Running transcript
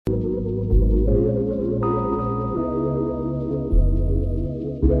You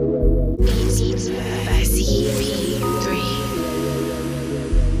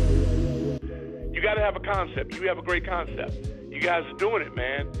got to have a concept. You have a great concept. You guys are doing it,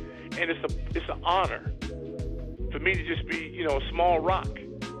 man, and it's an honor for me to just be, a small rock,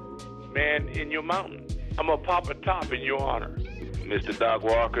 man, in your mountain. I'm gonna pop a top in your honor. Mr. Doc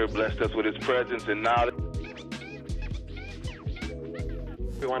Walker blessed us with his presence and knowledge.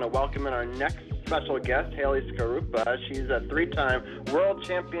 We want to welcome in our next special guest, Haley Skarupa. She's a three-time world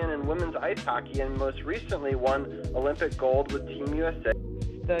champion in women's ice hockey and most recently won Olympic gold with Team USA.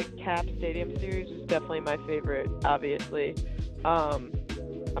 The Cap Stadium Series is definitely my favorite, obviously. I'm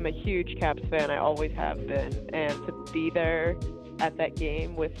a huge Caps fan. I always have been. And to be there at that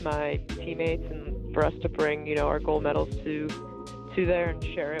game with my teammates and for us to bring, our gold medals to there and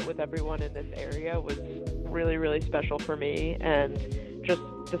share it with everyone in this area was really, really special for me. And just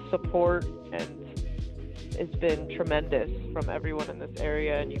the support has been tremendous from everyone in this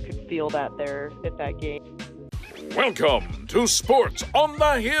area, and you could feel that there at that game. Welcome to Sports on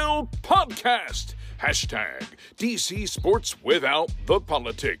the Hill podcast. Hashtag DC Sports Without the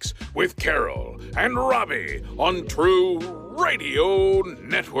Politics with Carol and Robbie on True Radio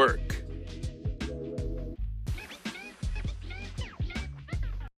Network.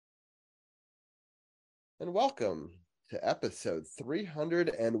 And welcome to episode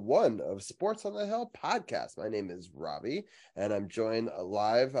 301 of Sports on the Hill podcast. My name is Robbie, and I'm joined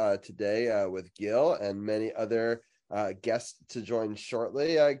live today with Gil and many other guests to join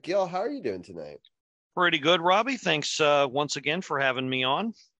shortly. Gil, how are you doing tonight? Pretty good, Robbie. Thanks once again for having me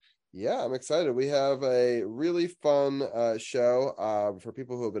on. Yeah, I'm excited. We have a really fun show for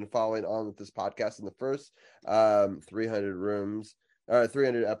people who have been following on with this podcast in the first 300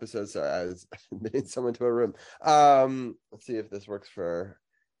 episodes. Sorry, I was admitting someone to a room. Let's see if this works for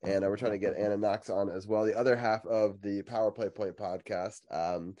Anna. We're trying to get Anna Knox on as well. The other half of the Power Play Point podcast.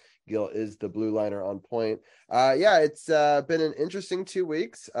 Gil is the blue liner on point. It's been an interesting 2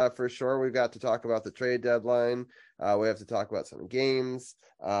 weeks for sure. We've got to talk about the trade deadline. We have to talk about some games.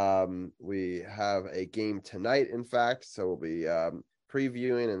 We have a game tonight, in fact, so we'll be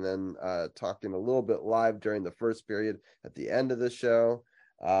previewing and then talking a little bit live during the first period at the end of the show.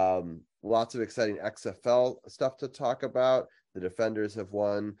 Lots of exciting XFL stuff to talk about. The Defenders have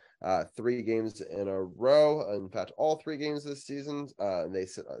won 3 games in a row. In fact, all 3 games this season. And they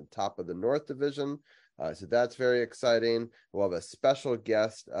sit on top of the North Division. So that's very exciting. We'll have a special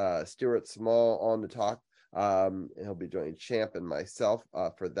guest, Stuart Small, on to talk. He'll be joining Champ and myself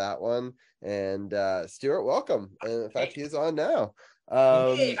for that one. And Stuart, welcome. And in fact, he's on now.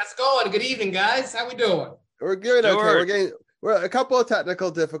 Hey, how's it going? Good evening, guys. How we doing? We're good. Okay. We're a couple of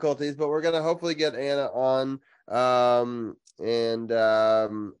technical difficulties, but we're gonna hopefully get Anna on and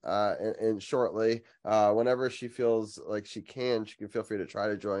shortly. Whenever she feels like she can feel free to try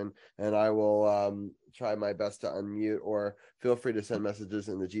to join, and I will try my best to unmute, or feel free to send messages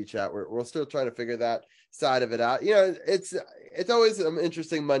in the G chat. We're still trying to figure that side of it out. It's always an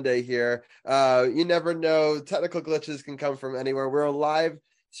interesting Monday here. You never know. Technical glitches can come from anywhere. We're live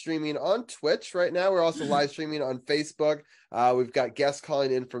streaming on Twitch right now. We're also live streaming on Facebook. We've got guests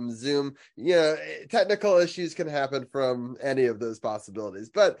calling in from Zoom. Technical issues can happen from any of those possibilities,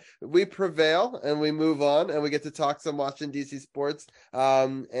 but we prevail and we move on and we get to talk some Washington DC sports.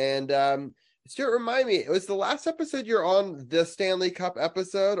 Stuart, remind me, was the last episode you're on the Stanley Cup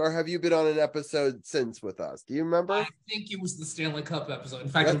episode, or have you been on an episode since with us? Do you remember? I think it was the Stanley Cup episode. In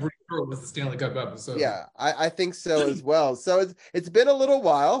fact, I'm pretty sure it was the Stanley Cup episode. Yeah, I think so as well. So it's been a little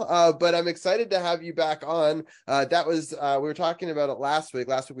while, but I'm excited to have you back on. That was we were talking about it last week.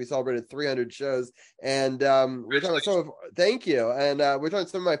 Last week we celebrated 300 shows, and we were talking about some of. Thank you, and we're talking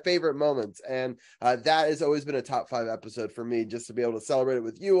some of my favorite moments, and that has always been a top 5 episode for me, just to be able to celebrate it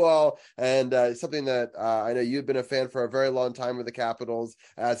with you all, and something that I know you've been a fan for a very long time with the Capitals,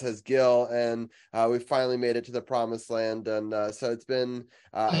 as has Gil, and we finally made it to the promised land, and so it's been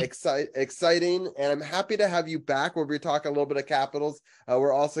exciting, and I'm happy to have you back. We'll be talking a little bit of Capitals.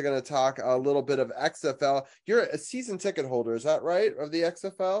 We're also going to talk a little bit of XFL. You're a season ticket holder, is that right, of the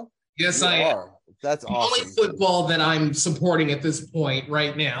XFL? Yes, I am. That's awesome. Only football that I'm supporting at this point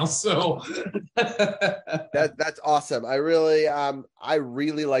right now. So that's awesome. I really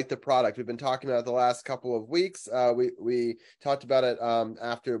like the product. We've been talking about it the last couple of weeks. We talked about it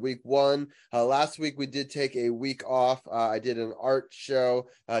after week 1. Last week we did take a week off. I did an art show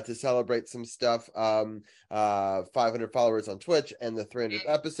to celebrate some stuff. 500 followers on Twitch and the 300th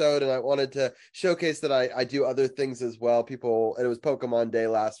episode, and I wanted to showcase that I do other things as well. And it was Pokemon Day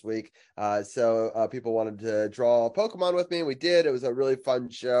last week, so people wanted to draw Pokemon with me, and we did. It was a really fun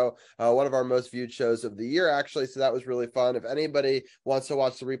show, one of our most viewed shows of the year, actually. So that was really fun. If anybody wants to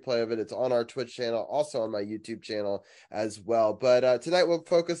watch the replay of it, it's on our Twitch channel, also on my YouTube channel as well. But tonight we'll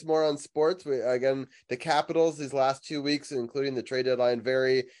focus more on sports. Again, the Capitals these last 2 weeks, including the trade deadline,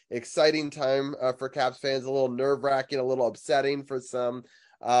 very exciting time for Caps fans. A little nerve-wracking, a little upsetting for some.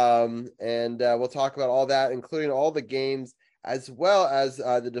 And we'll talk about all that, including all the games, as well as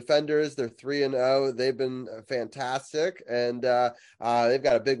the Defenders. They're 3-0. They've been fantastic, and they've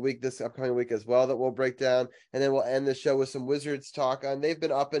got a big week this upcoming week as well that we'll break down. And then we'll end the show with some Wizards talk. And they've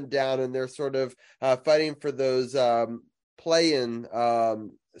been up and down, and they're sort of fighting for those play-in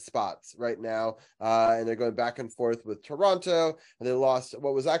spots right now, and they're going back and forth with Toronto, and they lost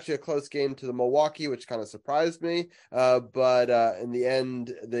what was actually a close game to the Milwaukee, which kind of surprised me, but in the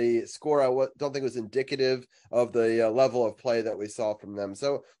end the score I don't think was indicative of the level of play that we saw from them.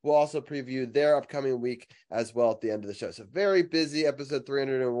 So we'll also preview their upcoming week as well at the end of the show. So very busy episode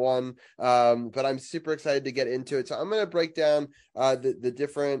 301, but I'm super excited to get into it. So I'm going to break down the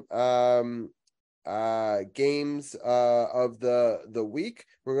different games of the week.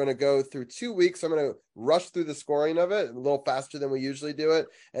 We're going to go through 2 weeks. I'm going to rush through the scoring of it a little faster than we usually do it,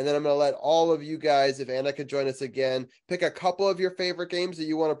 and then I'm going to let all of you guys, if Anna could join us again, pick a couple of your favorite games that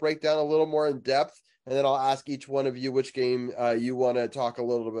you want to break down a little more in depth, and then I'll ask each one of you which game you want to talk a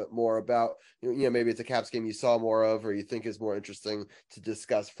little bit more about. Maybe it's a Caps game you saw more of or you think is more interesting to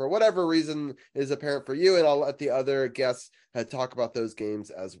discuss for whatever reason is apparent for you, and I'll let the other guests talk about those games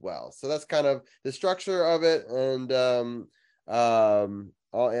as well. So that's kind of the structure of it, and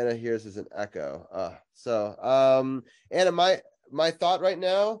all Anna hears is an echo. Anna, my thought right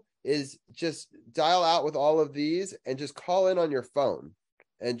now is just dial out with all of these and just call in on your phone,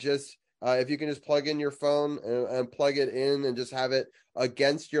 and just if you can just plug in your phone and plug it in and just have it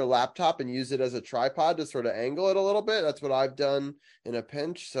against your laptop and use it as a tripod to sort of angle it a little bit. That's what I've done in a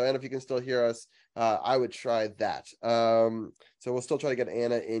pinch. So Anna, if you can still hear us, I would try that. So we'll still try to get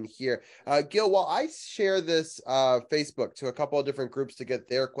Anna in here. Gil, while I share this Facebook to a couple of different groups to get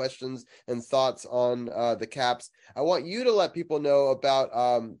their questions and thoughts on the Caps, I want you to let people know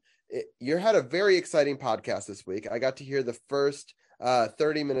about you had a very exciting podcast this week. I got to hear the first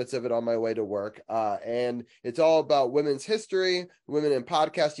 30 minutes of it on my way to work, and it's all about women's history, women in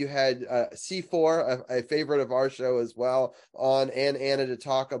podcast. You had C4, a favorite of our show as well, on, and Anna to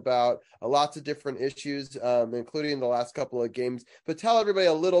talk about lots of different issues, including the last couple of games. But tell everybody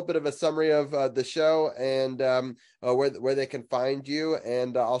a little bit of a summary of the show and where they can find you,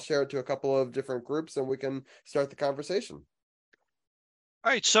 and I'll share it to a couple of different groups and we can start the conversation.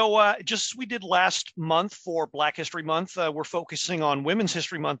 All right, so just as we did last month for Black History Month, we're focusing on Women's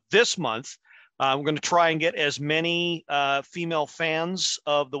History Month this month. We're going to try and get as many female fans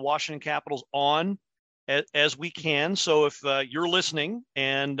of the Washington Capitals on as we can. So if you're listening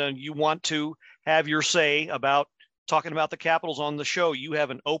and you want to have your say about talking about the Capitals on the show, you have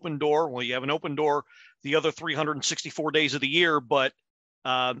an open door. Well, you have an open door the other 364 days of the year, but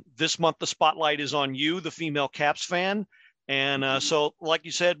this month the spotlight is on you, the female Caps fan. And so, like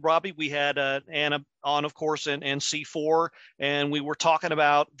you said, Robbie, we had Anna on, of course, and C4, and we were talking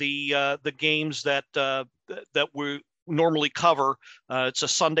about the games that we normally cover. It's a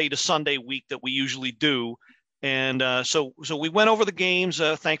Sunday to Sunday week that we usually do, and so we went over the games.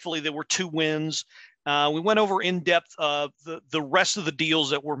 Thankfully, there were 2 wins. We went over in depth the rest of the deals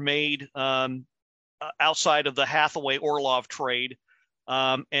that were made outside of the Hathaway-Orlov trade.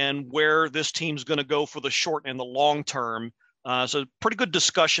 And where this team's going to go for the short and the long term. So pretty good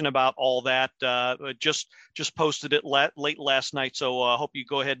discussion about all that. Just posted it late last night. So I hope you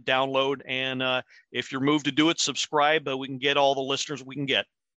go ahead and download. And if you're moved to do it, subscribe. We can get all the listeners we can get.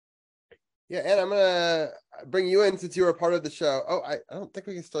 Yeah, and I'm going to bring you in since you were a part of the show. Oh, I don't think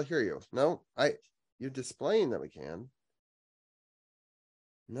we can still hear you. No, you're displaying that we can.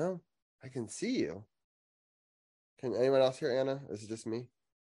 No, I can see you. Can anyone else hear Anna? Is it just me?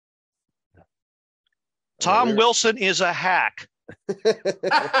 Tom Wilson is a hack.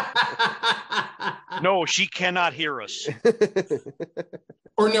 No, she cannot hear us.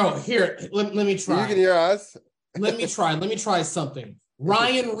 Or no, here, let me try. You can hear us? Let me try something.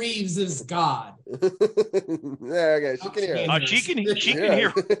 Ryan Reeves is God. There, okay, she can hear us. She can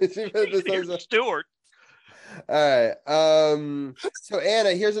hear Stuart. All right. So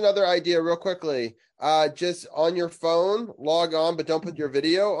Anna, here's another idea real quickly. Just on your phone, log on, but don't put your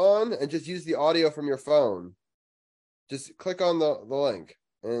video on, and just use the audio from your phone. Just click on the link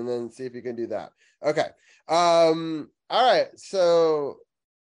and then see if you can do that. Okay. All right. So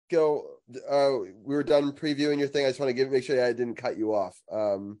Gil, we were done previewing your thing. I just want to make sure I didn't cut you off.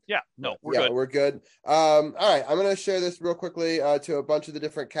 We're good. We're good. All right, I'm going to share this real quickly to a bunch of the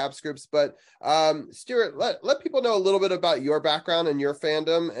different Caps groups. But Stuart, let people know a little bit about your background and your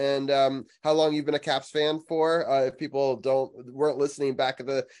fandom, and how long you've been a Caps fan for. If people weren't listening back at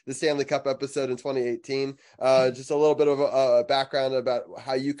the Stanley Cup episode in 2018, just a little bit of a background about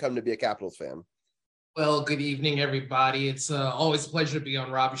how you come to be a Capitals fan. Well, good evening, everybody. It's always a pleasure to be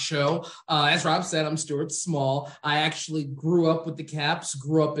on Rob's show. As Rob said, I'm Stuart Small. I actually grew up with the Caps,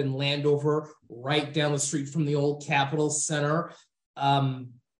 grew up in Landover, right down the street from the old Capitals Center.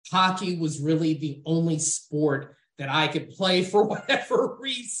 Hockey was really the only sport that I could play for whatever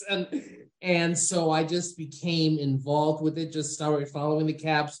reason. And so I just became involved with it, just started following the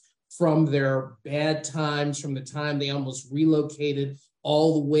Caps from their bad times, from the time they almost relocated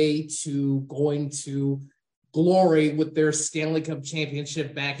all the way to going to glory with their Stanley Cup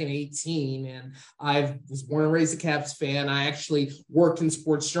championship back in 2018. And I was born and raised a Caps fan. I actually worked in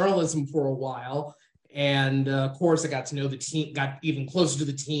sports journalism for a while. And of course, I got to know the team, got even closer to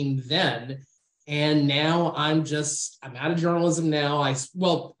the team then. And now I'm out of journalism now. I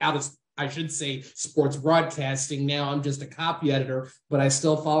should say sports broadcasting. Now I'm just a copy editor, but I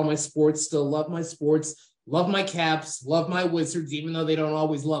still follow my sports, still love my sports. Love my Caps, love my Wizards, even though they don't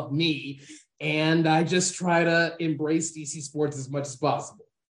always love me. And I just try to embrace DC sports as much as possible.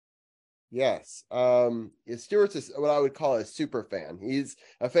 Yes. Stuart's what I would call a super fan. He's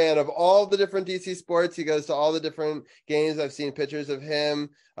a fan of all the different DC sports. He goes to all the different games. I've seen pictures of him,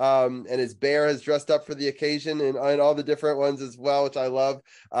 and his bear has dressed up for the occasion and all the different ones as well, which I love.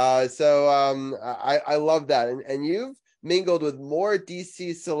 So I love that. And you've mingled with more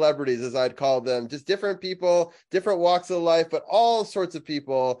DC celebrities, as I'd call them, just different people, different walks of life, but all sorts of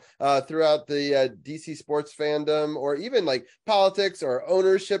people throughout the DC sports fandom, or even like politics or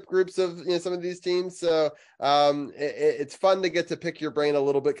ownership groups of some of these teams. So it's fun to get to pick your brain a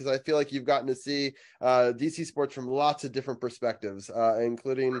little bit, because I feel like you've gotten to see DC sports from lots of different perspectives,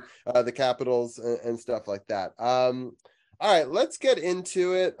 including the Capitals and stuff like that. All right, let's get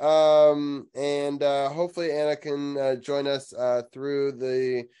into it. And hopefully Anna can join us through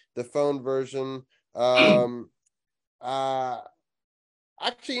the phone version. Actually,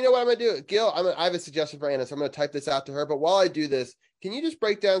 you know what I'm going to do? Gil, I have a suggestion for Anna, so I'm going to type this out to her. But while I do this, can you just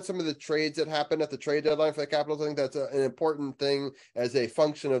break down some of the trades that happened at the trade deadline for the Capitals? I think that's an important thing as a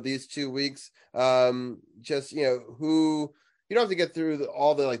function of these 2 weeks. Just, who... You don't have to get through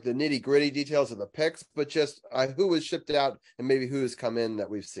all the nitty gritty details of the picks, but just who was shipped out and maybe who has come in that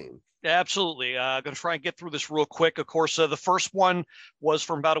we've seen. Absolutely. Going to try and get through this real quick. Of course, the first one was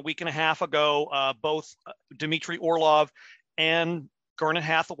from about a week and a half ago. Both Dmitry Orlov and Garnet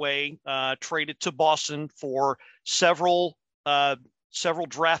Hathaway traded to Boston for several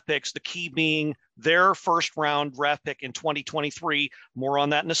draft picks, the key being their first round draft pick in 2023. More on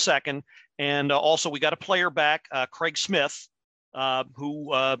that in a second. And also we got a player back, Craig Smith,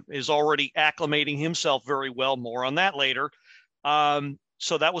 who is already acclimating himself very well. More on that later.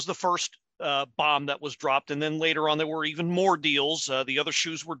 So that was the first bomb that was dropped. And then later on, there were even more deals. The other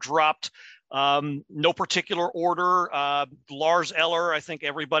shoes were dropped. No particular order. Lars Eller, I think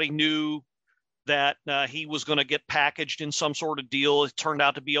everybody knew that he was going to get packaged in some sort of deal. It turned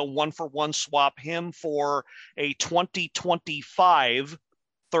out to be a 1-for-1 swap, him for a 2025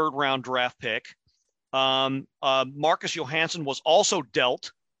 third round draft pick. Marcus Johansson was also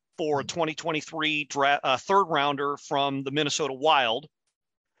dealt for a 2023 third rounder from the Minnesota Wild.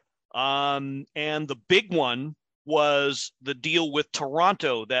 And the big one was the deal with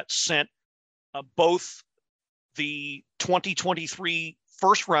Toronto that sent both the 2023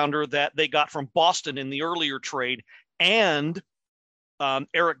 first rounder that they got from Boston in the earlier trade and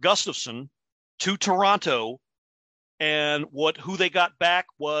Eric Gustafsson to Toronto. And who they got back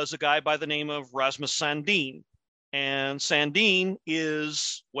was a guy by the name of Rasmus Sandin. And Sandin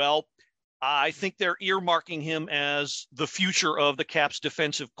is, I think they're earmarking him as the future of the Caps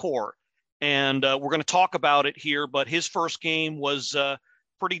defensive core. And we're going to talk about it here, but his first game was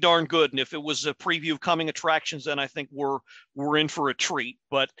pretty darn good. And if it was a preview of coming attractions, then I think we're in for a treat.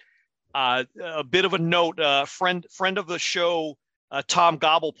 But a bit of a note, friend of the show, Tom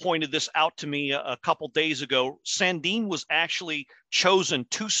Gobble pointed this out to me a couple days ago. Sandin was actually chosen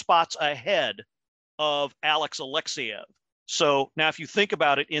 2 spots ahead of Alex Alexeyev. So now if you think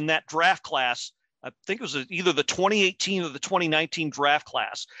about it, in that draft class, I think it was either the 2018 or the 2019 draft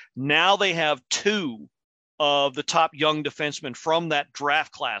class, now they have 2 of the top young defensemen from that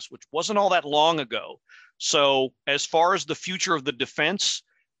draft class, which wasn't all that long ago. So as far as the future of the defense,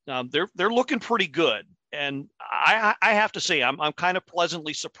 they're looking pretty good. And I have to say, I'm kind of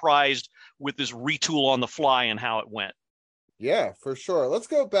pleasantly surprised with this retool on the fly and how it went. Yeah, for sure. Let's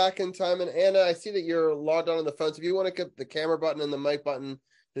go back in time. And Anna, I see that you're logged on the phone. So if you want to get the camera button and the mic button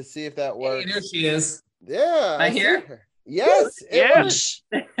to see if that works. Hey, there she is. Yeah. Am I here? Yes. Yes.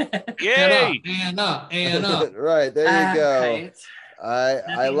 Yay. Anna. Right. There you go. Right.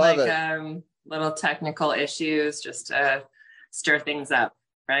 I love it. Little technical issues just to stir things up,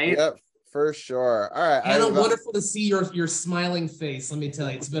 right? Yep, for sure. All right. Anna, wonderful to see your smiling face. Let me tell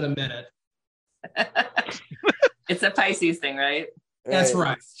you, it's been a minute. It's a Pisces thing, right? That's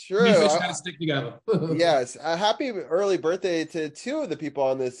right. It's true. We fish gotta stick together. Yes. Happy early birthday to two of the people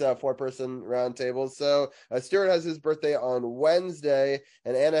on this 4-person roundtable. So Stuart has his birthday on Wednesday,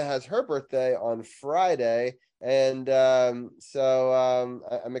 and Anna has her birthday on Friday. And so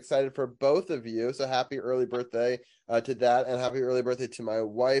I'm excited for both of you. So happy early birthday to that, and happy early birthday to my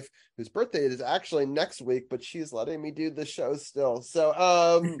wife, whose birthday is actually next week, but she's letting me do the show still. So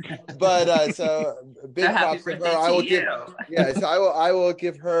so big so props to her. I will give so I will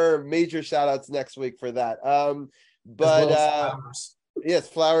give her major shout outs next week for that. Flowers. Yes,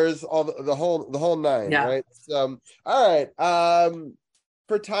 flowers, all the whole nine, yeah. Right? So all right.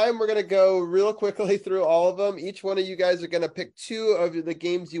 For time, we're going to go real quickly through all of them. Each one of you guys are going to pick 2 of the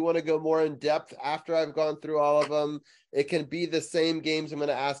games you want to go more in depth after I've gone through all of them. It can be the same games. I'm going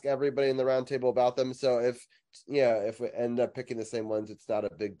to ask everybody in the roundtable about them. So if we end up picking the same ones, it's not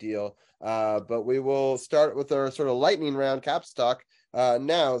a big deal. But we will start with our sort of lightning round Caps talk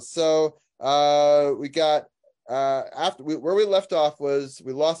now. So we got where we left off was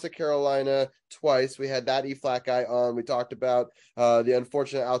we lost to Carolina twice. We had that E-Flat guy on. We talked about the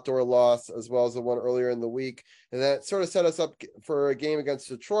unfortunate outdoor loss as well as the one earlier in the week. And that sort of set us up for a game against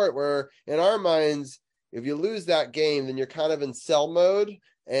Detroit where, in our minds, if you lose that game, then you're kind of in sell mode.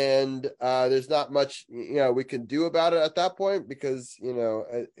 And there's not much, we can do about it at that point because,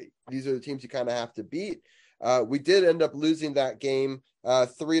 these are the teams you kind of have to beat. We did end up losing that game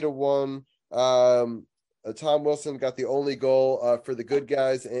 3-1. Tom Wilson got the only goal for the good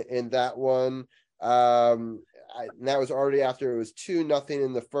guys in that one. And that was already after it was 2-0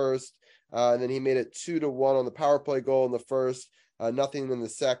 in the first. And then he made it 2-1 on the power play goal in the first, nothing in the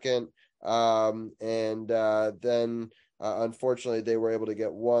second. Then unfortunately they were able to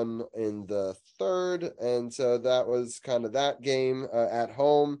get one in the third. And so that was kind of that game at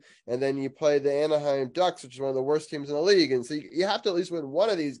home. And then you play the Anaheim Ducks, which is one of the worst teams in the league. And so you have to at least win one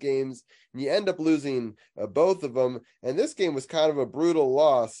of these games, and you end up losing both of them. And this game was kind of a brutal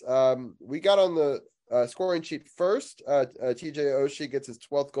loss. We got on the scoring sheet first. TJ Oshie gets his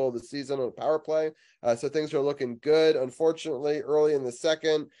 12th goal of the season on a power play. So things are looking good. Unfortunately, early in the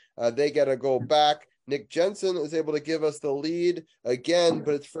second, they get a goal back. Nick Jensen is able to give us the lead again,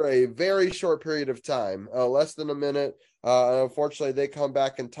 but it's for a very short period of time, less than a minute. And unfortunately, they come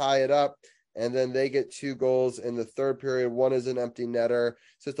back and tie it up, and then they get 2 goals in the third period. One is an empty netter.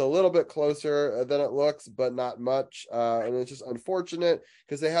 So it's a little bit closer than it looks, but not much. And it's just unfortunate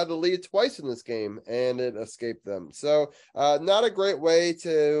because they had the lead twice in this game, and it escaped them. So not a great way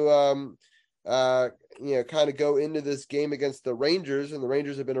to kind of go into this game against the Rangers, and the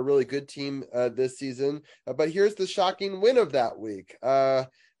Rangers have been a really good team this season. But here's the shocking win of that week. TJ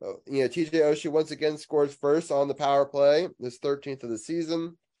Oshie once again scores first on the power play, his 13th of the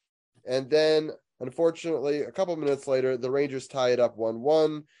season. And then, unfortunately, a couple minutes later, the Rangers tie it up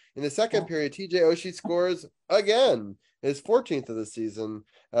 1-1. In the second period, TJ Oshie scores again, his 14th of the season.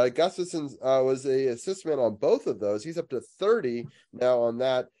 Gustafsson was a assist man on both of those. He's up to 30 now on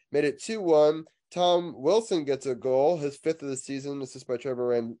that. Made it 2-1. Tom Wilson gets a goal, his 5th of the season, assist by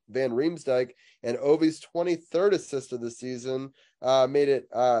Trevor Van Riemsdyk, and Ovi's 23rd assist of the season, made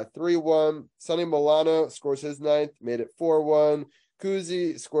it 3-1. Sonny Milano scores his 9th, made it 4-1.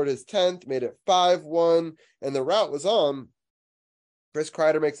 Kuzi scored his 10th, made it 5-1, and the route was on. Chris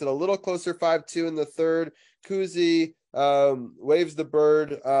Kreider makes it a little closer, 5-2 in the third. Kuzi waves the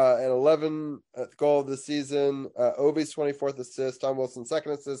bird, an 11th goal of the season. Ovi's 24th assist, Tom Wilson's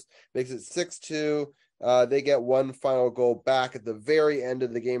 2nd assist, makes it 6-2. They get one final goal back at the very end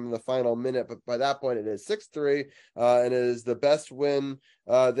of the game in the final minute, but by that point it is 6-3, and it is the best win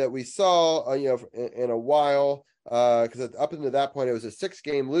that we saw in a while, because up until that point it was a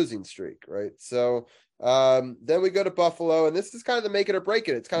 6-game losing streak, right? So then we go to Buffalo, and this is kind of the make it or break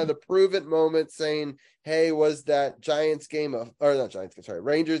it. It's kind of the prove it moment, saying, hey, was that Rangers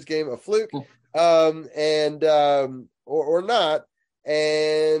game a fluke? Or not.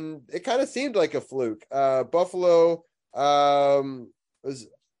 And it kind of seemed like a fluke. Buffalo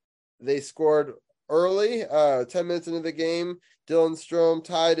they scored early, 10 minutes into the game. Dylan Strome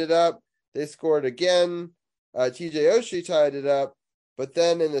tied it up. They scored again. TJ Oshie tied it up. But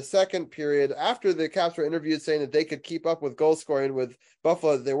then in the second period, after the Caps were interviewed saying that they could keep up with goal scoring with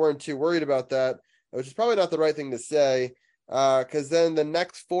Buffalo, they weren't too worried about that, which is probably not the right thing to say, because then the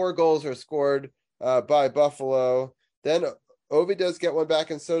next 4 goals are scored by Buffalo. Then Ovi does get one back,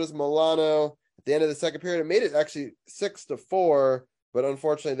 and so does Milano at the end of the second period. It made it actually 6-4, but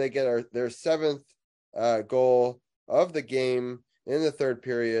unfortunately they get their 7th goal of the game in the third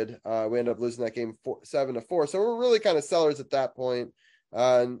period. We end up losing that game 7-4. So we're really kind of sellers at that point.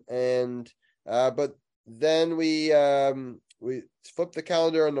 But then we flip the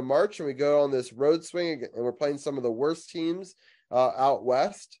calendar into March and we go on this road swing, and we're playing some of the worst teams out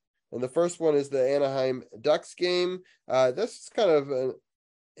west. And the first one is the Anaheim Ducks game. This is kind of an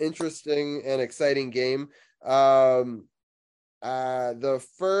interesting and exciting game. The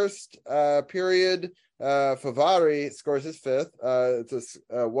first period, Favari scores his 5th. It's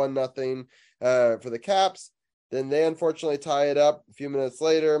a 1-0 for the Caps. Then they unfortunately tie it up a few minutes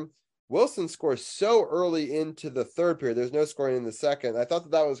later. Wilson scores so early into the third period. There's no scoring in the second. I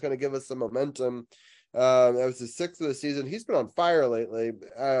thought that was going to give us some momentum. That was his 6th of the season. He's been on fire lately.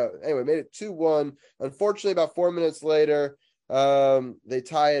 Anyway, made it 2-1. Unfortunately, about 4 minutes later, they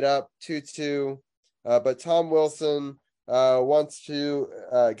tie it up 2-2. But Tom Wilson wants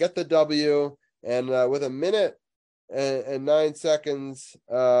to get the W. And with 1 minute and 9 seconds,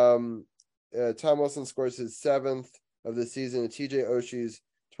 Tom Wilson scores his 7th of the season. TJ Oshie's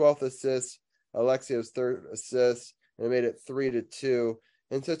 12th assist, Alexio's 3rd assist, and it made it 3-2.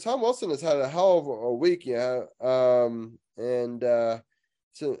 And so Tom Wilson has had a hell of a week, so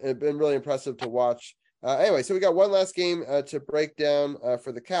it's been really impressive to watch. Anyway, so we got one last game to break down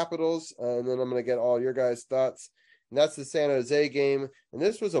for the Capitals, and then I'm going to get all your guys' thoughts. And that's the San Jose game. And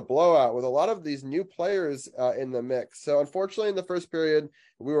this was a blowout with a lot of these new players in the mix. So unfortunately, in the first period,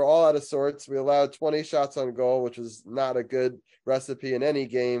 we were all out of sorts. We allowed 20 shots on goal, which was not a good recipe in any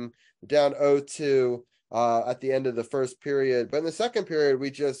game. Down 0-2 at the end of the first period. But in the second period,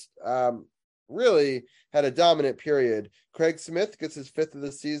 we just really had a dominant period. Craig Smith gets his 5th of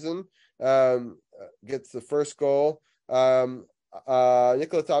the season, gets the first goal. Nicolas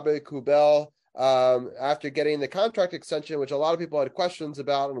Aube-Kubel, after getting the contract extension, which a lot of people had questions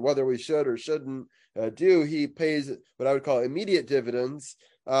about and whether we should or shouldn't do, he pays what I would call immediate dividends,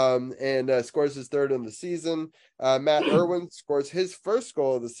 and scores his 3rd in the season. Matt Irwin scores his 1st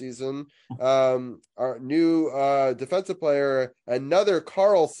goal of the season. Our new defensive player, another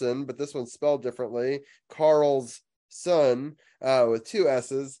Carlson, but this one's spelled differently, Carl's son, with 2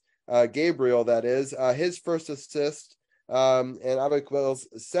 S's, Gabriel, that is, his 1st assist. And Aube-Kubel's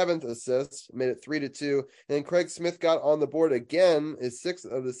 7th assist made it 3-2. And Craig Smith got on the board again, his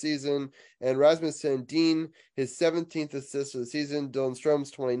 6th of the season. And Rasmus Sandin, his 17th assist of the season. Dylan Strome's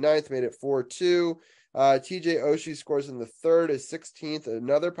 29th made it 4-2. TJ Oshie scores in the 3rd, his 16th,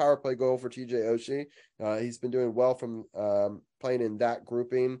 another power play goal for TJ Oshie. He's been doing well from playing in that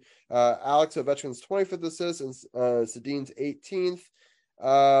grouping. Alex Ovechkin's 25th assist and Sandin's 18th.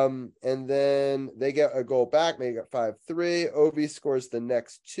 And then they get a goal back, make it 5-3. Ovi scores the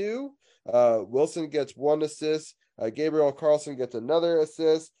next 2. Wilson gets 1 assist. Gabriel Carlson gets another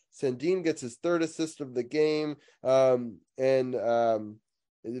assist. Sandin gets his 3rd assist of the game. And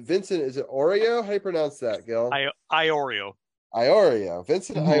Vincent, is it Oreo? How do you pronounce that, Gil? Iorio.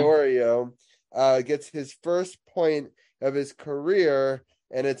 Vincent Iorio gets his 1st point of his career,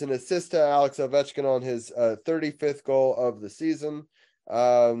 and it's an assist to Alex Ovechkin on his 35th goal of the season.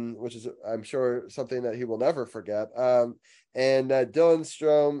 Which is, I'm sure, something that he will never forget. And Dylan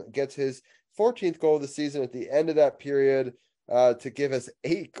Strome gets his 14th goal of the season at the end of that period to give us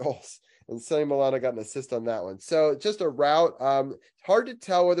 8 goals. And Sonny Milano got an assist on that one. So just a rout. Hard to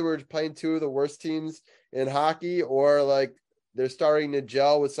tell whether we're playing 2 of the worst teams in hockey or like they're starting to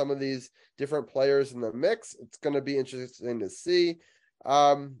gel with some of these different players in the mix. It's going to be interesting to see.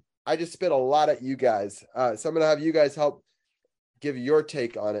 I just spit a lot at you guys. So I'm going to have you guys help give your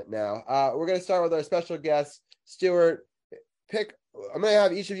take on it now. We're going to start with our special guest, Stuart. I'm going to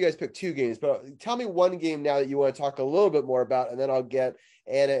have each of you guys pick 2 games, but tell me one game now that you want to talk a little bit more about, and then I'll get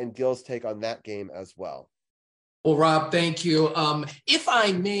Anna and Gil's take on that game as well. Well, Rob, thank you. If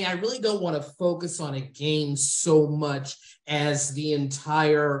I may, I really don't want to focus on a game so much as the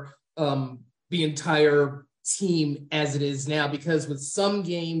entire team as it is now, because with some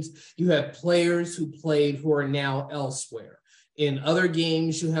games, you have players who played who are now elsewhere. In other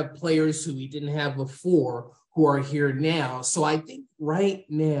games, you have players who we didn't have before who are here now. So I think right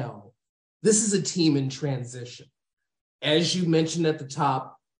now, this is a team in transition. As you mentioned at the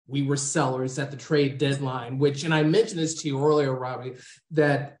top, we were sellers at the trade deadline, and I mentioned this to you earlier, Robbie,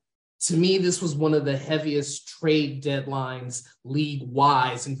 that To me, this was one of the heaviest trade deadlines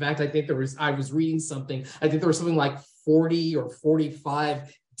league-wise. In fact, I was reading something. I think there was something like 40 or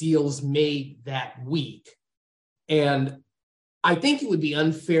 45 deals made that week. And I think it would be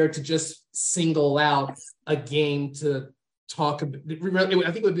unfair to just single out a game to talk about.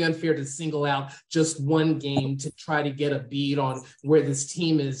 I think it would be unfair to single out just one game to try to get a bead on where this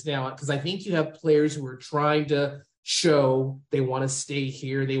team is now. Because I think you have players who are trying to show they want to stay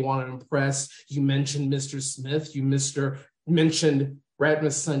here, they want to impress. You mentioned Mr. Smith, you mentioned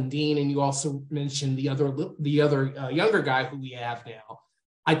Rasmus Sundin, and you also mentioned the other younger guy who we have now.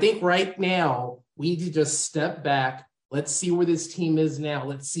 I think right now we need to just step back. Let's see where this team is now.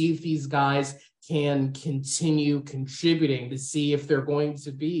 Let's see if these guys can continue contributing, to see if they're going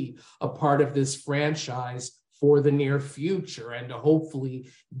to be a part of this franchise for the near future, and to hopefully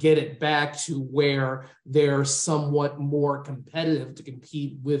get it back to where they're somewhat more competitive to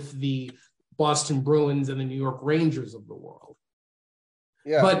compete with the Boston Bruins and the New York Rangers of the world.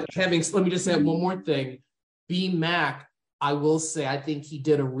 Yeah. But let me just say one more thing. B-Mac, I will say, I think he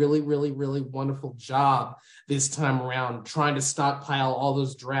did a really, really, really wonderful job this time around, trying to stockpile all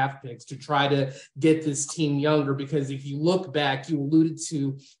those draft picks to try to get this team younger. Because if you look back, you alluded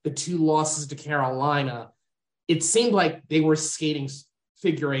to the 2 losses to Carolina. It seemed like they were skating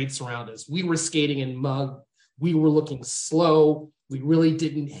figure eights around us. We were skating in mud. We were looking slow. We really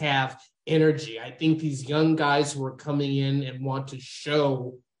didn't have energy. I think these young guys who are coming in and want to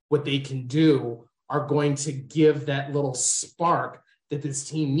show what they can do are going to give that little spark that this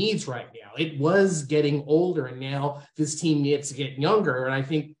team needs right now. It was getting older, and now this team needs to get younger. And I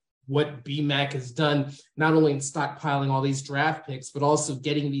think what BMAC has done, not only in stockpiling all these draft picks, but also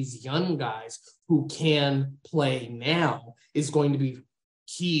getting these young guys who can play now, is going to be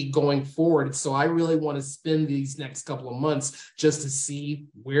key going forward. So I really want to spend these next couple of months just to see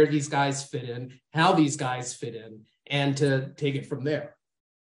where these guys fit in, how these guys fit in, and to take it from there.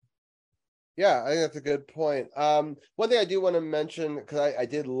 Yeah, I think that's a good point. One thing I do want to mention, because I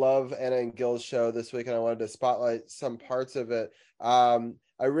did love Anna and Gil's show this week, and I wanted to spotlight some parts of it.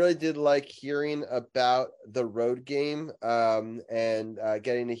 I really did like hearing about the road game, and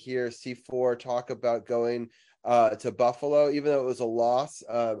getting to hear C4 talk about going to Buffalo, even though it was a loss.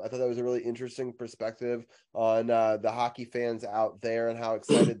 I thought that was a really interesting perspective on the hockey fans out there and how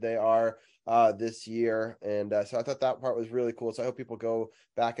excited they are this year. And so I thought that part was really cool. So I hope people go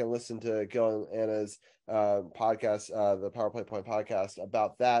back and listen to Gil and Anna's podcast, the Power Play Point podcast,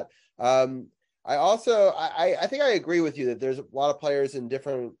 about that. I also, I think I agree with you that there's a lot of players in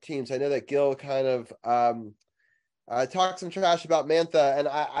different teams. I know that Gil kind of talked some trash about Mantha, and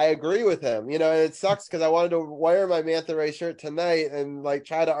I agree with him. You know, and it sucks because I wanted to wear my Mantha Ray shirt tonight and like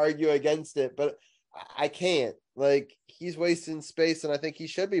try to argue against it, but I can't. Like, he's wasting space, and I think he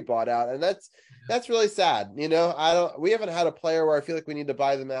should be bought out, and that's really sad. You know, we haven't had a player where I feel like we need to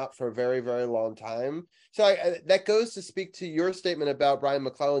buy them out for a very, very long time. So that goes to speak to your statement about Brian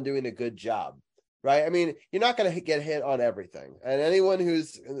McClellan doing a good job. Right. I mean, you're not going to get hit on everything. And anyone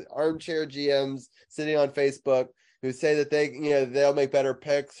who's armchair GMs sitting on Facebook who say that they'll make better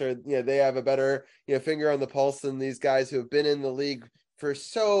picks, or, they have a better, finger on the pulse than these guys who have been in the league for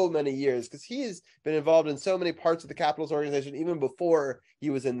so many years, because he's been involved in so many parts of the Capitals organization even before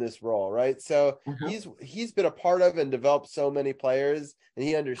he was in this role. Right. So he's been a part of and developed so many players, and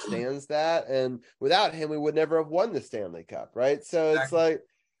he understands that. And without him, we would never have won the Stanley Cup. Right. So it's like,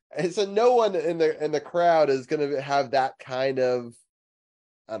 and so no one in the crowd is going to have that kind of,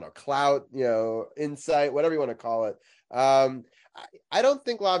 I don't know, clout, insight, whatever you want to call it. I don't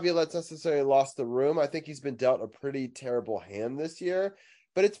think Laviolette's necessarily lost the room. I think he's been dealt a pretty terrible hand this year.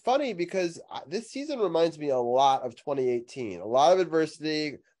 But it's funny because this season reminds me a lot of 2018. A lot of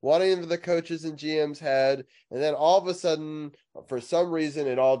adversity, wanting into the coaches and GM's head, and then all of a sudden, for some reason,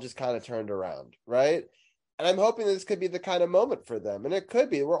 it all just kind of turned around, right? And I'm hoping this could be the kind of moment for them. And it could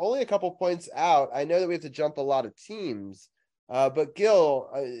be. We're only a couple points out. I know that we have to jump a lot of teams. But Gil,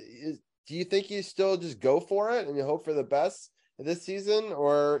 do you think you still just go for it and you hope for the best this season?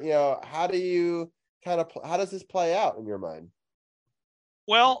 Or, how does this play out in your mind?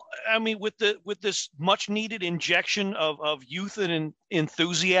 Well, I mean, with this much needed injection of youth and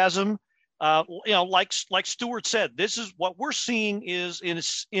enthusiasm, like Stuart said, this is what we're seeing is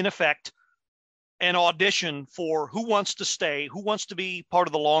in effect an audition for who wants to stay, who wants to be part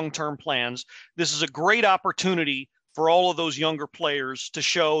of the long-term plans. This is a great opportunity for all of those younger players to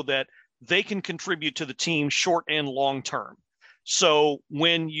show that they can contribute to the team short and long term. So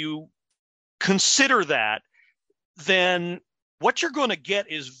when you consider that, then what you're going to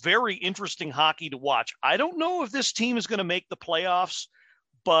get is very interesting hockey to watch. I don't know if this team is going to make the playoffs,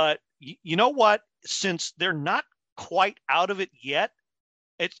 But you know what? Since they're not quite out of it yet,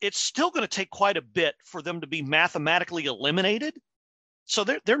 it's still going to take quite a bit for them to be mathematically eliminated. So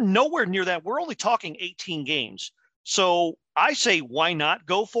they're nowhere near that. We're only talking 18 games. So I say, why not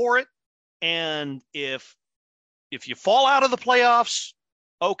go for it? And if you fall out of the playoffs,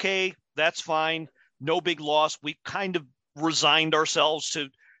 okay, that's fine. No big loss. We kind of resigned ourselves to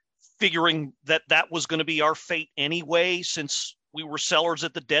figuring that was going to be our fate anyway, since we were sellers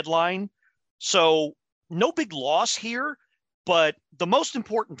at the deadline. So no big loss here. But the most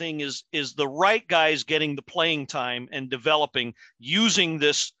important thing is the right guys getting the playing time and developing, using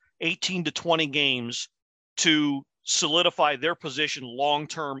this 18 to 20 games to solidify their position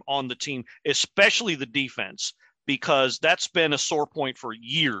long-term on the team, especially the defense, because that's been a sore point for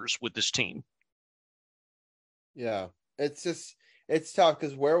years with this team. Yeah, it's tough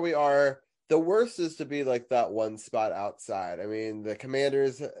because where we are, the worst is to be like that one spot outside. I mean, the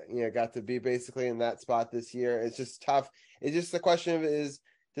Commanders, got to be basically in that spot this year. It's just tough. It's just the question of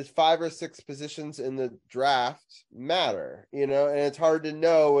does 5 or 6 positions in the draft matter? And it's hard to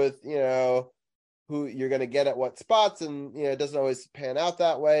know with, who you're going to get at what spots. And, it doesn't always pan out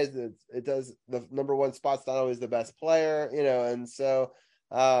that way. It does. The number one spot's not always the best player, and so,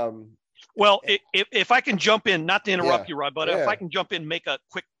 well, if I can jump in, not to interrupt you, Rob, but if I can jump in, make a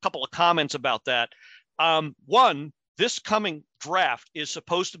quick couple of comments about that. One, this coming draft is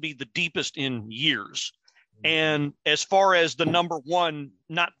supposed to be the deepest in years. And as far as the number one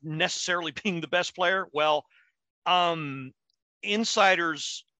not necessarily being the best player, well,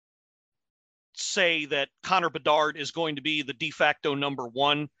 insiders say that Connor Bedard is going to be the de facto number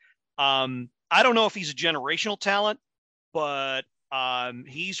one. I don't know if he's a generational talent, but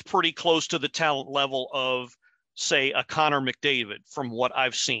he's pretty close to the talent level of, say, a Connor McDavid from what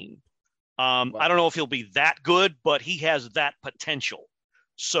I've seen. Wow. I don't know if he'll be that good, but he has that potential.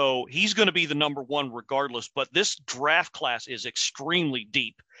 So he's going to be the number one regardless. But this draft class is extremely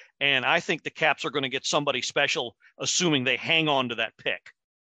deep. And I think the Caps are going to get somebody special, assuming they hang on to that pick.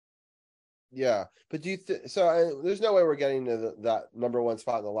 Yeah. But there's no way we're getting to that number one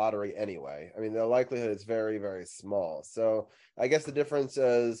spot in the lottery anyway. I mean, the likelihood is very, very small. So I guess the difference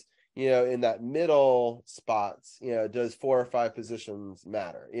is, in that middle spots, does 4 or 5 positions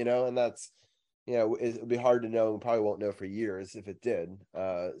matter, and that's, it'd be hard to know and probably won't know for years if it did.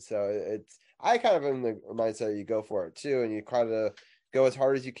 So I kind of am in the mindset you go for it too, and you try to go as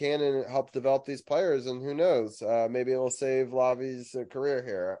hard as you can and help develop these players. And who knows, maybe it will save Lavi's career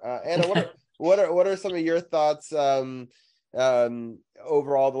here. Anna, what are some of your thoughts overall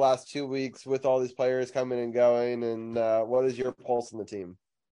the last 2 weeks with all these players coming and going, and what is your pulse on the team?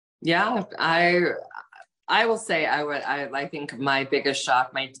 Yeah, I will say I think my biggest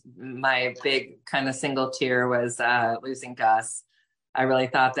shock, my big kind of single tear was losing Gus. I really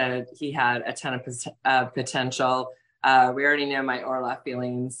thought that he had a ton of potential. We already know my Orlov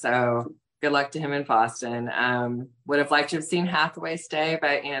feelings, so good luck to him in Boston. Would have liked to have seen Hathaway stay,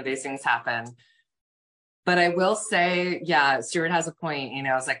 but these things happen. But I will say, yeah, Stuart has a point.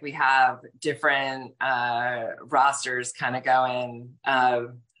 It's like we have different rosters kind of going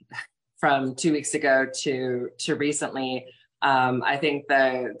from 2 weeks ago to recently. I think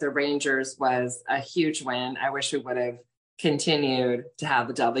the Rangers was a huge win. I wish we would have continued to have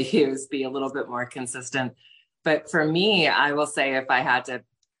the W's be a little bit more consistent. But for me, I will say if I had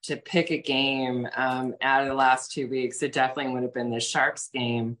to pick a game out of the last 2 weeks, it definitely would have been the Sharks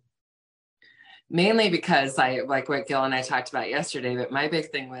game. Mainly because I like what Gil and I talked about yesterday, but my big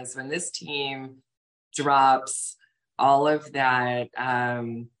thing was when this team drops all of that,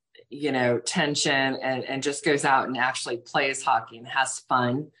 tension and just goes out and actually plays hockey and has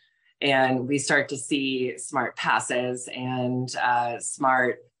fun. And we start to see smart passes and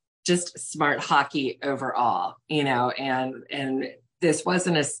smart hockey overall, and this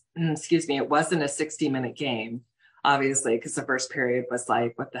wasn't it wasn't a 60-minute game, obviously, because the first period was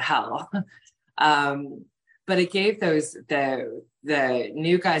like, what the hell? But it gave the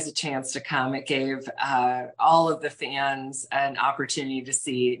new guys a chance to come. It gave all of the fans an opportunity to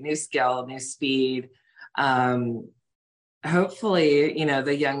see new skill, new speed, hopefully,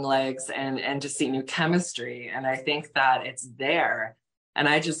 the young legs and to see new chemistry. And I think that it's there. And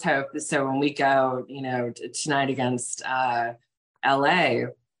I just hope so when we go, tonight against LA,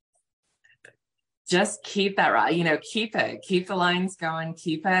 just keep that, keep the lines going,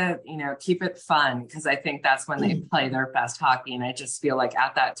 keep it fun. Cause I think that's when they play their best hockey. And I just feel like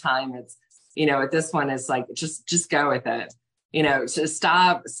at that time it's, at this one is like, just go with it, just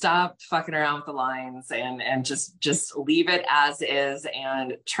stop fucking around with the lines and just leave it as is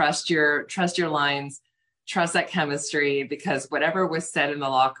and trust your lines, trust that chemistry, because whatever was said in the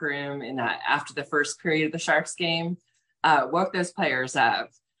locker room in that after the first period of the Sharks game woke those players up.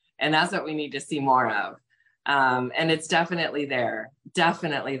 And that's what we need to see more of. And it's definitely there.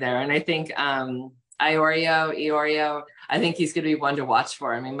 And I think Iorio, I think he's going to be one to watch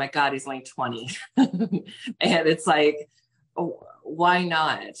for. I mean, my God, he's only 20. And it's like, why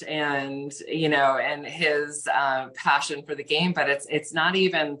not? And, you know, and his passion for the game, but it's not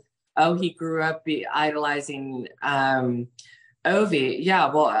even, he grew up idolizing Ovi.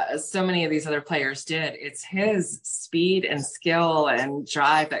 Yeah, well, so many of these other players did. It's his speed and skill and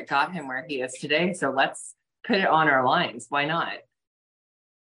drive that got him where he is today. So let's put it on our lines. Why not?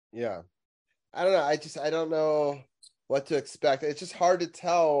 Yeah. I don't know. I don't know what to expect. It's just hard to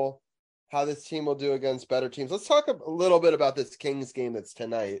tell how this team will do against better teams. Let's talk a little bit about this Kings game that's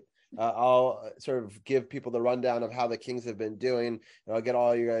tonight. I'll sort of give people the rundown of how the Kings have been doing, and I'll get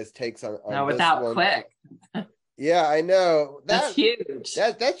all you guys' takes on no, without one. Quick. Yeah, I know. That's huge.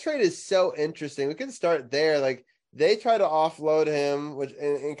 That trade is so interesting. We can start there. Like, they try to offload him, which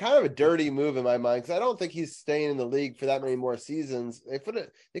in kind of a dirty move in my mind, because I don't think he's staying in the league for that many more seasons. They could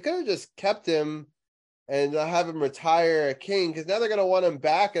have just kept him and have him retire a King, because now they're going to want him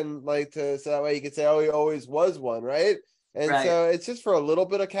back, and so that way you could say, oh, he always was one, right? And right. So it's just for a little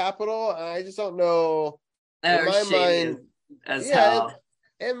bit of capital. I just don't know. In my mind, hell.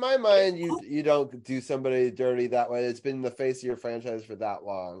 In my mind, you don't do somebody dirty that way. It's been the face of your franchise for that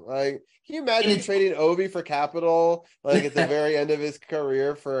long. Like, can you imagine trading Ovi for capital, like at the very end of his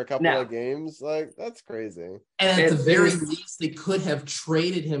career for a couple of games? Like, that's crazy. And at the very least, they could have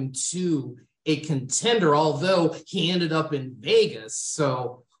traded him to a contender, although he ended up in Vegas.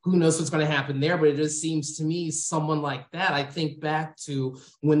 So who knows what's going to happen there? But it just seems to me someone like that. I think back to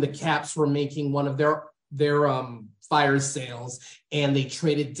when the Caps were making one of their fire sales, and they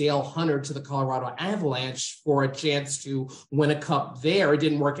traded Dale Hunter to the Colorado Avalanche for a chance to win a cup there. It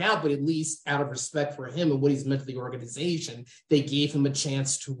didn't work out, but at least out of respect for him and what he's meant to the organization, they gave him a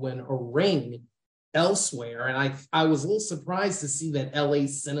chance to win a ring elsewhere. And I was a little surprised to see that LA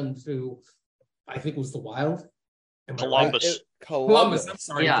sent him to, I think it was the Wild. Columbus. Columbus, I'm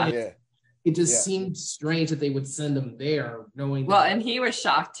sorry. Yeah. It just seemed strange that they would send him there, knowing. Well, and he was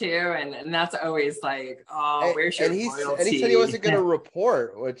shocked too, and that's always like, where's your loyalty? And he said he wasn't going to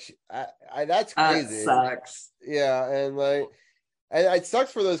report, which that's crazy. That sucks. Yeah, and it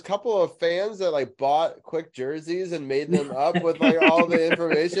sucks for those couple of fans that bought Quick jerseys and made them up with all the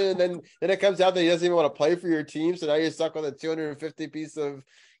information, and then it comes out that he doesn't even want to play for your team, so now you're stuck with a 250 piece of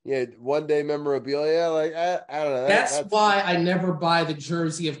one-day memorabilia. I don't know. That's why I never buy the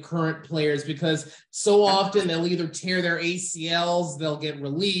jersey of current players, because so often they'll either tear their ACLs, they'll get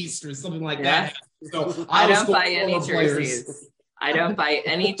released, or something like that. So I don't buy any jerseys. I don't buy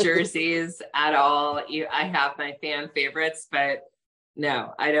any jerseys at all. I have my fan favorites, but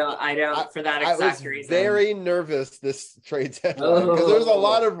no, I don't for that exact reason. I was very nervous this trade deadline, because there was a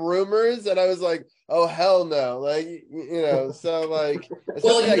lot of rumors, and I was like, oh, hell no.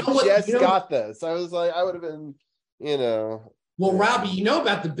 Got this. I was like, I would have been, Well, Robbie, you know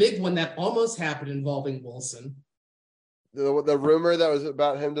about the big one that almost happened involving Wilson? The rumor that was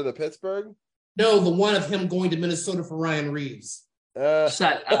about him to the Pittsburgh? No, the one of him going to Minnesota for Ryan Reeves.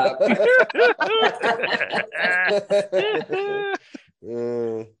 Shut up.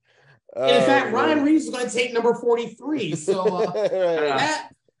 In fact, Ryan Reeves is going to take number 43. So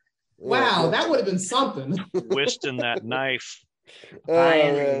that would have been something. Twisting that knife.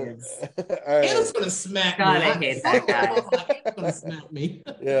 Ryan Reeves. Anna's going to smack me. God, I hate that guy. Anna's going to smack me.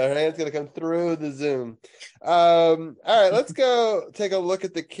 Yeah, her hand's going to come through the Zoom. All right, let's go take a look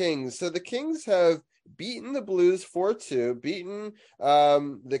at the Kings. So the Kings have beaten the Blues 4-2, beaten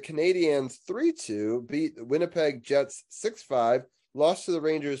the Canadiens 3-2, beat the Winnipeg Jets 6-5, lost to the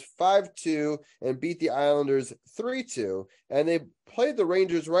Rangers 5-2, and beat the Islanders 3-2. And they played the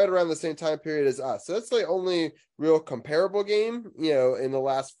Rangers right around the same time period as us. So that's the only real comparable game, in the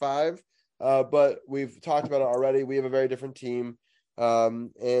last 5. But we've talked about it already. We have a very different team.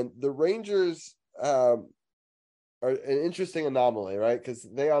 And the Rangers are an interesting anomaly, right? Because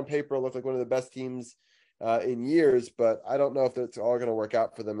they on paper look like one of the best teams in years, but I don't know if that's all going to work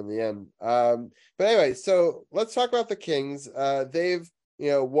out for them in the end. But anyway, so let's talk about the Kings. They've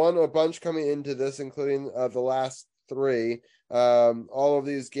won a bunch coming into this, including the last 3. All of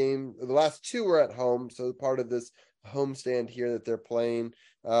these games, the last 2 were at home, so part of this homestand here that they're playing.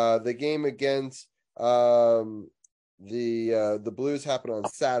 The game against the Blues happened on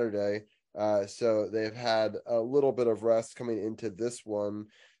Saturday, so they've had a little bit of rest coming into this one.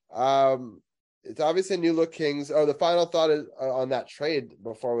 It's obviously a new look Kings. Oh, the final thought is on that trade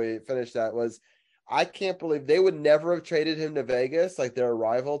before we finish that was, I can't believe they would never have traded him to Vegas, like their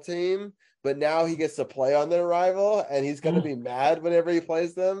rival team. But now he gets to play on their rival, and he's going to be mad whenever he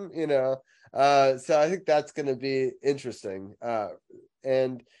plays them, So I think that's going to be interesting.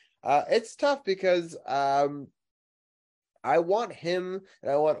 And it's tough because I want him,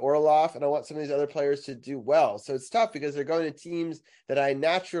 and I want Orlov, and I want some of these other players to do well. So it's tough because they're going to teams that I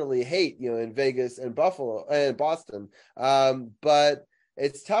naturally hate, in Vegas and Buffalo and Boston. But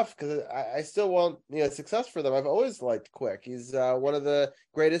it's tough because I still want success for them. I've always liked Quick. He's one of the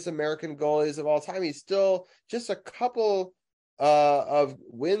greatest American goalies of all time. He's still just a couple of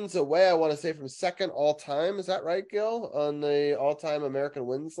wins away, I want to say, from second all time. Is that right, Gil, on the all-time American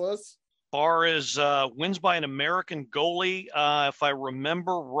wins list? Far as wins by an American goalie, if I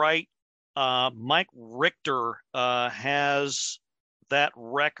remember right, Mike Richter has that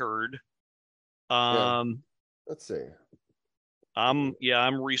record. Let's see.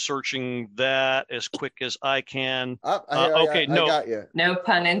 I'm researching that as quick as I can. I got you. No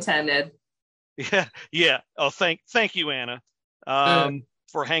pun intended. Yeah. Oh, thank you, Anna,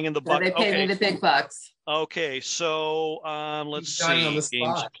 for hanging the buck. So they paid me the big bucks. Okay, so let's see.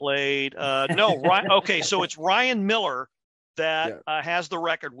 Games played. No, Ryan. Okay, so it's Ryan Miller that has the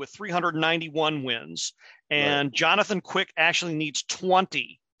record with 391 wins, and Jonathan Quick actually needs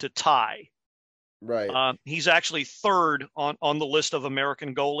 20 to tie. Right. He's actually third on the list of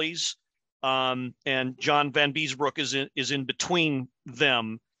American goalies, and John Van Beesbroek is in between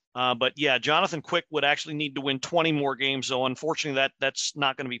them. But yeah, Jonathan Quick would actually need to win 20 more games. So unfortunately, that's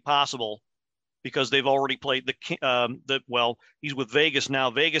not going to be possible because they've already played he's with Vegas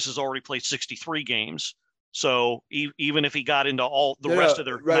now. Vegas has already played 63 games. So even if he got into all the rest of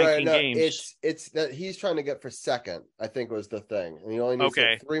their 19 games, it's that he's trying to get for second, I think was the thing. And he only needs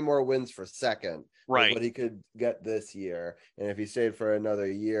 3 more wins for second. Right. What he could get this year. And if he stayed for another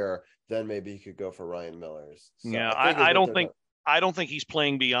year, then maybe he could go for Ryan Miller's. So yeah, I don't think he's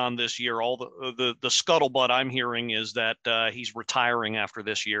playing beyond this year. All the scuttlebutt I'm hearing is that he's retiring after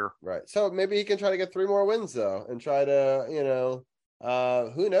this year. Right. So maybe he can try to get 3 more wins though, and try to,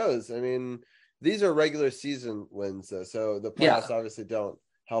 who knows? I mean, these are regular season wins though, so the playoffs obviously don't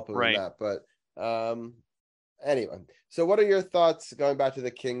help him in that. But anyway, so what are your thoughts going back to the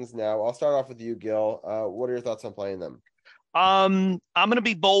Kings now? I'll start off with you, Gil. What are your thoughts on playing them? I'm going to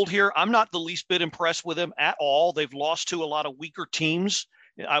be bold here. I'm not the least bit impressed with them at all. They've lost to a lot of weaker teams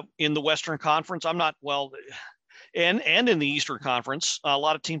in the Western Conference. I'm not and in the Eastern Conference, a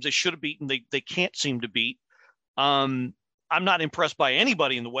lot of teams they should have beaten. They can't seem to beat. I'm not impressed by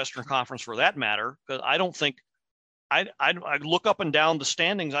anybody in the Western Conference for that matter, because I don't think I look up and down the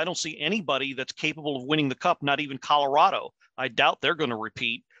standings. I don't see anybody that's capable of winning the cup, not even Colorado. I doubt they're going to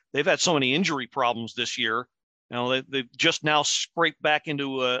repeat. They've had so many injury problems this year. They've just now scraped back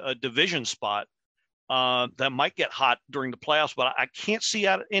into a division spot that might get hot during the playoffs, but I can't see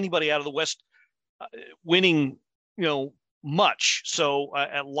anybody out of the West winning, much. So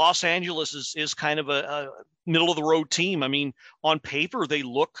Los Angeles is kind of a middle of the road team. I mean, on paper, they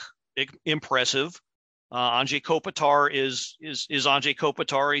look impressive. Anze Kopitar is Anze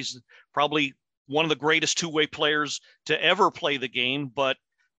Kopitar. He's probably one of the greatest two-way players to ever play the game, but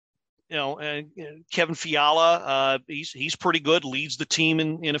Kevin Fiala, he's pretty good, leads the team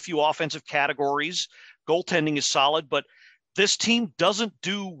in a few offensive categories. Goaltending is solid, but this team doesn't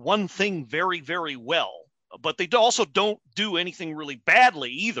do one thing very, very well, but they also don't do anything really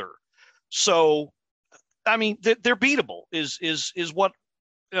badly either. So, I mean, they're beatable is what,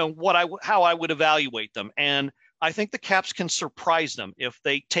 how I would evaluate them. And I think the Caps can surprise them if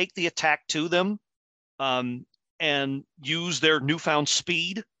they take the attack to them and use their newfound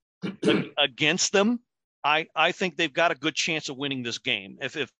speed against them. I think they've got a good chance of winning this game.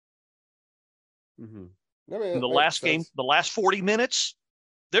 If in the last game, the last 40 minutes,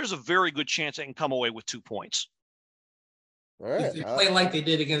 there's a very good chance they can come away with 2 points. All right. If they play like they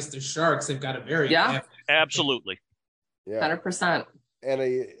did against the Sharks, they've got a very absolutely. Yeah. 100%.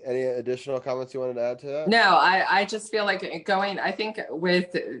 Any additional comments you wanted to add to that? No, I just feel like I think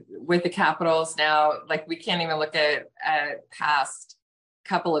with the Capitals now, like we can't even look at past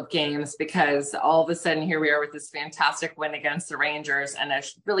couple of games because all of a sudden here we are with this fantastic win against the Rangers and a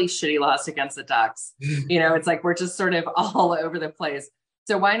really shitty loss against the Ducks. It's like we're just sort of all over the place.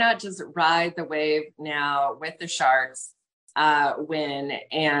 So why not just ride the wave now with the Sharks win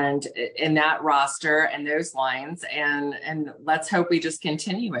and in that roster and those lines and let's hope we just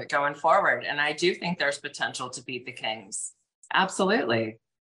continue it going forward. And I do think there's potential to beat the Kings. Absolutely.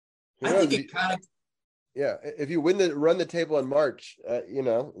 I think it kind of. Yeah, if you run the table in March,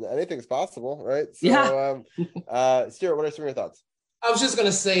 anything's possible, right? So, Stuart, what are some of your thoughts? I was just going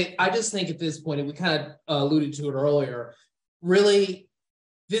to say, I just think at this point, and we kind of alluded to it earlier, really,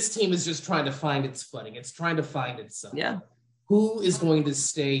 this team is just trying to find its footing. It's trying to find itself. Yeah. Who is going to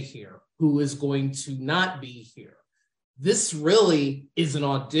stay here? Who is going to not be here? This really is an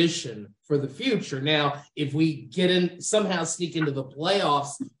audition for the future. Now, if we get in, somehow sneak into the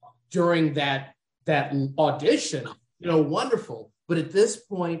playoffs during that audition, wonderful. But at this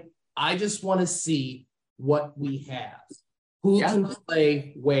point, I just want to see what we have. Who can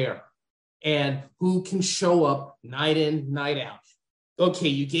play where, and who can show up night in, night out. Okay,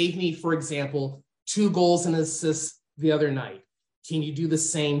 you gave me, for example, 2 goals and assists the other night. Can you do the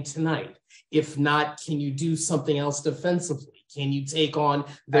same tonight? If not, can you do something else defensively? Can you take on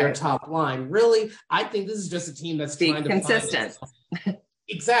their top line? Really, I think this is just a team that's trying to consistent.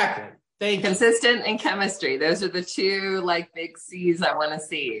 Exactly. Thank you. Consistent and chemistry. Those are the 2 big C's I want to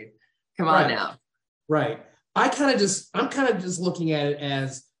see. Come on now. Right. I'm kind of just looking at it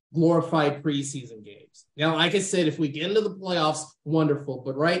as glorified preseason games. Now, like I said, if we get into the playoffs, wonderful.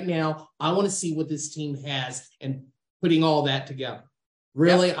 But right now, I want to see what this team has and putting all that together.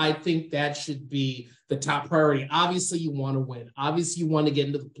 Really, I think that should be the top priority. Obviously, you want to win. Obviously, you want to get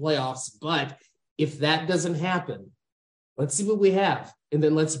into the playoffs. But if that doesn't happen, let's see what we have. And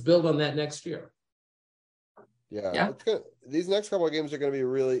then let's build on that next year. Yeah. These next couple of games are going to be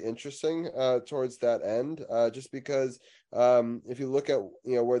really interesting towards that end, just because if you look at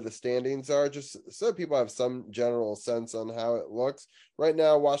where the standings are, just so people have some general sense on how it looks. Right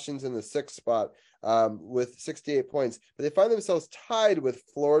now, Washington's in the 6th spot with 68 points, but they find themselves tied with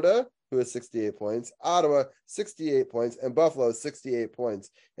Florida, who has 68 points, Ottawa 68 points, and Buffalo 68 points.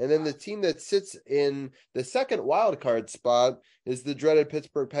 And then the team that sits in the second wild card spot is the dreaded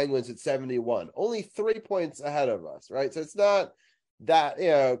Pittsburgh Penguins at 71, only 3 points ahead of us, right? So it's not that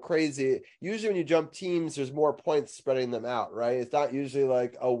crazy. Usually when you jump teams, there's more points spreading them out, right? It's not usually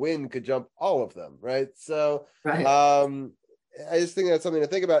like a win could jump all of them, right? So I just think that's something to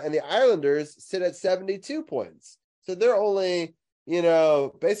think about. And the Islanders sit at 72 points, so they're only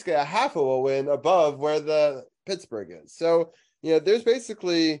basically a half of a win above where the Pittsburgh is. So there's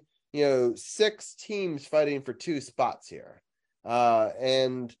basically 6 teams fighting for 2 spots here. So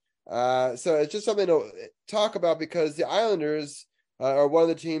it's just something to talk about, because the Islanders are one of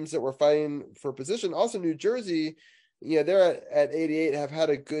the teams that were fighting for position. Also, New Jersey, they're at 88, have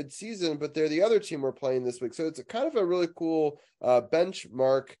had a good season, but they're the other team we're playing this week. So it's kind of a really cool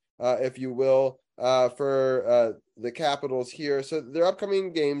benchmark, if you will, for the Capitals here. So their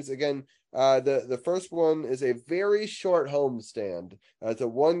upcoming games, again, the first one is a very short homestand. It's a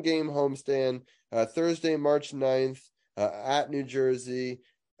 1-game homestand, Thursday, March 9th, at New Jersey.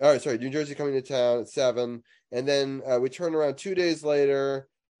 New Jersey coming to town at 7. And then we turn around 2 days later,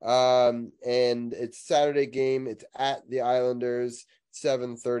 and it's Saturday game. It's at the Islanders,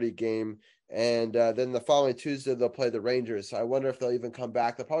 7:30 game. And then the following Tuesday, they'll play the Rangers. So I wonder if they'll even come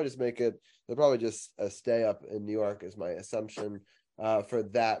back. They'll probably just stay up in New York, is my assumption for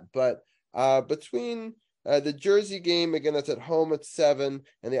that. But between the Jersey game, again, that's at home at 7,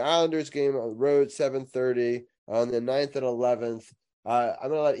 and the Islanders game on the road, 7:30 on the 9th and 11th. I'm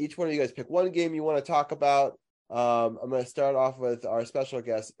going to let each one of you guys pick one game you want to talk about. I'm going to start off with our special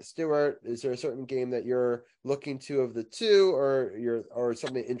guest, Stuart. Is there a certain game that you're looking to of the 2, or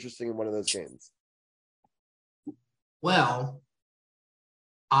something interesting in one of those games? Well,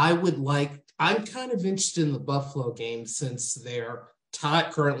 I'm kind of interested in the Buffalo game, since they're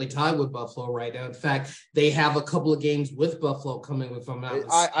currently tied with Buffalo right now. In fact, they have a couple of games with Buffalo coming, if I'm not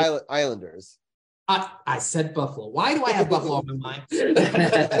mistaken. Islanders. I said Buffalo. Why do I have Buffalo on my mind?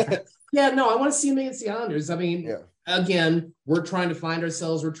 I want to see them against the Islanders. I mean, again, we're trying to find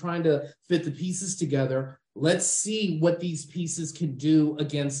ourselves. We're trying to fit the pieces together. Let's see what these pieces can do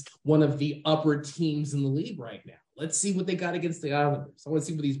against one of the upper teams in the league right now. Let's see what they got against the Islanders. I want to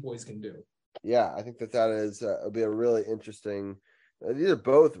see what these boys can do. Yeah, I think that is will be a really interesting. These are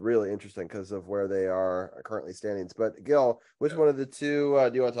both really interesting because of where they are currently standings. But Gil, which one of the 2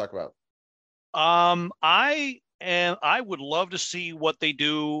 do you want to talk about? I would love to see what they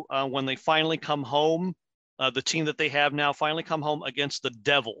do when they finally come home. The team that they have now finally come home against the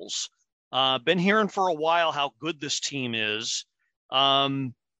Devils. Been hearing for a while how good this team is.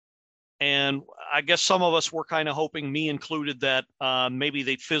 And I guess some of us were kind of hoping, me included, that maybe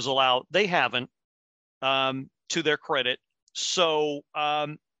they'd fizzle out. They haven't, to their credit. So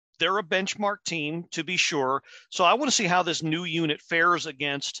they're a benchmark team, to be sure. So I want to see how this new unit fares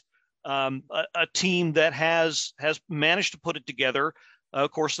against a team that has managed to put it together.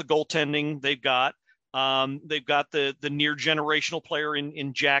 Of course, the goaltending they've got the near generational player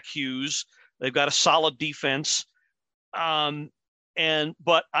in Jack Hughes. They've got a solid defense.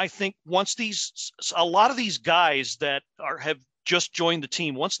 But I think once a lot of these guys that have just joined the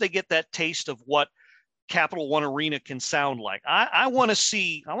team, once they get that taste of what Capital One Arena can sound like, I want to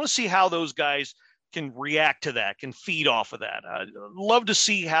see how those guys can react to that, can feed off of that. I'd love to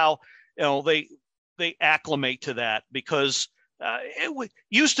see how they acclimate to that, because it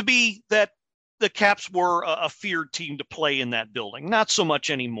used to be that the Caps were a feared team to play in that building. Not so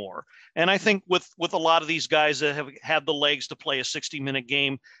much anymore. And I think with a lot of these guys that have had the legs to play a 60-minute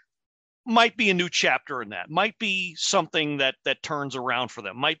game, might be a new chapter in that. Might be something that turns around for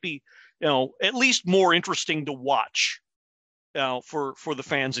them. Might be, at least more interesting to watch for the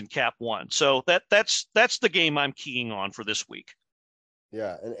fans in Cap One. So that's the game I'm keying on for this week.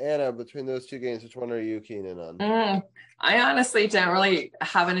 Yeah, and Anna, between those two games, which one are you keen in on? I honestly don't really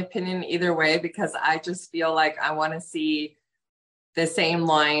have an opinion either way, because I just feel like I want to see the same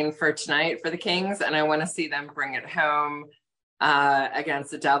line for tonight for the Kings, and I want to see them bring it home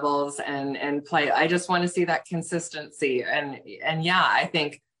against the Devils and play. I just want to see that consistency, and yeah, I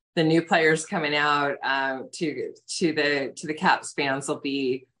think the new players coming out to the Caps fans will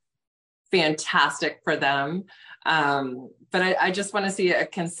be fantastic for them. But I just want to see a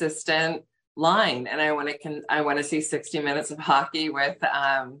consistent line, and I want to see 60 minutes of hockey with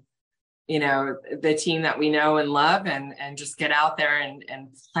the team that we know and love, and just get out there and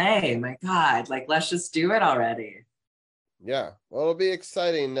play. My God, let's just do it already. Yeah, well, it'll be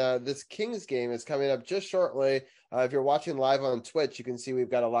exciting. This Kings game is coming up just shortly. If you're watching live on Twitch, you can see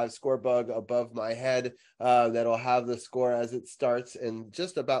we've got a live score bug above my head that'll have the score as it starts in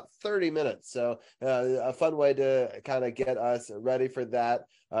just about 30 minutes. So a fun way to kind of get us ready for that.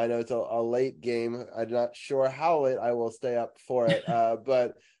 I know it's a late game. I'm not sure how late I will stay up for it,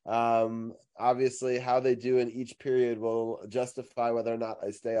 but obviously how they do in each period will justify whether or not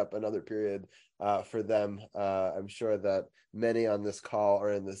I stay up another period for them. I'm sure that many on this call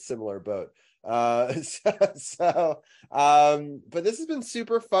are in the similar boat. But this has been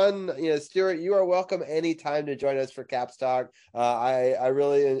super fun. Stuart, you are welcome anytime to join us for Caps Talk. I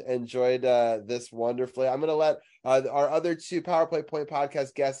really enjoyed this wonderfully. I'm going to let our other two Power Play Point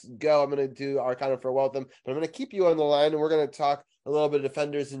podcast guests go. I'm going to do our kind of farewell with them, but I'm going to keep you on the line, and we're going to talk a little bit of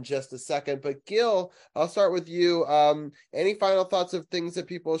Defenders in just a second. But Gil, I'll start with you. Any final thoughts of things that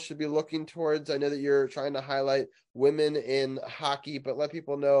people should be looking towards? I know that you're trying to highlight women in hockey, but let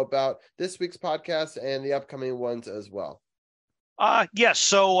people know about this week's podcast and the upcoming ones as well. Yes.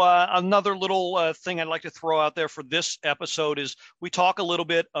 So another little thing I'd like to throw out there for this episode is we talk a little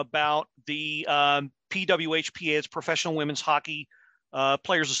bit about the PWHPA, it's Professional Women's Hockey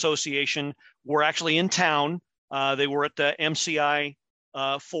Players Association. We're actually in town. They were at the MCI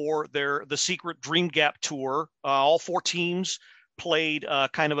for the Secret Dream Gap Tour. All four teams played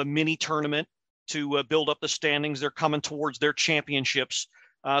kind of a mini tournament to build up the standings. They're coming towards their championships.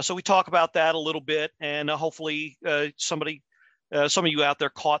 So we talk about that a little bit, and hopefully some of you out there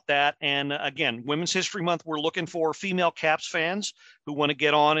caught that. And again, Women's History Month, we're looking for female Caps fans who want to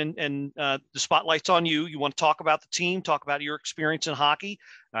get on and the spotlight's on you. You want to talk about the team, talk about your experience in hockey.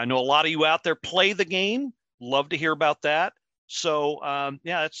 I know a lot of you out there play the game. Love to hear about that. So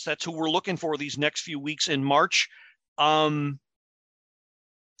yeah, that's who we're looking for these next few weeks in March. I'm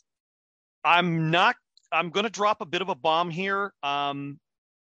going to drop a bit of a bomb here.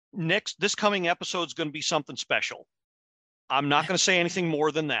 This coming episode is going to be something special. I'm not going to say anything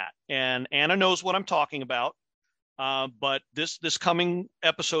more than that. And Anna knows what I'm talking about. But this coming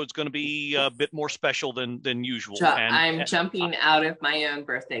episode is going to be a bit more special than usual. I'm jumping out of my own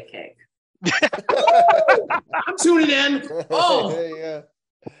birthday cake. I'm tuning in. Oh, yeah.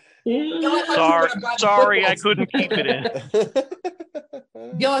 Sorry, I couldn't keep it in.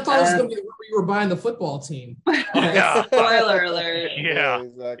 Yeah, I thought it was going to be where you were buying the football team. Yeah. Spoiler alert. Yeah,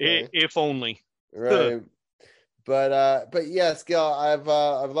 exactly. If only. Right. But yes, Gil, I've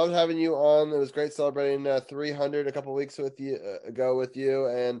loved having you on. It was great celebrating 300 a couple weeks ago with you.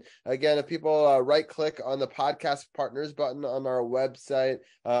 And again, if people right click on the podcast partners button on our website,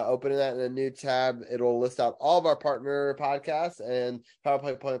 opening that in a new tab, it'll list out all of our partner podcasts, and Power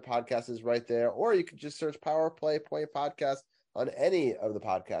Play Point Podcast is right there. Or you could just search Power Play Point Podcast on any of the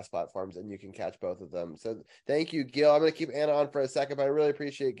podcast platforms, and you can catch both of them. So thank you, Gil. I'm going to keep Anna on for a second, but I really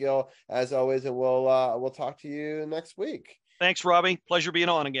appreciate Gil as always, and we'll talk to you next week. Thanks, Robbie. Pleasure being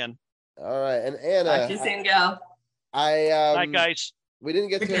on again. All right, and Anna. Talk to you soon, Gil. Bye, guys. We didn't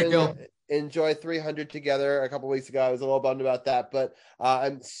get to enjoy 300 together a couple weeks ago. I was a little bummed about that, but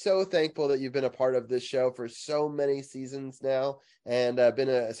I'm so thankful that you've been a part of this show for so many seasons now, and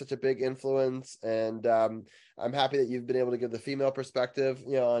been such a big influence. And I'm happy that you've been able to give the female perspective,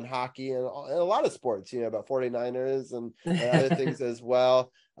 on hockey and a lot of sports, about 49ers and other things as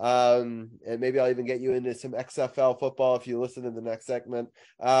well. And maybe I'll even get you into some XFL football if you listen to the next segment,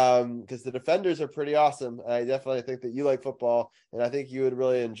 because the Defenders are pretty awesome. I definitely think that you like football, and I think you would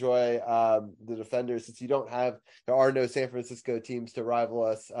really enjoy the Defenders, since there are no San Francisco teams to rival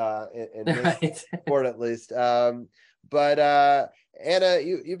us in this sport, at least. But Anna,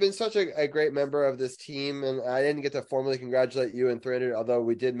 you've been such a great member of this team, and I didn't get to formally congratulate you and 300, although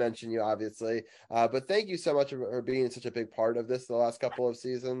we did mention you, obviously. But thank you so much for being such a big part of this the last couple of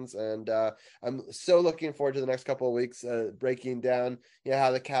seasons, and I'm so looking forward to the next couple of weeks breaking down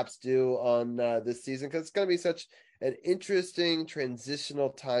how the Caps do on this season, because it's going to be such an interesting transitional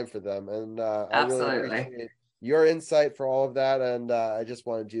time for them, and I really appreciate your insight for all of that, and I just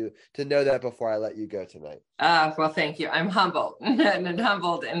wanted you to know that before I let you go tonight. Well, thank you. I'm humbled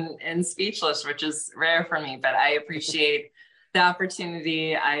and speechless, which is rare for me, but I appreciate the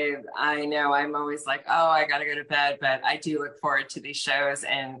opportunity. I know I'm always like, oh, I got to go to bed, but I do look forward to these shows,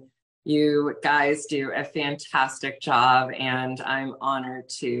 and you guys do a fantastic job, and I'm honored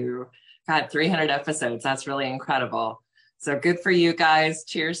to, 300 episodes. That's really incredible. So good for you guys.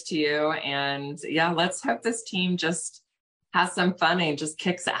 Cheers to you. And yeah, let's hope this team just has some fun and just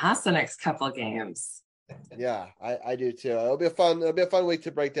kicks ass the next couple of games. Yeah, I do too. It'll be a fun week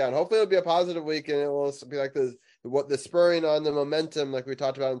to break down. Hopefully it'll be a positive week, and it will be like the spurring on the momentum like we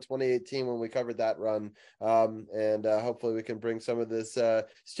talked about in 2018 when we covered that run. And hopefully we can bring some of this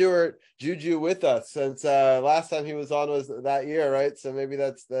Stuart juju with us, since last time he was on was that year, right? So maybe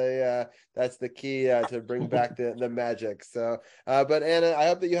that's the key to bring back the magic. So but Anna, I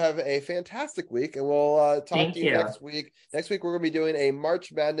hope that you have a fantastic week, and we'll talk to you next week. Next week we're going to be doing a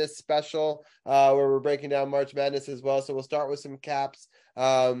March Madness special where we're breaking down March Madness as well. So we'll start with some Caps.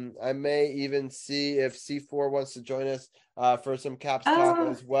 I may even see if C4 wants to join us for some Caps talk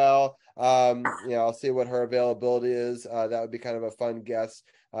as well. I'll see what her availability is. That would be kind of a fun guest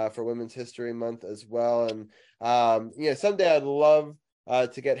for Women's History Month as well. And someday I'd love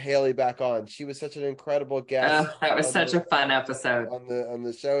to get Haley back on. She was such an incredible guest. That was such a fun episode on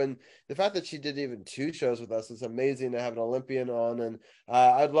the show, and the fact that she did even 2 shows with us is amazing to have an Olympian on, and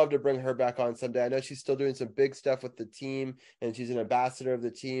I'd love to bring her back on someday. I know she's still doing some big stuff with the team, and she's an ambassador of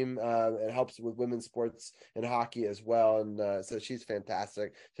the team and helps with women's sports and hockey as well, and so she's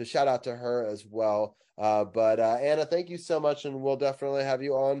fantastic. So shout out to her as well. But Anna, thank you so much, and we'll definitely have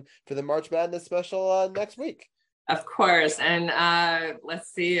you on for the March Madness special next week. Of course. And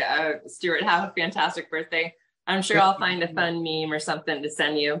let's see, Stuart, have a fantastic birthday. I'm sure I'll find a fun meme or something to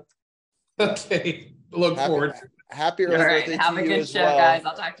send you. Okay. Look forward. Happy early birthday have to a you good as show, well. guys.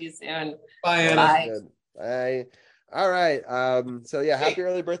 I'll talk to you soon. Bye, Anna. Bye. Bye. All right. So yeah, happy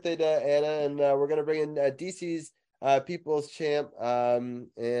early birthday to Anna, and we're gonna bring in DC's People's Champ and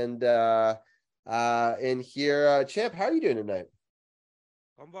in here. Champ, how are you doing tonight?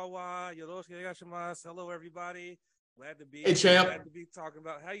 Konbanwa, yoroshiku onegaishimasu. Hello, everybody. Glad to be Hey, Champ. Glad to be talking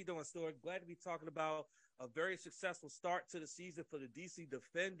about. How you doing, Stuart? Glad to be talking about a very successful start to the season for the DC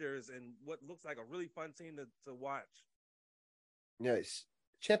Defenders and what looks like a really fun team to watch. Nice.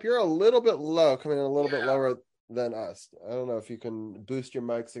 Champ, you're a little bit low, coming in a little bit lower than us. I don't know if you can boost your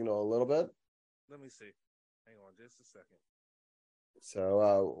mic signal a little bit. Let me see. Hang on just a second.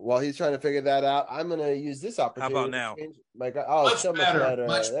 So while he's trying to figure that out, I'm going to use this opportunity. How about now? Much so much better.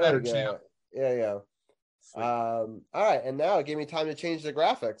 Much there better, we go. Champ. Yeah. All right, and now it gave me time to change the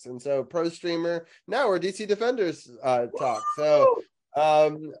graphics, and so Pro Streamer. Now we're DC Defenders talk.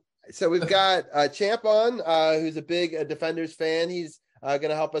 So we've got Champ on, who's a big Defenders fan. He's going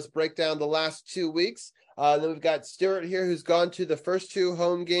to help us break down the last 2 weeks. Then we've got Stuart here, who's gone to the first 2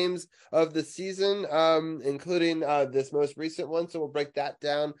 home games of the season, including this most recent one. So we'll break that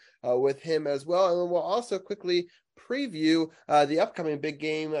down with him as well. And then we'll also quickly preview the upcoming big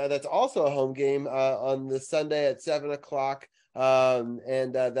game that's also a home game on this Sunday at 7 o'clock,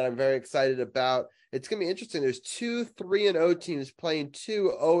 and that I'm very excited about. It's going to be interesting. There's 2 3-0 teams playing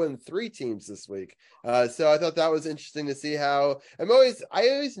 2 0-3 teams this week. So I thought that was interesting to see how I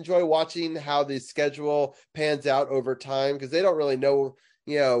always enjoy watching how the schedule pans out over time, because they don't really know,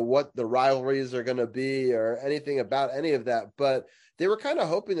 what the rivalries are going to be or anything about any of that. But they were kind of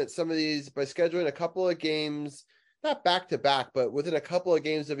hoping that some of these, by scheduling a couple of games not back to back, but within a couple of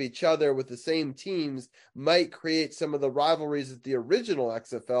games of each other with the same teams might create some of the rivalries that the original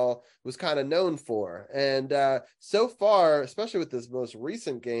XFL was kind of known for. And so far, especially with this most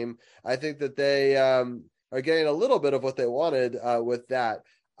recent game, I think that they are getting a little bit of what they wanted with that.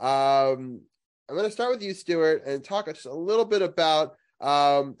 I'm going to start with you, Stuart, and talk just a little bit about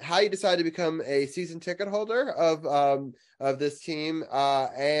how you decided to become a season ticket holder of this team,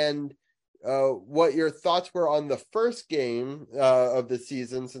 and what your thoughts were on the first game of the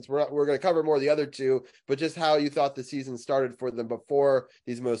season, since we're going to cover more of the other two, but just how you thought the season started for them before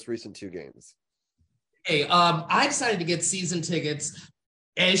these most recent two games. Hey, I decided to get season tickets.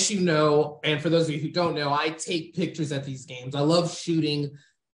 As you know, and for those of you who don't know, I take pictures at these games. I love shooting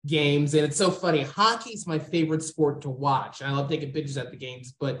games, and it's so funny. Hockey's my favorite sport to watch. I love taking pictures at the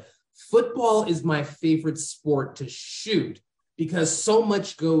games, but football is my favorite sport to shoot because so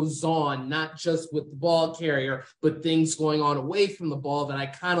much goes on, not just with the ball carrier, but things going on away from the ball, that I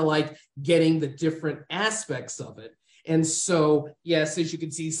kind of like getting the different aspects of it. And so, yes, as you can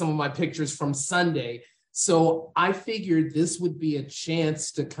see some of my pictures from Sunday. So I figured this would be a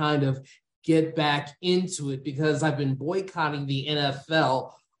chance to kind of get back into it because I've been boycotting the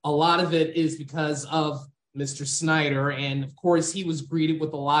NFL. A lot of it is because of Mr. Snyder. And of course, he was greeted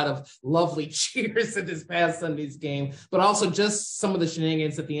with a lot of lovely cheers at this past Sunday's game, but also just some of the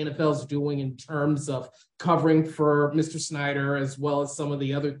shenanigans that the NFL is doing in terms of covering for Mr. Snyder, as well as some of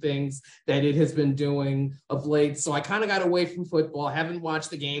the other things that it has been doing of late. So I kind of got away from football, haven't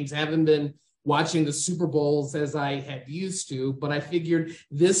watched the games, haven't been watching the Super Bowls as I had used to, but I figured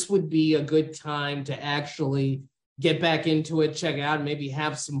this would be a good time to actually get back into it, check it out, and maybe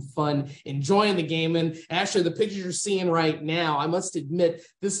have some fun enjoying the game. And actually, the pictures you're seeing right now, I must admit,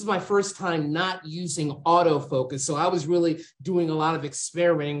 this is my first time not using autofocus. So I was really doing a lot of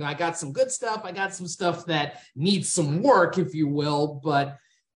experimenting. I got some good stuff. I got some stuff that needs some work, if you will. But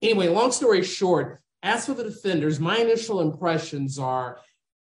anyway, long story short, as for the Defenders, my initial impressions are,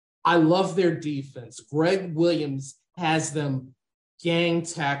 I love their defense. Greg Williams has them gang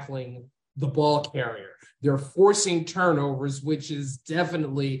tackling the ball carrier. They're forcing turnovers, which is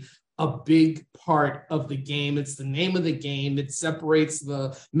definitely a big part of the game. It's the name of the game. It separates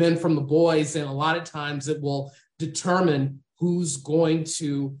the men from the boys, and a lot of times it will determine who's going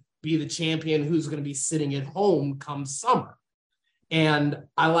to be the champion, who's going to be sitting at home come summer. And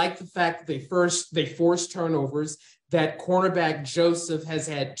I like the fact that they force turnovers, that cornerback Joseph has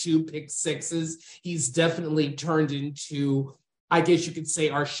had 2 pick sixes. He's definitely turned into, I guess you could say,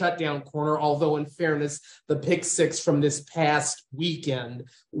 our shutdown corner, although in fairness, the pick 6 from this past weekend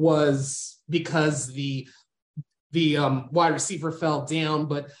was because the wide receiver fell down.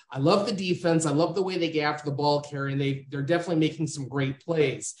 But I love the defense. I love the way they get after the ball carrier, and they're definitely making some great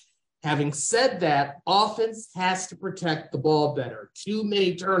plays. Having said that, offense has to protect the ball better. Too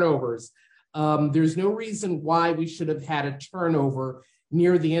many turnovers. There's no reason why we should have had a turnover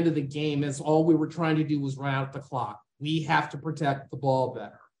near the end of the game, as all we were trying to do was run out the clock. We have to protect the ball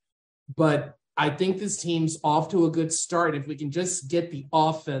better. But I think this team's off to a good start. If we can just get the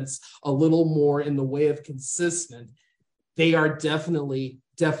offense a little more in the way of consistent, they are definitely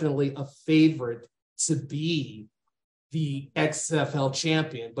a favorite to be the XFL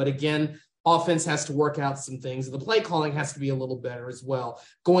champion. But again, offense has to work out some things. The play calling has to be a little better as well.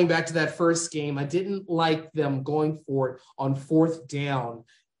 Going back to that first game, I didn't like them going for it on 4th down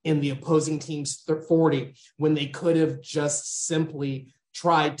in the opposing team's 40 when they could have just simply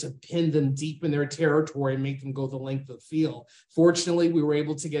tried to pin them deep in their territory and make them go the length of the field. Fortunately, we were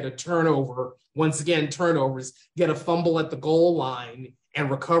able to get a turnover. Once again, turnovers, get a fumble at the goal line and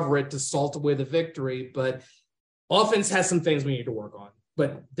recover it to salt away the victory. But offense has some things we need to work on.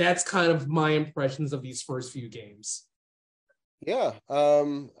 But that's kind of my impressions of these first few games. Yeah,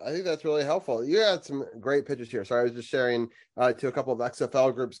 I think that's really helpful. You had some great pictures here. Sorry, I was just sharing to a couple of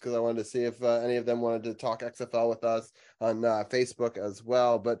XFL groups because I wanted to see if any of them wanted to talk XFL with us on Facebook as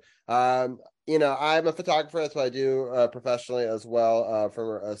well. But you know, I'm a photographer. That's what I do professionally as well from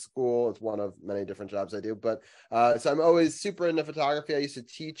a school. It's one of many different jobs I do. But so I'm always super into photography. I used to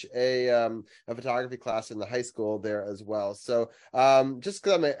teach a photography class in the high school there as well. So just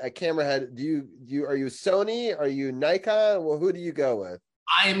because I'm a camera head, are you Sony? Are you Nikon? Well, who do you go with?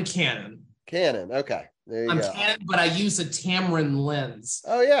 I am Canon. Canon. Okay. There you I'm go. Canon, but I use a Tamron lens.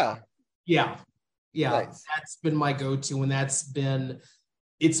 Oh, yeah. Yeah. Nice. That's been my go-to, and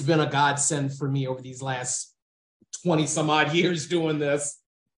it's been a godsend for me over these last 20 some odd years doing this.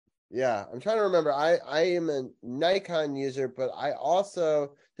 Yeah, I'm trying to remember. I am a Nikon user, but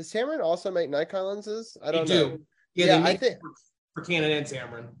does Tamron also make Nikon lenses? I don't know. Yeah, I think for Canon and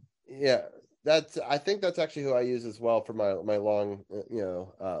Tamron. Yeah. I think that's actually who I use as well for my long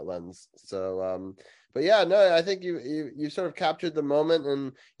lens. So but yeah, no, I think you sort of captured the moment,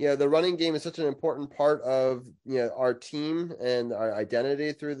 and the running game is such an important part of our team and our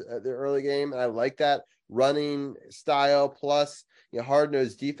identity through the early game, and I like that running style plus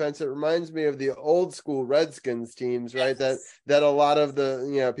hard-nosed defense. It reminds me of the old school Redskins teams, right? Yes. That a lot of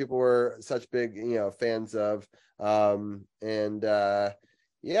the people were such big fans of.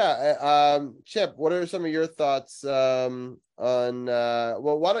 Chip, what are some of your thoughts on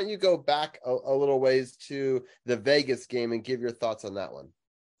why don't you go back a little ways to the Vegas game and give your thoughts on that one?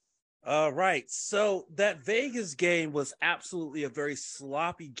 Right. So that Vegas game was absolutely a very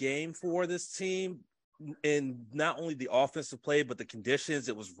sloppy game for this team. In not only the offensive play, but the conditions.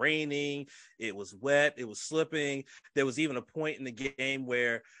 It was raining, it was wet, it was slipping. There was even a point in the game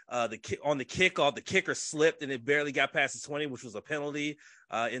where on the kickoff, the kicker slipped and it barely got past the 20, which was a penalty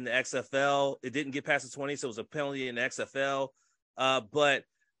in the XFL. It didn't get past the 20, so it was a penalty in the XFL. But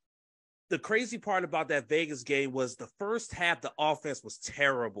the crazy part about that Vegas game was the first half, the offense was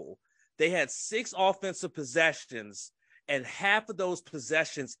terrible. They had 6 offensive possessions, and half of those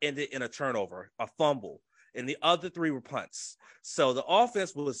possessions ended in a turnover, a fumble, and the other 3 were punts. So the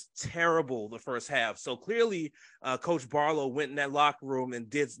offense was terrible the first half. So clearly, Coach Barlow went in that locker room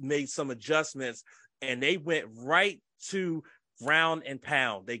and made some adjustments, and they went right to ground and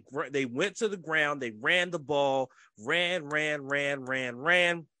pound. They went to the ground, they ran the ball, ran.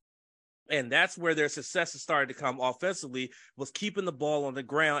 And that's where their successes started to come offensively, was keeping the ball on the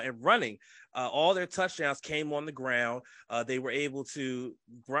ground and running. All their touchdowns came on the ground. They were able to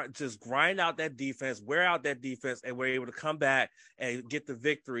just grind out that defense, wear out that defense, and were able to come back and get the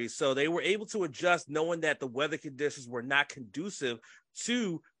victory. So they were able to adjust, knowing that the weather conditions were not conducive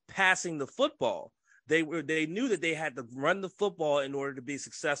to passing the football. They knew that they had to run the football in order to be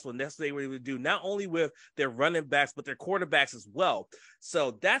successful, and that's what they were able to do, not only with their running backs, but their quarterbacks as well.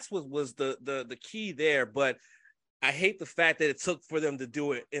 So that's what was the key there. But I hate the fact that it took for them to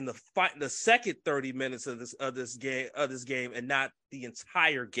do it in the second 30 minutes of this game, and not the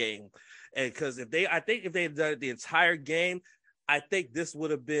entire game. And because if they had done it the entire game, I think this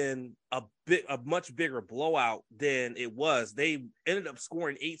would have been a much bigger blowout than it was. They ended up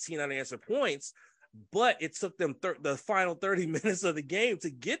scoring 18 unanswered points, but it took them the final 30 minutes of the game to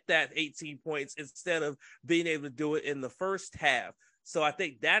get that 18 points instead of being able to do it in the first half. So I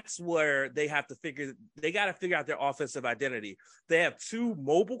think that's where they got to figure out their offensive identity. They have 2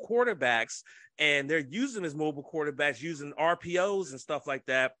 mobile quarterbacks, and they're using as mobile quarterbacks, using RPOs and stuff like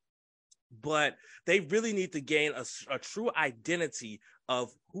that. But they really need to gain a true identity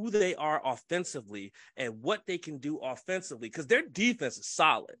of who they are offensively and what they can do offensively, because their defense is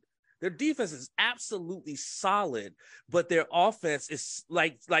solid. Their defense is absolutely solid, but their offense is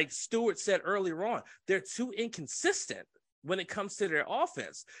like Stuart said earlier on, they're too inconsistent when it comes to their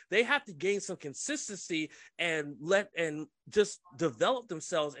offense. They have to gain some consistency and just develop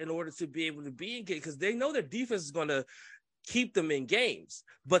themselves in order to be able to be in games, because they know their defense is going to keep them in games,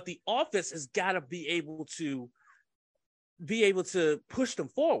 but the offense has got to be able to push them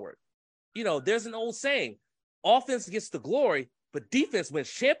forward. There's an old saying, offense gets the glory, but defense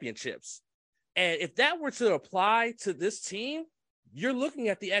wins championships. And if that were to apply to this team, you're looking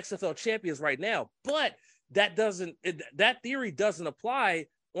at the XFL champions right now. But that theory doesn't apply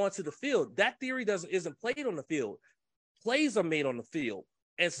onto the field. That theory isn't played on the field. Plays are made on the field.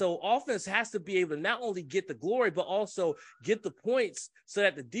 And so offense has to be able to not only get the glory, but also get the points so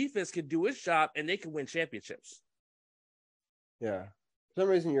that the defense can do its job and they can win championships. Yeah. For some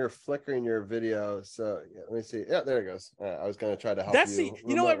reason, you're flickering your video. So let me see. Yeah, there it goes. I was going to try to help you.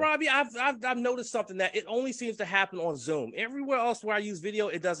 You know what, Robbie? I've noticed something that it only seems to happen on Zoom. Everywhere else where I use video,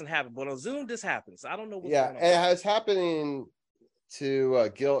 it doesn't happen. But on Zoom, this happens. I don't know what's going on. It was happening to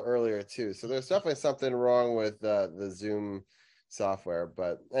Gil earlier, too. So there's definitely something wrong with the Zoom software.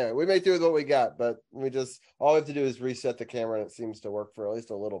 But anyway, we may do with what we got. But all we have to do is reset the camera, and it seems to work for at least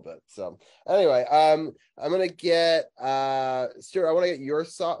a little bit. So anyway, I'm going to get Stuart, I want to get your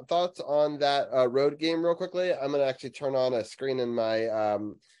thoughts on that road game real quickly. I'm going to actually turn on a screen in my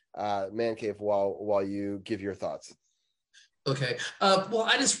man cave while you give your thoughts. Okay. Well,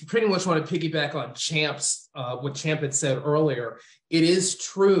 I just pretty much want to piggyback on what Champ had said earlier. It is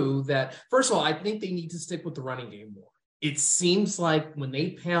true that, first of all, I think they need to stick with the running game more. It seems like when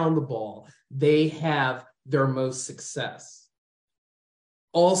they pound the ball, they have their most success.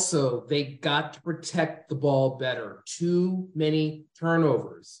 Also, they got to protect the ball better. Too many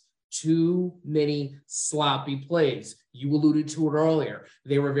turnovers. too many sloppy plays. You alluded to it earlier.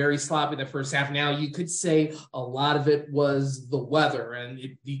 They were very sloppy the first half. Now, you could say a lot of it was the weather, and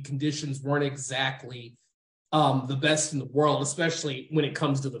the conditions weren't exactly the best in the world, especially when it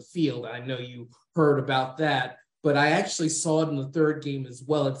comes to the field. I know you heard about that, but I actually saw it in the third game as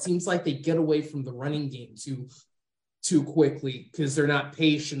well. It seems like they get away from the running game too quickly because they're not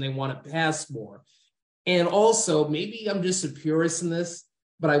patient. They want to pass more. And also, maybe I'm just a purist in this,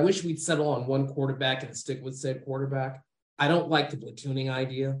 but I wish we'd settle on one quarterback and stick with said quarterback. I don't like the platooning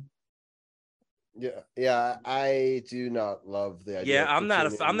idea. Yeah, I do not love the idea. Yeah, I'm not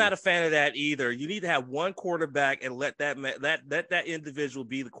a fan of that either. You need to have one quarterback and let that individual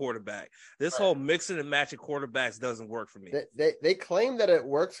be the quarterback. This whole mixing and matching quarterbacks doesn't work for me. They claim that it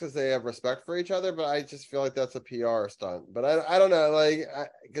works because they have respect for each other, but I just feel like that's a PR stunt. But I don't know, like,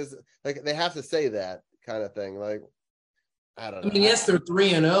 because like they have to say that kind of thing. Like, I don't know. I mean, yes, they're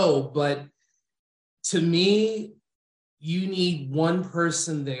 3-0, but to me, you need one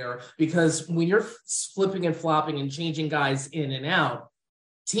person there, because when you're flipping and flopping and changing guys in and out,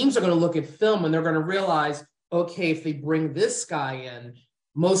 teams are going to look at film and they're going to realize, okay, if they bring this guy in,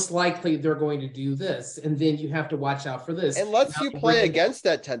 most likely they're going to do this. And then you have to watch out for this. Unless you play against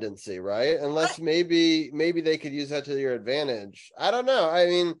that tendency, right? Unless maybe they could use that to your advantage. I don't know. I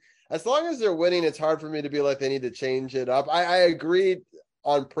mean, as long as they're winning, it's hard for me to be like they need to change it up. I agree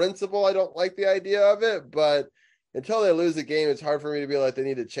on principle. I don't like the idea of it, but until they lose a game, it's hard for me to be like they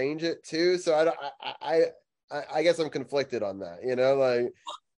need to change it too. So I guess I'm conflicted on that.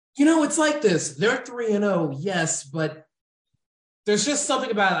 It's like this. They're 3-0, yes, but there's just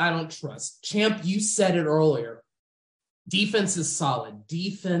something about it I don't trust. Champ, you said it earlier. Defense is solid.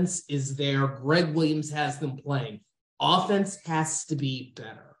 Defense is there. Greg Williams has them playing. Offense has to be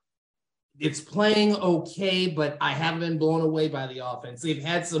better. It's playing okay, but I haven't been blown away by the offense. They've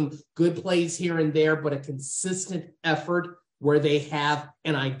had some good plays here and there, but a consistent effort where they have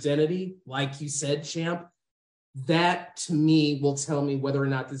an identity, like you said, Champ, that to me will tell me whether or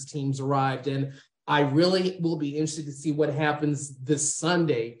not this team's arrived. And I really will be interested to see what happens this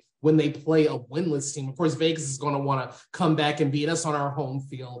Sunday when they play a winless team. Of course, Vegas is going to want to come back and beat us on our home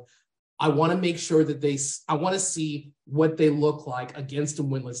field. I want to make sure that I want to see what they look like against a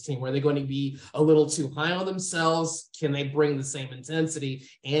winless team. Are they going to be a little too high on themselves? Can they bring the same intensity?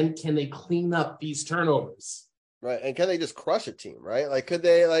 And can they clean up these turnovers? Right. And can they just crush a team, right? Like, could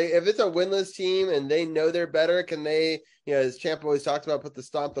they, like, if it's a winless team and they know they're better, can they, as Champ always talks about,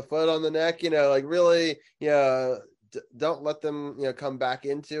 stomp the foot on the neck, really, don't let them, come back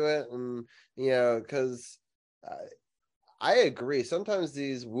into it. And, because I agree. Sometimes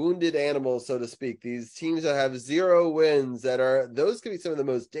these wounded animals, so to speak, these teams that have 0 wins, those could be some of the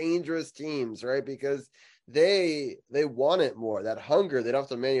most dangerous teams, right? Because they want it more, that hunger. They don't have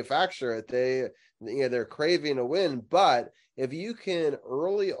to manufacture it. They're craving a win. But if you can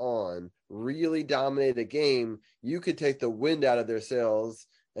early on really dominate a game, you could take the wind out of their sails,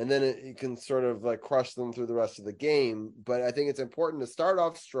 and then it can sort of like crush them through the rest of the game. But I think it's important to start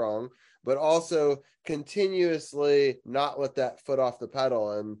off strong, but also continuously not let that foot off the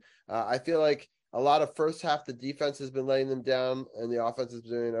pedal. And I feel like a lot of first half, the defense has been letting them down and the offense is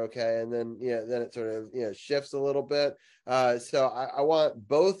doing okay. And then, then it sort of, shifts a little bit. So I want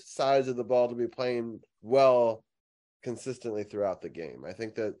both sides of the ball to be playing well consistently throughout the game. I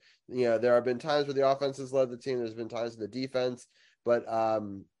think that, there have been times where the offense has led the team. There's been times with the defense, but,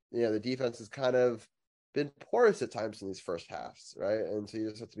 the defense has kind of been porous at times in these first halves, right? And so you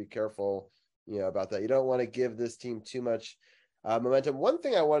just have to be careful, about that. You don't want to give this team too much momentum. One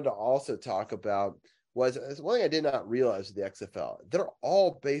thing I wanted to also talk about was one thing I did not realize with the XFL. They're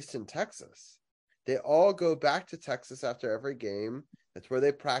all based in Texas. They all go back to Texas after every game. That's where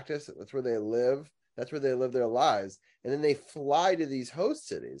they practice. That's where they live. That's where they live their lives. And then they fly to these host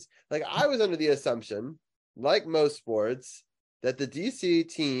cities. Like, I was under the assumption, like most sports, that the DC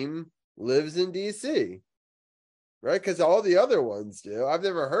team lives in DC, right? Because all the other ones do. I've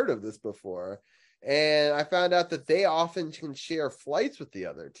never heard of this before. And I found out that they often can share flights with the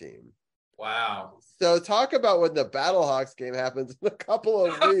other team. Wow. So talk about when the Battlehawks game happens in a couple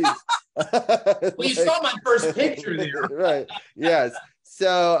of weeks. Well, you saw my first picture there. Right. Yes.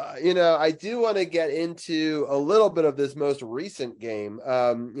 So, I do want to get into a little bit of this most recent game,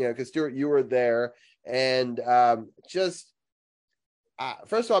 because Stuart, you were there. And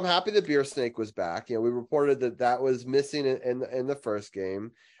first of all, I'm happy the beer snake was back. We reported that was missing in the first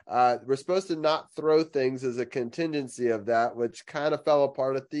game. We're supposed to not throw things as a contingency of that, which kind of fell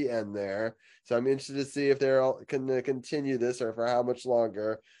apart at the end there. So I'm interested to see if they're going to continue this or for how much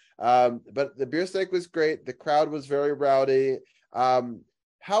longer. But the beer snake was great. The crowd was very rowdy.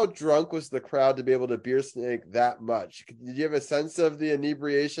 how drunk was the crowd to be able to beer snake that much? Did you have a sense of the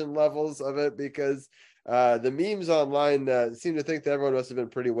inebriation levels of it? Because the memes online seem to think that everyone must have been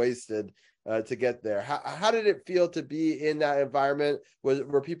pretty wasted to get there. How did it feel to be in that environment?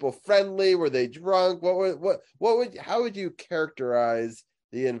 Were people friendly? Were they drunk? How would you characterize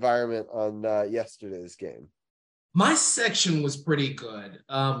the environment on yesterday's game? My section was pretty good.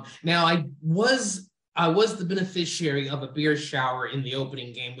 Now I was the beneficiary of a beer shower in the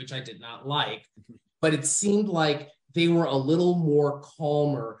opening game, which I did not like, but it seemed like they were a little more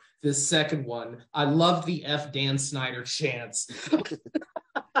calmer this second one. I loved the F Dan Snyder chants.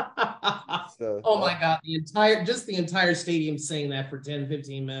 Oh my God, the entire stadium saying that for 10,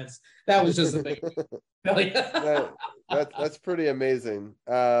 15 minutes. That was just amazing. That's pretty amazing.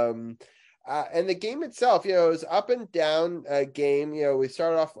 And the game itself, it was up and down game. We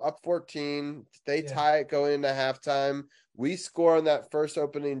started off up 14. They tie it going into halftime. We score on that first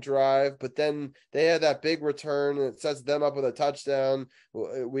opening drive, but then they had that big return and it sets them up with a touchdown.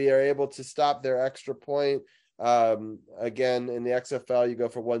 We are able to stop their extra point. Again, in the XFL, you go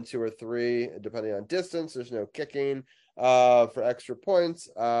for 1, 2, or 3, depending on distance. There's no kicking for extra points.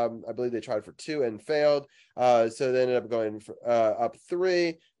 I believe they tried for 2 and failed. So they ended up going for, up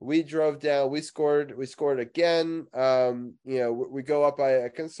 3. We drove down. We scored again. We go up by a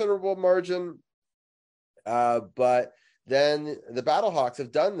considerable margin. But then the Battlehawks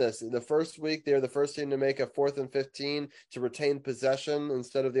have done this. In the first week, they're the first team to make a 4th and 15 to retain possession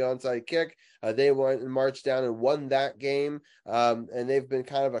instead of the onside kick. They went and marched down and won that game. And they've been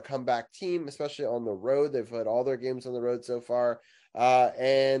kind of a comeback team, especially on the road. They've had all their games on the road so far.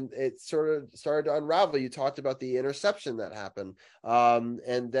 And it sort of started to unravel. You talked about the interception that happened.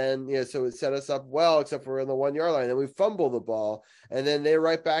 And then, so it set us up well, except for on the 1 yard line. Then we fumble the ball and then they're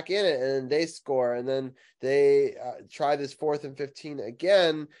right back in it and they score. And then they try this 4th and 15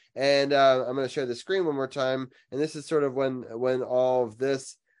 again. And I'm going to share the screen one more time. And this is sort of when all of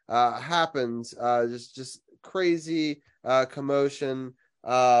this happens, just crazy commotion.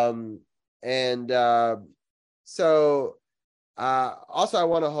 So also, I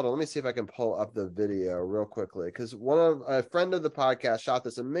want to hold on. Let me see if I can pull up the video real quickly because a friend of the podcast shot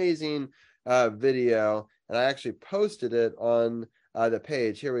this amazing video, and I actually posted it on the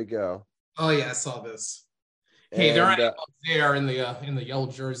page. Here we go. Oh yeah, I saw this. Hey, they're up there in the yellow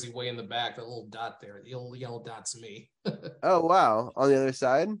jersey, way in the back. The little dot there, the old yellow dot's me. Oh wow! On the other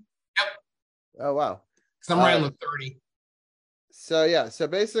side. Yep. Oh wow. Because I'm right on the 30. So yeah. So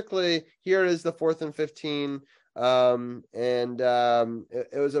basically, here is the 4th and 15. It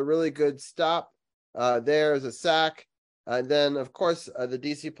was a really good stop. There's a sack. And then, of course, the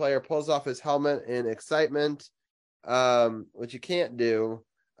DC player pulls off his helmet in excitement, which you can't do.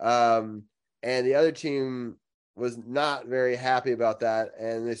 And the other team was not very happy about that.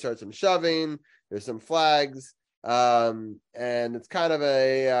 And they start some shoving. There's some flags. And it's kind of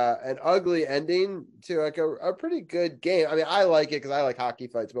an ugly ending to like a pretty good game. I mean, I like it because I like hockey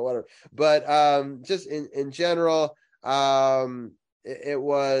fights, but whatever. But just in general, it'll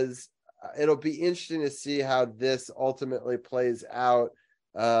be interesting to see how this ultimately plays out.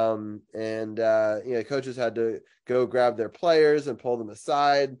 Coaches had to go grab their players and pull them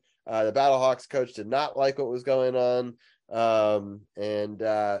aside. The Battlehawks coach did not like what was going on. So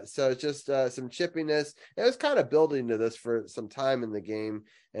it's just some chippiness. It was kind of building to this for some time in the game,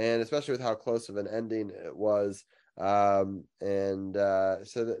 and especially with how close of an ending it was. So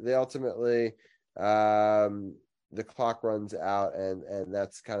they ultimately the clock runs out, and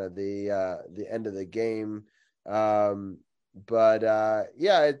that's kind of the end of the game.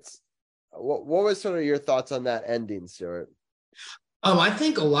 It's what was sort of your thoughts on that ending, Stuart? I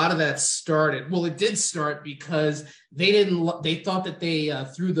think a lot of that started. Well, it did start because they thought that they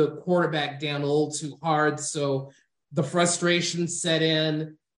threw the quarterback down a little too hard, so the frustration set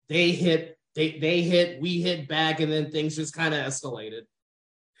in. They hit, we hit back, and then things just kind of escalated.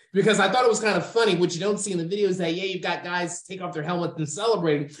 Because I thought it was kind of funny, what you don't see in the video is that, you've got guys take off their helmets and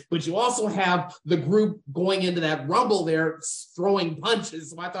celebrating, but you also have the group going into that rumble there, throwing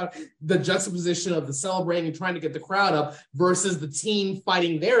punches. So I thought the juxtaposition of the celebrating and trying to get the crowd up versus the team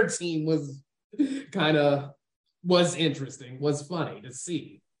fighting their team was interesting, was funny to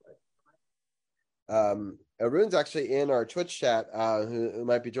see. Arun's actually in our Twitch chat, who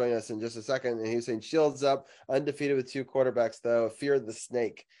might be joining us in just a second, and he was saying Shields up, undefeated with 2 quarterbacks, though, fear the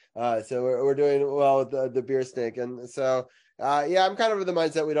snake. So we're doing well with the beer snake. And so, I'm kind of of the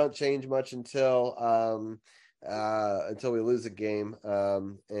mindset we don't change much until we lose a game.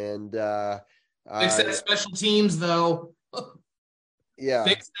 Except special teams, though. Yeah.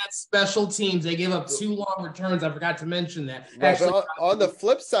 Fix that special teams. They gave up 2 long returns. I forgot to mention that. Right, actually, on the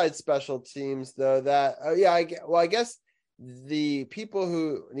flip side, special teams, though, that, I guess the people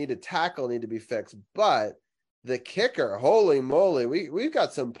who need to tackle need to be fixed, but the kicker, holy moly, we've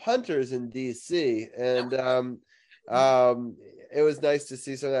got some punters in DC, and it was nice to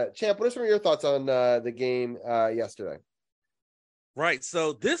see some of that. Champ, what are some of your thoughts on the game yesterday? Right.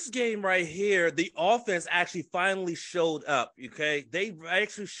 So this game right here, the offense actually finally showed up. Okay. They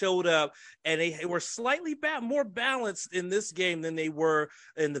actually showed up, and they were slightly more balanced in this game than they were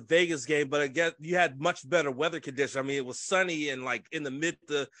in the Vegas game. But I guess you had much better weather conditions. I mean, it was sunny and like in the mid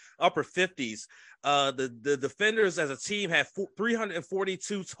to upper 50s. The defenders as a team had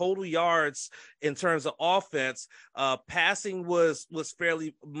 342 total yards in terms of offense. Passing was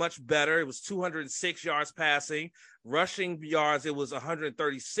fairly much better. It was 206 yards passing. Rushing yards, it was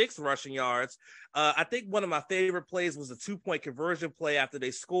 136 rushing yards. I think one of my favorite plays was the 2-point conversion play after they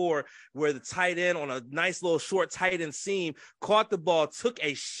scored, where the tight end on a nice little short tight end seam caught the ball, took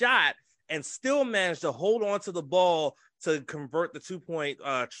a shot, and still managed to hold on to the ball to convert the 2-point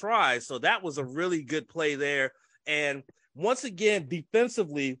try. So that was a really good play there. And once again,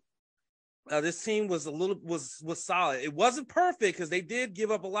 defensively, this team was solid. It wasn't perfect because they did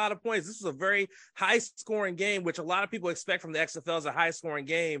give up a lot of points. This was a very high-scoring game, which a lot of people expect from the XFL as a high-scoring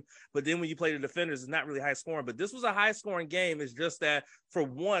game. But then when you play the defenders, it's not really high-scoring. But this was a high-scoring game. It's just that for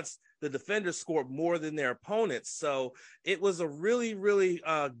once, the defenders scored more than their opponents. So it was a really, really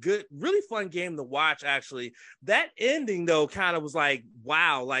good, really fun game to watch, actually. That ending, though, kind of was like,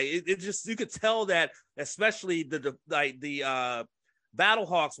 wow. Like, it just, you could tell that, especially the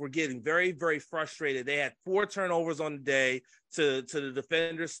Battlehawks were getting very, very frustrated. They had 4 turnovers on the day to the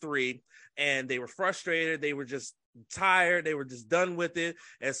defenders 3, and they were frustrated. They were just tired. They were just done with it.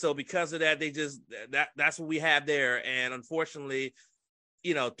 And so because of that, that's what we have there. And unfortunately,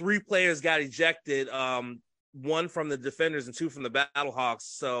 3 players got ejected, 1 from the defenders and 2 from the Battlehawks.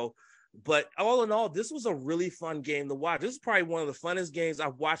 So, but all in all, this was a really fun game to watch. This is probably one of the funnest games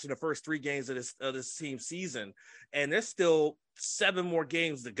I've watched in the first 3 games of this team season. And there's still 7 more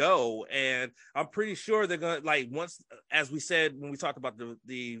games to go. And I'm pretty sure they're going to, once, as we said, when we talked about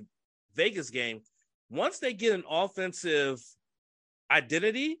the Vegas game, once they get an offensive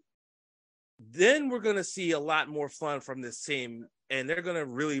identity, then we're going to see a lot more fun from this team. And they're going to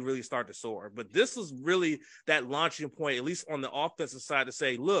really, really start to soar. But this was really that launching point, at least on the offensive side, to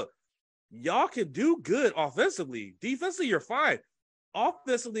say, look, y'all can do good offensively. Defensively, you're fine.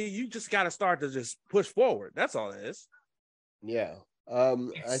 Offensively, you just got to start to just push forward. That's all it is. Yeah.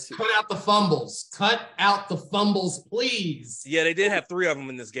 Cut out the fumbles. Cut out the fumbles, please. Yeah, they did have 3 of them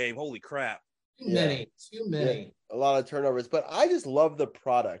in this game. Holy crap. Too many. Yeah, a lot of turnovers. But I just love the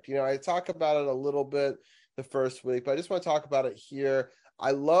product. I talk about it a little bit the first week, but I just want to talk about it here.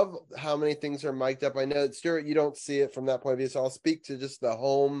 I love how many things are mic'd up. I know, Stuart, you don't see it from that point of view, so I'll speak to just the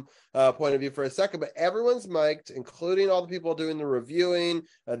home point of view for a second. But everyone's mic'd, including all the people doing the reviewing,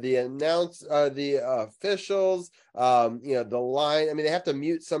 the officials, the line. I mean, they have to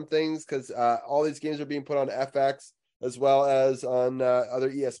mute some things because all these games are being put on FX as well as on other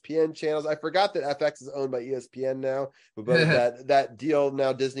ESPN channels. I forgot that FX is owned by ESPN now, but that deal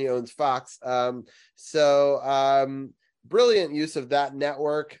now Disney owns Fox. Brilliant use of that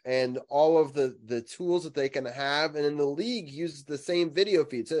network and all of the tools that they can have. And then the league uses the same video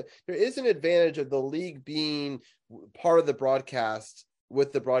feed. So there is an advantage of the league being part of the broadcast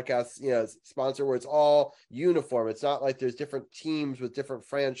with the broadcast, sponsor, where it's all uniform. It's not like there's different teams with different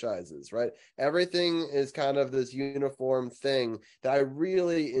franchises, right? Everything is kind of this uniform thing that I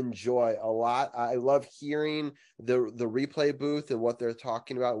really enjoy a lot. I love hearing the replay booth and what they're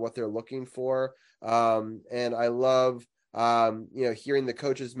talking about, what they're looking for. And I love, hearing the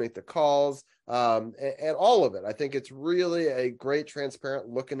coaches make the calls, and all of it. I think it's really a great, transparent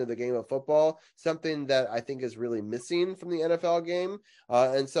look into the game of football, something that I think is really missing from the NFL game.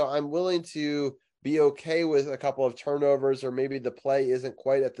 And so I'm willing to be okay with a couple of turnovers, or maybe the play isn't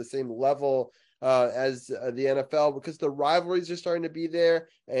quite at the same level as the NFL, because the rivalries are starting to be there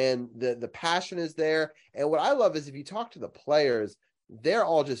and the passion is there. And what I love is if you talk to the players, they're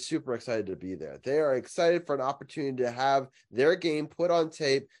all just super excited to be there. They are excited for an opportunity to have their game put on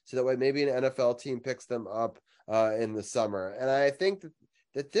tape so that way maybe an NFL team picks them up in the summer. And I think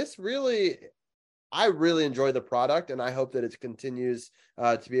that this really, I really enjoy the product, and I hope that it continues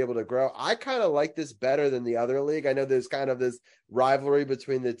to be able to grow. I kind of like this better than the other league. I know there's kind of this rivalry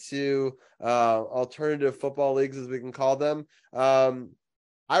between the two alternative football leagues, as we can call them.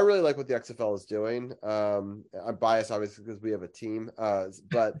 I really like what the XFL is doing. I'm biased, obviously, because we have a team,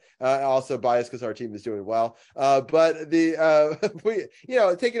 but also biased because our team is doing well. But taking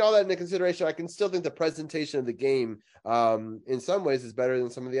all that into consideration, I can still think the presentation of the game, in some ways, is better than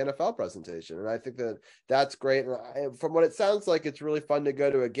some of the NFL presentation, and I think that's great. And from what it sounds like, it's really fun to go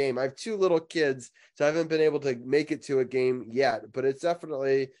to a game. I have 2 little kids, so I haven't been able to make it to a game yet, but it's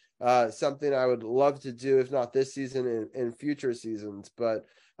definitely something I would love to do, if not this season, in future seasons. But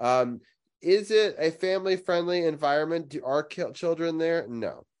is it a family-friendly environment? Are children there?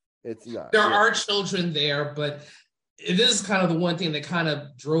 No, it's not. There are children there, but it is kind of the one thing that kind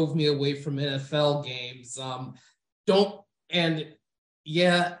of drove me away from NFL games. I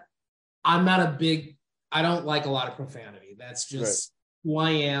don't like a lot of profanity. That's just who I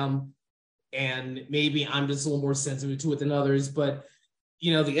am. And maybe I'm just a little more sensitive to it than others. But,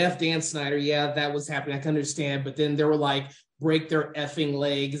 the F. Dan Snyder, that was happening. I can understand. But then there were like, break their effing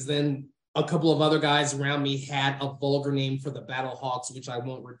legs. Then a couple of other guys around me had a vulgar name for the Battle Hawks, which I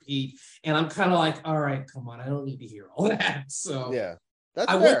won't repeat. And I'm kind of like, all right, come on. I don't need to hear all that. So that's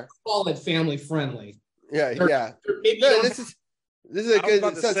I fair. wouldn't call it family friendly. This is a I was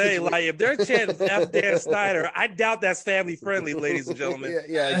about to say, like, if they're chanting F. Dan Snyder, I doubt that's family friendly, ladies and gentlemen.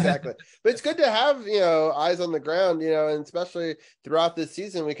 Exactly. But it's good to have, eyes on the ground, and especially throughout this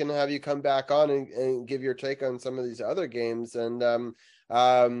season, we can have you come back on and give your take on some of these other games. And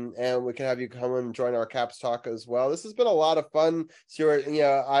we can have you come and join our Caps talk as well. This has been a lot of fun, Stuart.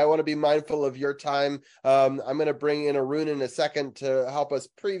 I want to be mindful of your time. I'm going to bring in Arun in a second to help us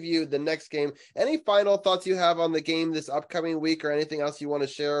preview the next game. Any final thoughts you have on the game this upcoming week, or anything else you want to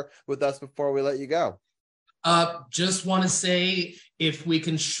share with us before we let you go? Just want to say, if we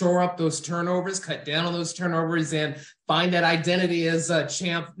can shore up those turnovers, cut down on those turnovers, and find that identity, as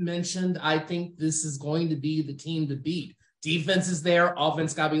Champ mentioned, I think this is going to be the team to beat. Defense is there.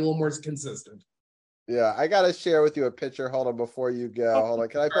 Offense got to be a little more consistent. Yeah, I got to share with you a picture. Hold on, before you go. Hold on.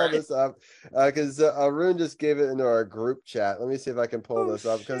 Can I pull this up? Because Arun just gave it into our group chat. Let me see if I can pull this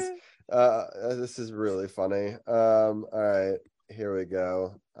up, because this is really funny. All right, here we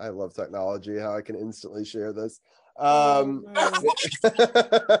go. I love technology, how I can instantly share this.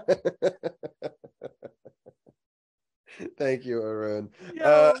 Thank you, Arun. You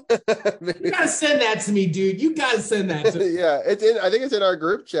gotta send that to me, dude. You gotta send that to me. It's in. I think it's in our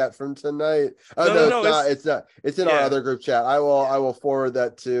group chat from tonight. No, it's not. It's in our other group chat. I will forward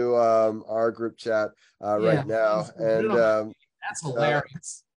that to our group chat right now. And that's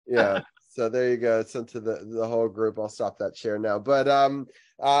hilarious. So there you go. It's sent to the whole group. I'll stop that share now. But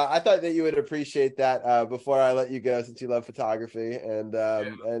I thought that you would appreciate that before I let you go, since you love photography and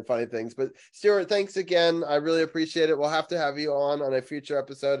funny things. But Stuart, thanks again. I really appreciate it. We'll have to have you on a future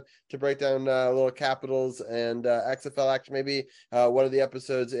episode to break down little Capitals and XFL action. Maybe one of the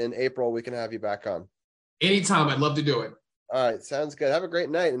episodes in April, we can have you back on. Anytime. I'd love to do it. All right. Sounds good. Have a great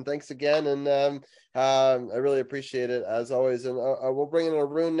night. And thanks again. And I really appreciate it, as always. And we'll bring in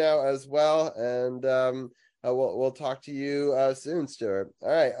Arun now as well. And we'll talk to you soon, Stuart. All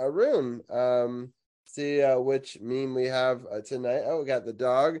right, Arun. See which meme we have tonight. Oh, we got the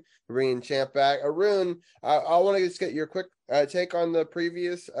dog. We're bringing Champ back. Arun, I want to just get your quick take on the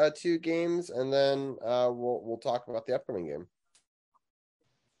previous 2 games, and then we'll talk about the upcoming game.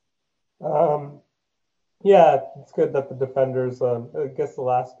 Yeah, it's good that the defenders. I guess the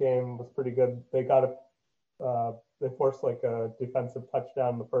last game was pretty good. They got they forced like a defensive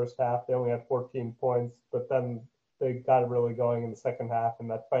touchdown in the first half. They only had 14 points, but then they got it really going in the second half, and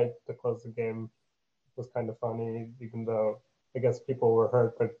that fight to close the game was kind of funny, even though I guess people were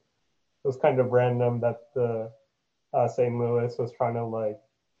hurt. But it was kind of random that the St. Louis was trying to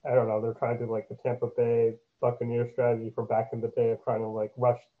they're trying to like the Tampa Bay Buccaneer strategy from back in the day of trying to like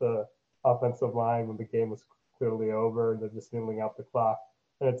rush the offensive line when the game was clearly over, and they're just kneeling out the clock.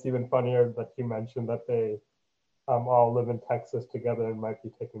 And it's even funnier that you mentioned that they all live in Texas together and might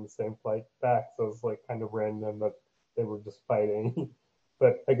be taking the same flight back. So it's like kind of random that they were just fighting.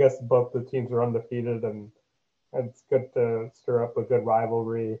 But I guess both the teams are undefeated, and it's good to stir up a good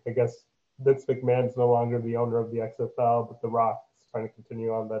rivalry. I guess Vince McMahon's no longer the owner of the XFL, but The Rock is trying to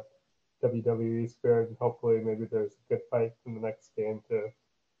continue on that WWE spirit, and hopefully maybe there's a good fight in the next game too.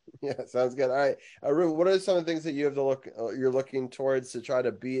 Yeah, sounds good. All right, Arun, what are some of the things that you're looking towards to try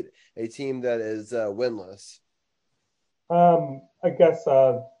to beat a team that is winless? I guess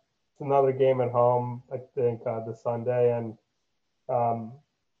it's another game at home, I think, this Sunday. And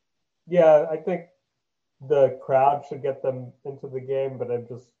I think the crowd should get them into the game, but I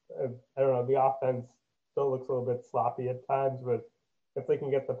don't know, the offense still looks a little bit sloppy at times, but if they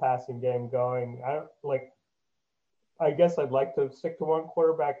can get the passing game going, I guess I'd like to stick to one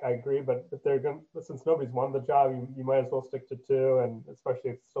quarterback. I agree, but if they're going, since nobody's won the job, you might as well stick to two, and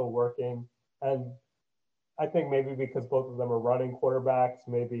especially if it's still working. And I think maybe because both of them are running quarterbacks,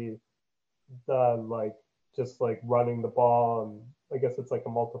 maybe the just running the ball, and I guess it's like a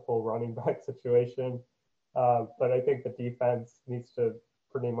multiple running back situation. But I think the defense needs to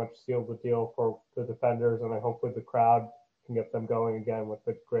pretty much seal the deal for the defenders, and hopefully the crowd can get them going again with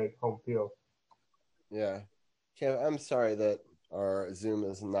the great home field. Yeah. Cam, I'm sorry that our Zoom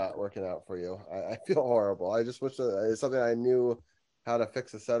is not working out for you. I feel horrible. I just wish that it's something I knew how to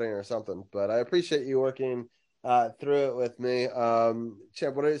fix the setting or something, but I appreciate you working through it with me.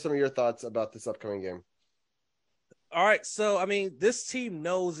 Champ, what are some of your thoughts about this upcoming game? All right, so I mean, this team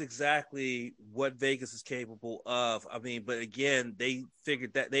knows exactly what Vegas is capable of. I mean, but again, they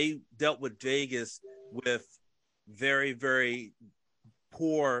figured that they dealt with Vegas with very, very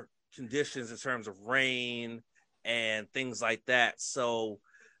poor conditions in terms of rain and things like that. So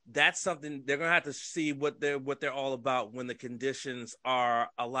that's something they're gonna have to see what they're all about when the conditions are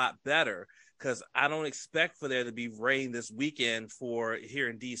a lot better. Because I don't expect for there to be rain this weekend for here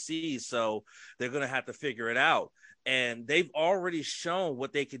in DC, so they're gonna have to figure it out. And they've already shown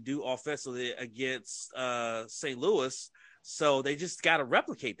what they could do offensively against St. Louis. So they just got to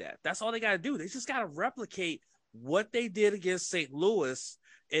replicate that. That's all they got to do. They just got to replicate what they did against St. Louis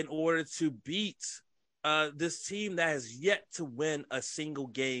in order to beat this team that has yet to win a single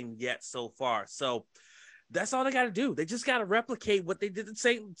game yet so far. So that's all they got to do. They just got to replicate what they did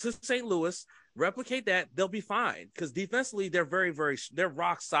to St. Louis, replicate that. They'll be fine because defensively, they're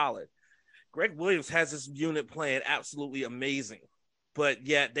rock solid. Greg Williams has this unit playing absolutely amazing, but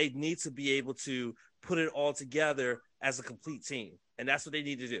yet they need to be able to put it all together as a complete team, and that's what they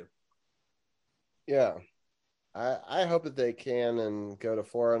need to do. Yeah, I hope that they can and go to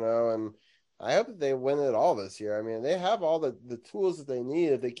 4-0, and I hope that they win it all this year. I mean, they have all the tools that they need.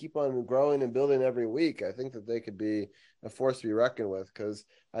 If they keep on growing and building every week, I think that they could be a force to be reckoned with, because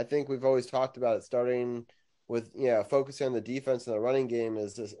I think we've always talked about it starting – with focusing on the defense and the running game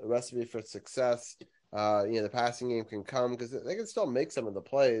is just a recipe for success. The passing game can come because they can still make some of the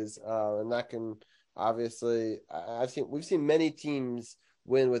plays, and that can obviously. We've seen many teams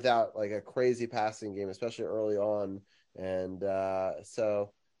win without like a crazy passing game, especially early on, and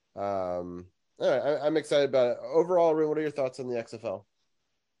so anyway, I'm excited about it. Overall, Arun, what are your thoughts on the XFL?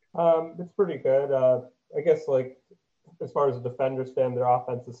 It's pretty good. I guess as far as the defenders stand, their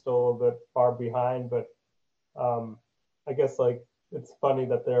offense is still a little bit far behind, but I guess it's funny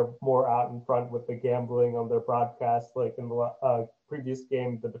that they're more out in front with the gambling on their broadcast. Like in the previous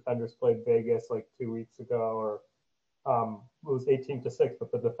game, the defenders played Vegas 2 weeks ago, or it was 18-6,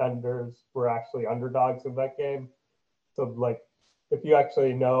 but the defenders were actually underdogs in that game. So if you're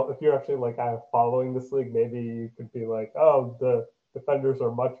actually kind of following this league, maybe you could be like, oh, the defenders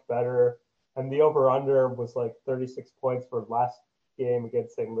are much better. And the over-under was 36 points for last game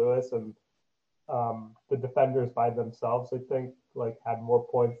against St. Louis, and the defenders by themselves, I think, had more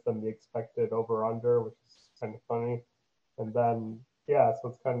points than the expected over/under, which is kind of funny. And then, so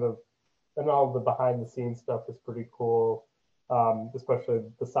it's kind of, and all the behind-the-scenes stuff is pretty cool, especially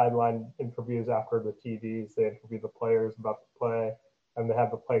the sideline interviews after the TDs. They interview the players about the play, and they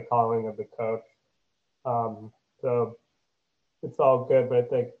have the play calling of the coach. So it's all good, but I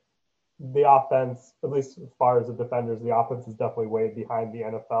think the offense, at least as far as the defenders, the offense is definitely way behind the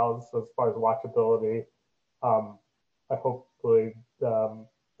NFL. So as far as watchability, I hopefully the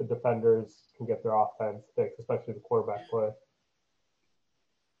defenders can get their offense fixed, especially the quarterback play.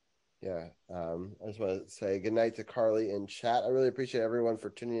 Yeah, I just want to say good night to Carly in chat. I really appreciate everyone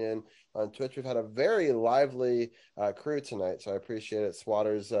for tuning in on Twitch. We've had a very lively crew tonight, so I appreciate it.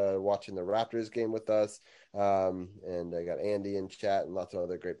 Swatters watching the Raptors game with us, and I got Andy in chat and lots of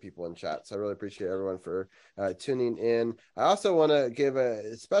other great people in chat. So I really appreciate everyone for tuning in. I also want to give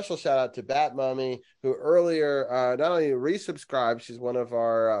a special shout out to Bat Mommy, who earlier not only resubscribed, she's one of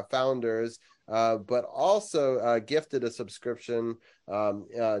our founders, but also gifted a subscription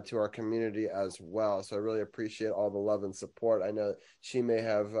to our community as well. So I really appreciate all the love and support. I know she may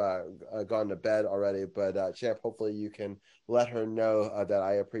have gone to bed already, but Champ, hopefully you can let her know that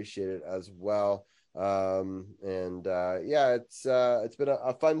I appreciate it as well. It's been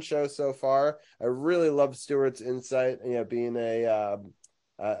a fun show so far. I really love Stuart's insight, being a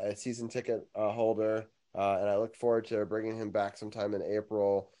season ticket holder, and I look forward to bringing him back sometime in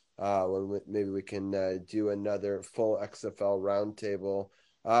April. When maybe we can do another full XFL roundtable.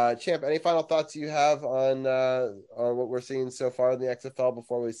 Champ, any final thoughts you have on what we're seeing so far in the XFL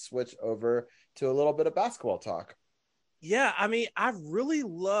before we switch over to a little bit of basketball talk? Yeah, I mean, I really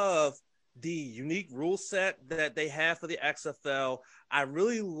love the unique rule set that they have for the XFL. I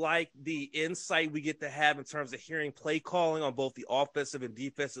really like the insight we get to have in terms of hearing play calling on both the offensive and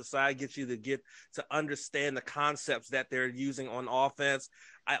defensive side, get to understand the concepts that they're using on offense.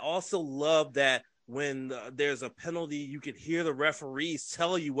 I also love that when there's a penalty, you can hear the referees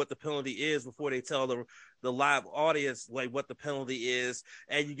tell you what the penalty is before they tell the live audience like what the penalty is,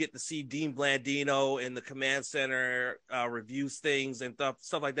 and you get to see Dean Blandino in the command center reviews things and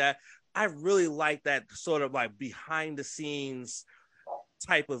stuff like that. I really like that sort of like behind the scenes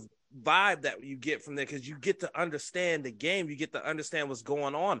type of vibe that you get from there, because you get to understand the game, you get to understand what's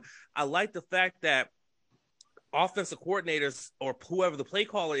going on. I like the fact that offensive coordinators or whoever the play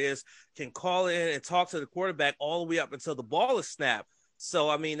caller is can call in and talk to the quarterback all the way up until the ball is snapped. So,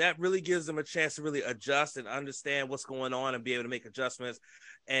 I mean, that really gives them a chance to really adjust and understand what's going on and be able to make adjustments.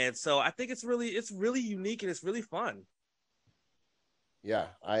 And so I think it's really unique and it's really fun. Yeah,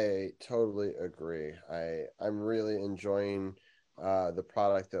 I totally agree. I'm really enjoying the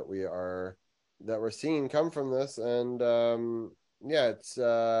product that we're seeing come from this, and yeah, it's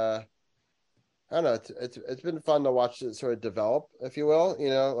I don't know, it's been fun to watch it sort of develop, if you will. You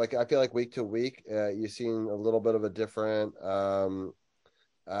know, like I feel like week to week, you're seeing a little bit of a different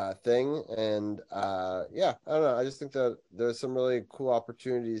thing, and yeah, I don't know. I just think that there's some really cool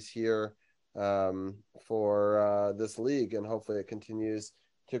opportunities here for this league, and hopefully it continues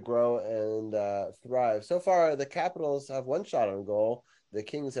to grow and thrive. So far, the Capitals have 1 shot on goal. The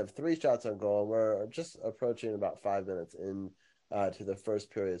Kings have 3 shots on goal. We're just approaching about 5 minutes in to the first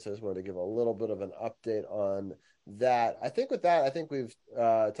period. So I just wanted to give a little bit of an update on that. I think with that, I think we've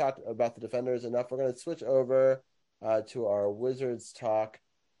talked about the Defenders enough. We're going to switch over to our Wizards talk.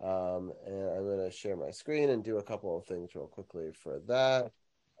 And I'm going to share my screen and do a couple of things real quickly for that.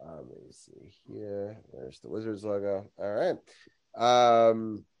 Let me see here. There's the Wizards logo. All right.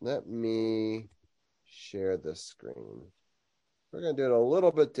 Let me share this screen. We're going to do it a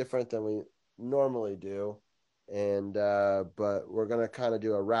little bit different than we normally do. And, but we're going to kind of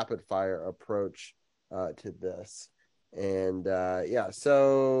do a rapid fire approach to this. And, yeah,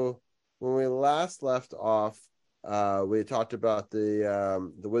 so when we last left off, we talked about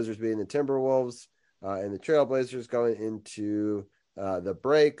the Wizards beating the Timberwolves and the Trailblazers going into the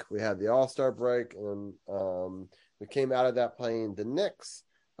break. We had the All-Star break, and we came out of that playing the Knicks.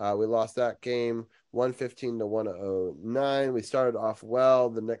 We lost that game 115 to 109. We started off well.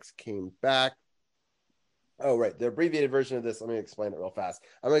 The Knicks came back. Oh, right. The abbreviated version of this, let me explain it real fast.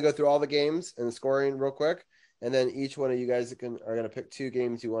 I'm going to go through all the games and the scoring real quick, and then each one of you guys are going to pick 2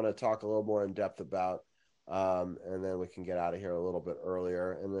 games you want to talk a little more in depth about. And then we can get out of here a little bit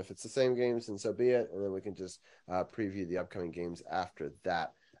earlier. And if it's the same games, then so be it. And then we can just preview the upcoming games after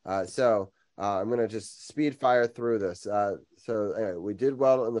that. So I'm going to just speed fire through this. So anyway, we did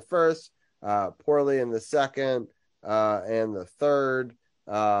well in the first, poorly in the second, and the third,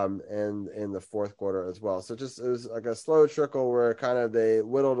 and in the fourth quarter as well. So just it was like a slow trickle where kind of they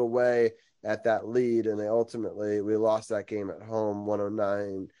whittled away at that lead, and we lost that game at home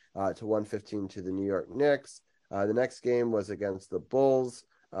 109 to 115 to the New York Knicks. The next game was against the Bulls.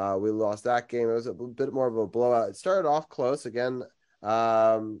 We lost that game. It was a bit more of a blowout. It started off close again.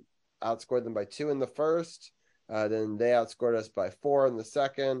 Outscored them by 2 in the first. Then they outscored us by 4 in the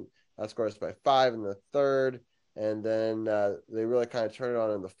second. Outscored us by 5 in the third. And then they really kind of turned it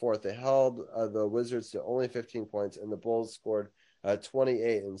on in the fourth. They held the Wizards to only 15 points, and the Bulls scored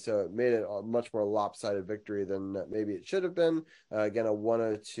 28, and so it made it a much more lopsided victory than maybe it should have been. Again, a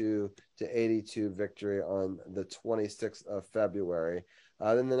 102 to 82 victory on the 26th of February.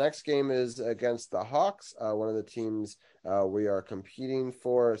 Then the next game is against the Hawks, one of the teams we are competing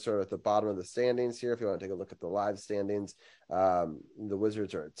for, sort of at the bottom of the standings here. If you want to take a look at the live standings, the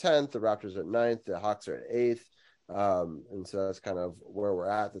Wizards are at 10th, the Raptors are at 9th, the Hawks are at 8th. And so that's kind of where we're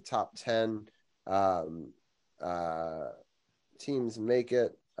at. The top 10 teams make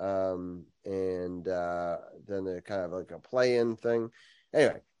it, and then they kind of like a play-in thing.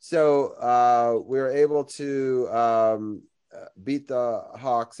 Anyway, so we were able to beat the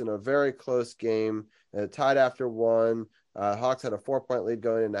Hawks in a very close game, tied after 1. Hawks had a 4-point lead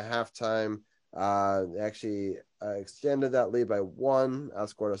going into halftime. They actually extended that lead by 1,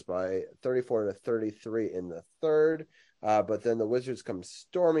 outscored us by 34 to 33 in the third. But then the Wizards come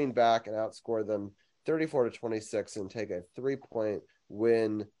storming back and outscore them 34 to 26 and take a 3-point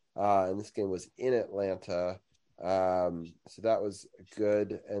win. And this game was in Atlanta. So that was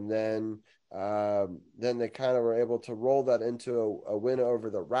good. And then they kind of were able to roll that into a win over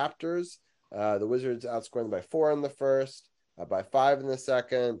the Raptors. The Wizards outscored them by 4 in the first, by 5 in the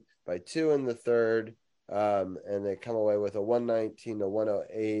second, by 2 in the third. And they come away with a 119 to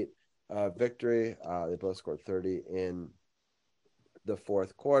 108 victory. They both scored 30 in the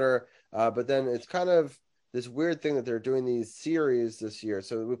fourth quarter. But then it's kind of this weird thing that they're doing these series this year.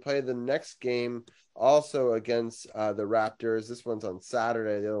 So we play the next game also against the Raptors. This one's on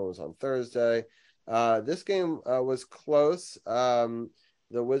Saturday. The other one was on Thursday. This game was close.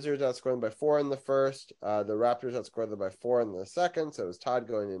 The Wizards outscored them by 4 in the first. The Raptors outscored them by 4 in the second. So it was tied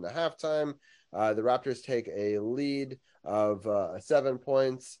going into halftime. The Raptors take a lead of 7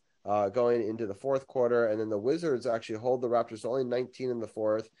 points going into the fourth quarter. And then the Wizards actually hold the Raptors to only 19 in the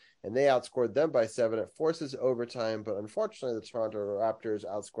fourth, and they outscored them by 7. It forces overtime, but unfortunately the Toronto Raptors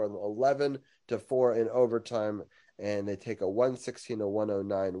outscored them 11-4 in overtime, and they take a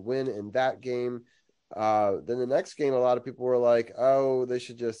 116-109 win in that game. Then the next game, a lot of people were like, oh, they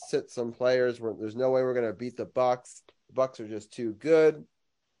should just sit some players. There's no way we're going to beat the Bucks. The Bucks are just too good.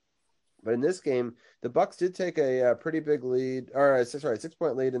 But in this game, the Bucks did take a pretty big lead, or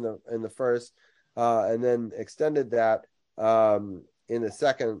 6-point lead in the first, and then extended that in the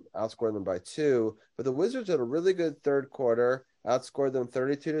second, outscored them by 2. But the Wizards had a really good third quarter, outscored them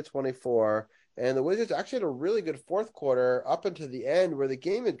 32-24. And the Wizards actually had a really good fourth quarter up until the end, where the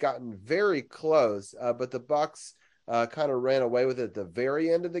game had gotten very close, but the Bucks kind of ran away with it at the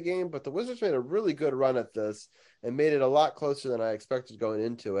very end of the game. But the Wizards made a really good run at this and made it a lot closer than I expected going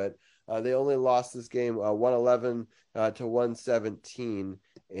into it. They only lost this game 111 to 117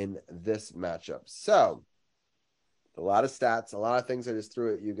 in this matchup. So a lot of stats, a lot of things I just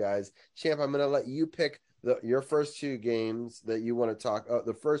threw at you guys. Champ, I'm going to let you pick your first 2 games that you want to talk.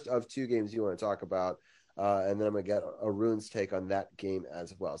 The first of 2 games you want to talk about, and then I'm going to get Arun's take on that game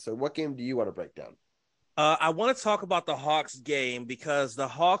as well. So what game do you want to break down? I want to talk about the Hawks game, because the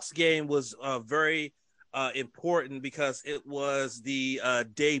Hawks game was very important, because it was the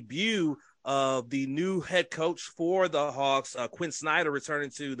debut of the new head coach for the Hawks, Quinn Snyder,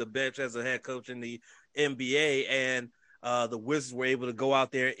 returning to the bench as a head coach in the NBA, and the Wizards were able to go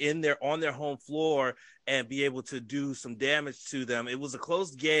out there on their home floor and be able to do some damage to them. It was a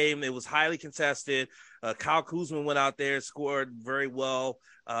close game. It was highly contested. Kyle Kuzma went out there, scored very well.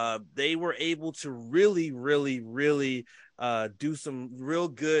 They were able to really, really, really do some real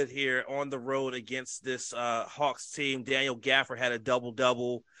good here on the road against this Hawks team. Daniel Gafford had a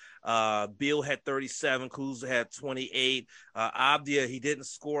double-double. Beal had 37, Kuzma had 28. Abdia, he didn't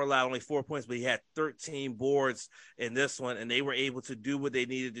score a lot, only 4 points, but he had 13 boards in this one, and they were able to do what they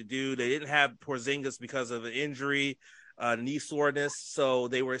needed to do. They didn't have Porzingis because of an injury, knee soreness, so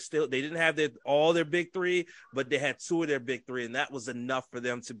they didn't have all their big 3, but they had 2 of their big 3, and that was enough for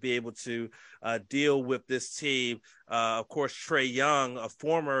them to be able to deal with this team. Of course, Trae Young, a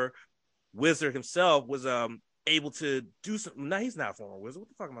former Wizard himself, was able to do some. No, he's not a former Wizard. What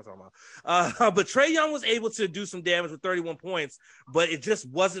the fuck am I talking about? But Trae Young was able to do some damage with 31 points, but it just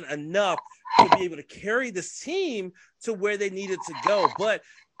wasn't enough to be able to carry this team to where they needed to go. But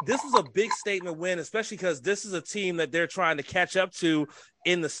this was a big statement win, especially because this is a team that they're trying to catch up to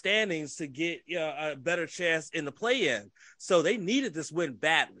in the standings to get a better chance in the play-in. So they needed this win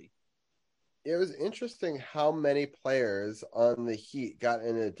badly. It was interesting how many players on the Heat got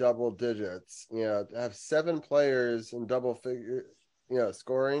into double digits. To have 7 players in double figure,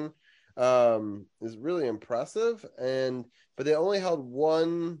 scoring is really impressive. But they only held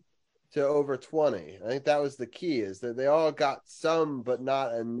 1 to over 20. I think that was the key, is that they all got some, but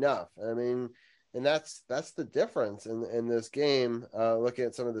not enough. I mean, and that's the difference in this game. Looking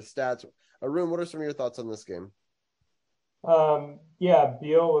at some of the stats, Arun, what are some of your thoughts on this game? Yeah,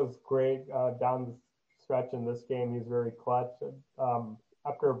 Beal was great down the stretch in this game. He's very clutch.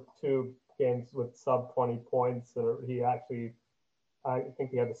 After 2 games with sub 20 points, he actually, I think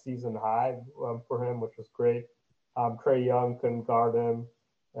he had a season high for him, which was great. Trae Young couldn't guard him,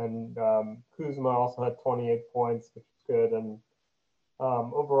 and Kuzma also had 28 points, which is good. And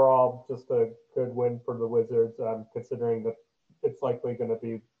overall, just a good win for the Wizards, considering that it's likely going to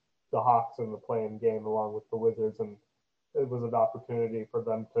be the Hawks in the play-in game along with the Wizards, and it was an opportunity for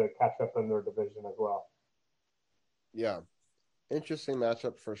them to catch up in their division as well. Yeah. Interesting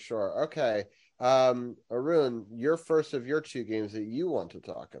matchup for sure. Okay. Arun, your first of your 2 games that you want to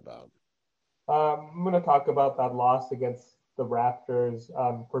talk about. I'm going to talk about that loss against the Raptors.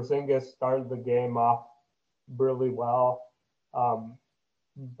 Porzingis started the game off really well.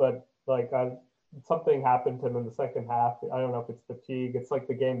 But something happened to him in the second half. I don't know if it's fatigue. It's like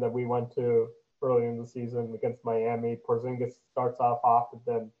the game that we went to early in the season against Miami. Porzingis starts off, and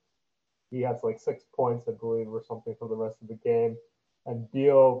then he has 6 points, I believe, or something for the rest of the game. And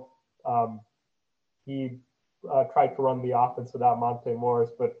Beal, he tried to run the offense without Monte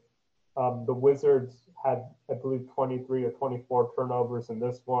Morris, but the Wizards had, I believe, 23 or 24 turnovers in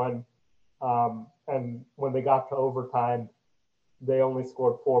this one. And when they got to overtime, they only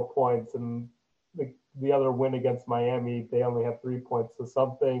scored 4 points, and the other win against Miami, they only had 3 points. So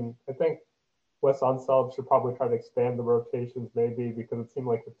something, I think Wes Unseld should probably try to expand the rotations maybe, because it seemed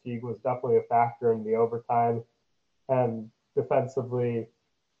like fatigue was definitely a factor in the overtime. And defensively,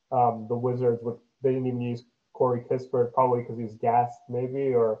 the Wizards, they didn't even use Corey Kispert, probably because he's gassed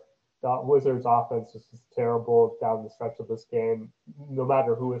maybe, or the Wizards offense is just terrible down the stretch of this game, no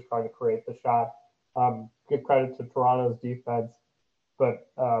matter who is trying to create the shot. Give credit to Toronto's defense,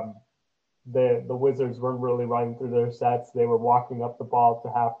 but the Wizards weren't really running through their sets. They were walking up the ball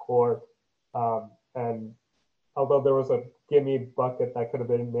to half court. And although there was a gimme bucket that could have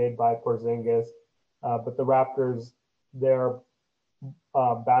been made by Porzingis, but the Raptors, they're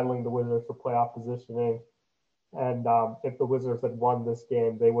battling the Wizards for playoff positioning. And if the Wizards had won this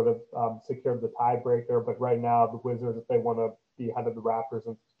game, they would have secured the tiebreaker. But right now, the Wizards, if they want to be ahead of the Raptors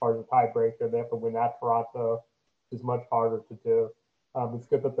as far as the tiebreaker, they have to win at Toronto, which is much harder to do. It's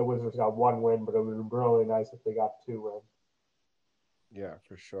good that the Wizards got 1 win, but it would be really nice if they got 2 wins. Yeah,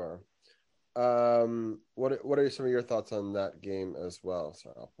 for sure. What are some of your thoughts on that game as well?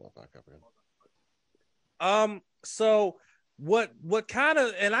 Sorry, I'll pull it back up again. So what kind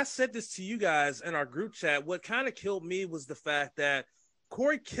of, and I said this to you guys in our group chat, what kind of killed me was the fact that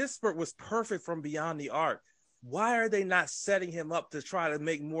Corey Kispert was perfect from beyond the arc. Why are they not setting him up to try to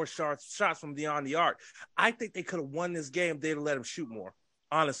make more shots from beyond the arc? I think they could have won this game if they'd have let him shoot more,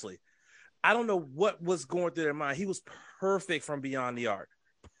 honestly. I don't know what was going through their mind. He was perfect from beyond the arc.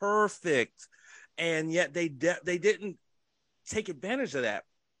 Perfect. And yet they didn't take advantage of that.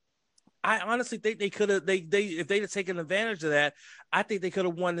 I honestly think they could have, if they'd have taken advantage of that, I think they could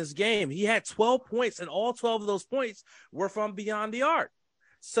have won this game. He had 12 points, and all 12 of those points were from beyond the arc.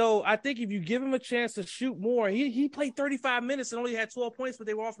 So I think if you give him a chance to shoot more, he played 35 minutes and only had 12 points, but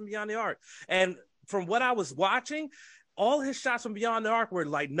they were all from beyond the arc. And from what I was watching, all his shots from beyond the arc were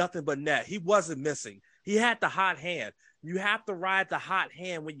like nothing but net. He wasn't missing. He had the hot hand. You have to ride the hot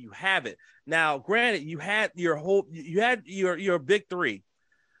hand when you have it. Now, granted, you had your big three,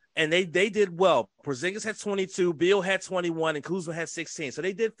 and they did well. Porzingis had 22, Beal had 21, and Kuzma had 16. So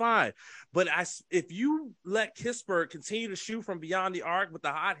they did fine. But if you let Kispert continue to shoot from beyond the arc with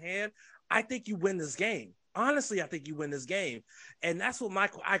the hot hand, I think you win this game. Honestly, I think you win this game. And that's what my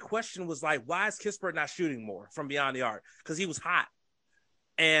question was like, why is Kispert not shooting more from beyond the arc? Because he was hot.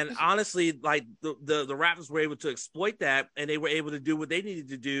 And honestly, like the Raptors were able to exploit that, and they were able to do what they needed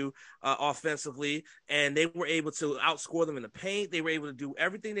to do offensively, and they were able to outscore them in the paint. They were able to do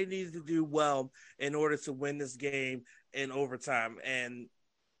everything they needed to do well in order to win this game in overtime. And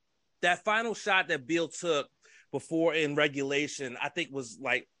that final shot that Beal took before in regulation, I think was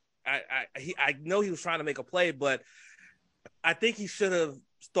like, I know he was trying to make a play, but I think he should have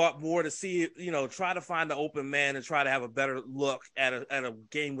thought more to see, try to find the open man and try to have a better look at a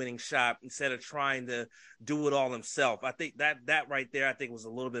game-winning shot instead of trying to do it all himself. I think that right there, I think was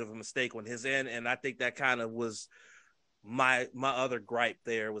a little bit of a mistake on his end. And I think that kind of was my other gripe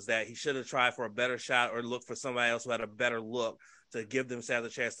there, was that he should have tried for a better shot or look for somebody else who had a better look to give themselves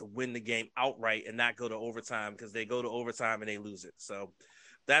a chance to win the game outright and not go to overtime, because they go to overtime and they lose it. So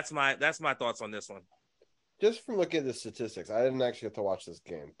that's my thoughts on this one. Just from looking at the statistics, I didn't actually have to watch this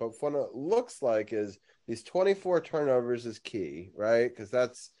game, but what it looks like is these 24 turnovers is key, right? Because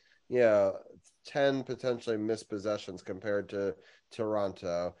that's 10 potentially missed possessions compared to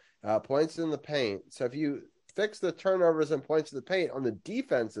Toronto. Points in the paint. So if you fix the turnovers and points in the paint on the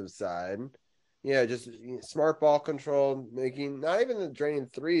defensive side, just smart ball control, making not even the draining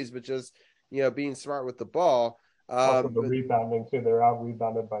threes, but just being smart with the ball. Also the rebounding too. They're out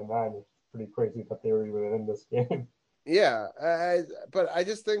rebounded by 9. It's pretty crazy that they were even in this game. Yeah, but I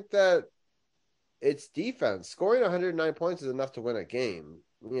just think that it's defense. Scoring 109 points is enough to win a game.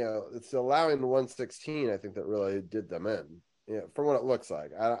 It's allowing the 116, I think, that really did them in. From what it looks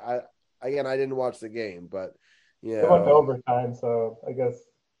like. I didn't watch the game, but They went to overtime, so I guess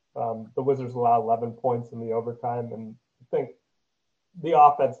the Wizards allowed 11 points in the overtime, and I think the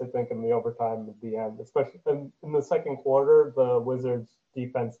offense, in the overtime at the end, especially in the second quarter, the Wizards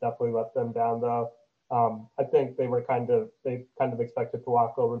defense definitely let them down, though. I think they kind of expected to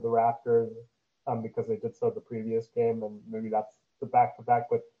walk over the Raptors because they did so the previous game, and maybe that's the back-to-back,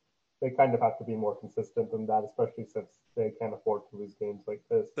 but they kind of have to be more consistent than that, especially since they can't afford to lose games like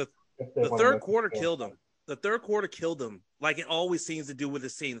this. The third quarter killed them. The third quarter killed them, like it always seems to do with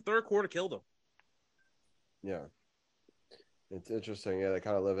this team. The third quarter killed them. Yeah. It's interesting. Yeah, they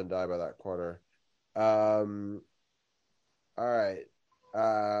kind of live and die by that quarter. All right.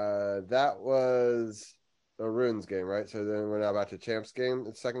 That was Arun's game, right? So then we're now back to Champ's game,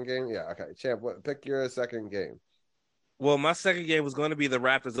 the second game. Yeah, okay. Champ, pick your second game. Well, my second game was going to be the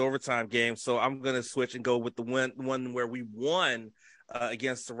Raptors overtime game, so I'm going to switch and go with the one where we won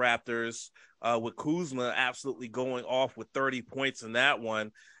against the Raptors with Kuzma absolutely going off with 30 points in that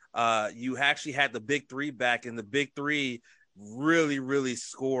one. You actually had the big three back, and the big three really, really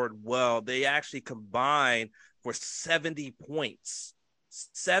scored well. They actually combined for 70 points.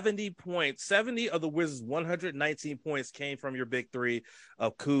 70 points. 70 of the Wizards' 119 points came from your big three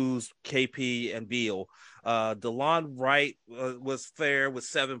of Kuz, KP, and Beal. DeLon Wright was fair with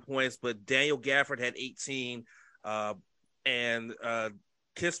 7 points, but Daniel Gafford had 18, and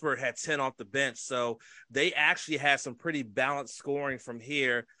Kispert had 10 off the bench. So they actually had some pretty balanced scoring from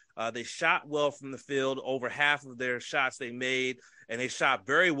here. They shot well from the field. Over half of their shots they made, and they shot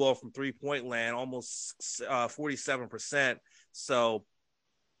very well from three-point land, almost 47%. So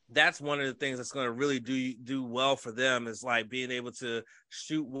that's one of the things that's going to really do well for them, is like being able to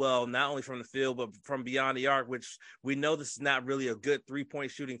shoot well, not only from the field, but from beyond the arc, which we know this is not really a good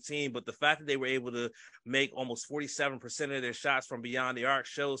 3-point shooting team, but the fact that they were able to make almost 47% of their shots from beyond the arc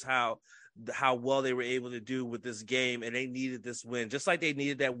shows how well they were able to do with this game. And they needed this win, just like they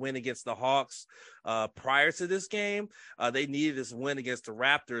needed that win against the Hawks prior to this game. They needed this win against the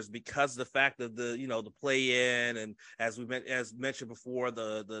Raptors because of the fact of the play in, and as mentioned before,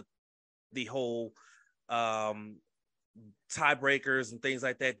 the whole tiebreakers and things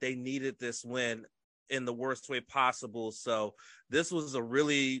like that. They needed this win in the worst way possible. So this was a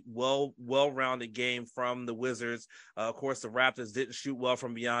really well-rounded game from the Wizards. Of course, the Raptors didn't shoot well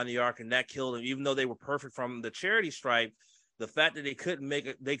from beyond the arc, and that killed them. Even though they were perfect from the charity stripe, the fact that they could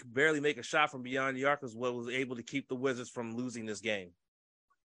barely make a shot from beyond the arc was what was able to keep the Wizards from losing this game.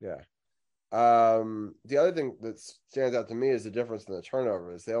 Yeah. The other thing that stands out to me is the difference in the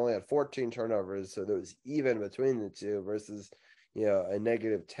turnovers. They only had 14 turnovers, so there was even between the two versus, a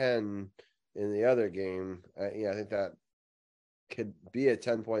negative 10 in the other game. I think that could be a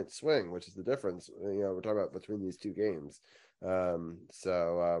 10-point swing, which is the difference. We're talking about between these two games.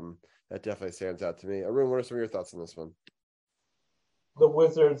 So that definitely stands out to me. Arun, what are some of your thoughts on this one? The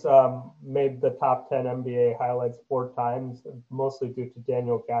Wizards made the top 10 NBA highlights 4 times, mostly due to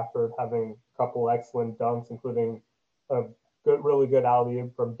Daniel Gafford having a couple excellent dunks, including a really good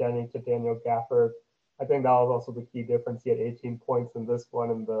alley-oop from Denny to Daniel Gafford. I think that was also the key difference. He had 18 points in this one.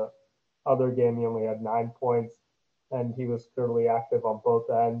 In the other game, he only had 9 points, and he was clearly active on both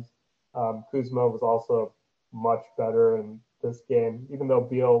ends. Kuzma was also much better in this game, even though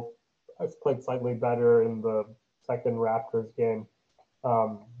Beal has played slightly better in the second Raptors game.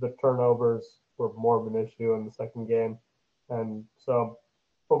 The turnovers were more of an issue in the second game. And so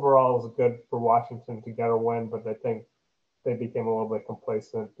overall, it was good for Washington to get a win, but I think they became a little bit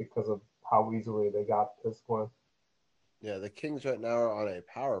complacent because of how easily they got this one. Yeah, the Kings right now are on a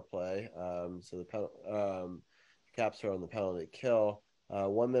power play. So the Caps are on the penalty kill.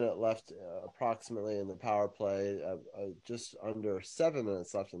 1 minute left approximately in the power play. Just under 7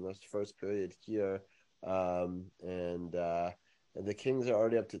 minutes left in this first period here. And the Kings are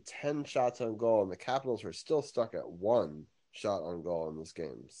already up to 10 shots on goal, and the Capitals are still stuck at 1 shot on goal in this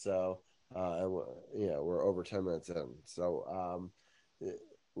game. So, we're over 10 minutes in. So,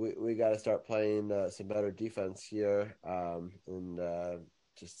 we got to start playing some better defense here, and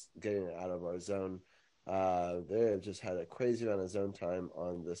just getting it out of our zone. They have just had a crazy amount of zone time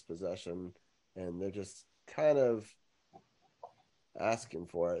on this possession, and they're just kind of asking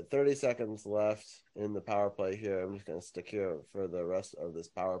for it. 30 seconds left in the power play here. I'm just going to stick here for the rest of this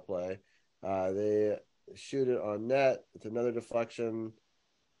power play. They shoot it on net. It's another deflection,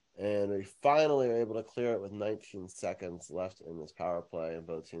 and we finally are able to clear it with 19 seconds left in this power play, and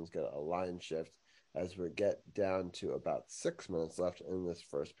both teams get a line shift as we get down to about 6 minutes left in this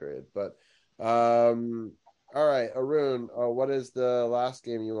first period. But all right, Arun, what is the last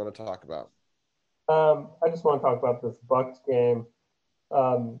game you want to talk about? I just want to talk about this Bucks game.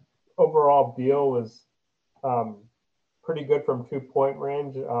 Overall, Beal was pretty good from 2-point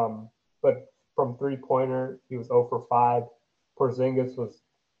range, but from 3-pointer, he was 0 for 5. Porzingis was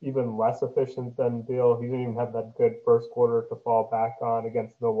even less efficient than Beal. He didn't even have that good first quarter to fall back on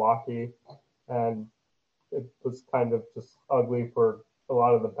against Milwaukee, and it was kind of just ugly for a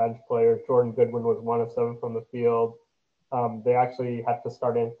lot of the bench players. Jordan Goodwin was 1 of 7 from the field. They actually had to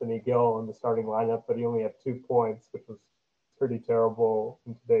start Anthony Gill in the starting lineup, but he only had 2 points, which was pretty terrible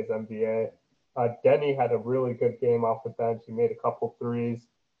in today's NBA. Denny had a really good game off the bench. He made a couple threes,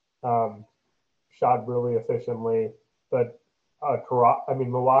 shot really efficiently, but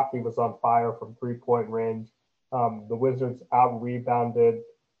Milwaukee was on fire from 3-point range. The Wizards out-rebounded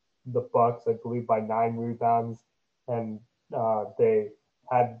the Bucks, I believe, by 9 rebounds, and they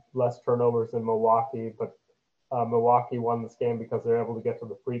had less turnovers than Milwaukee, but Milwaukee won this game because they're able to get to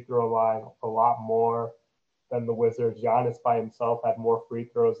the free throw line a lot more than the Wizards. Giannis by himself had more free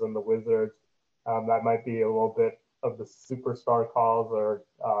throws than the Wizards. That might be a little bit of the superstar calls,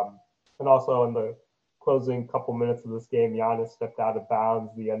 and also in the closing couple minutes of this game, Giannis stepped out of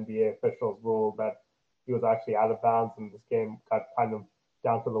bounds. The NBA officials ruled that he was actually out of bounds, and this game got kind of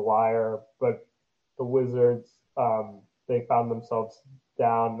down to the wire. But the Wizards, they found themselves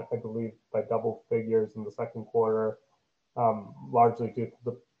down, I believe, by double figures in the second quarter, largely due to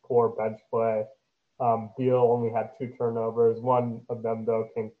the poor bench play. Beal only had 2 turnovers. One of them, though,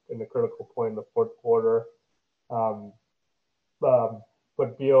 came in a critical point in the fourth quarter.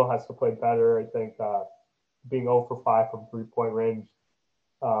 But Beal has to play better. I think being 0 for 5 from 3-point range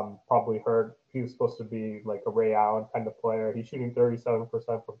probably hurt. He was supposed to be like a Ray Allen kind of player. He's shooting 37%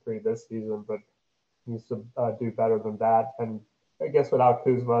 from 3 this season, but he needs to do better than that. And I guess without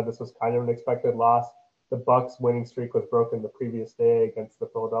Kuzma, this was kind of an expected loss. The Bucks' winning streak was broken the previous day against the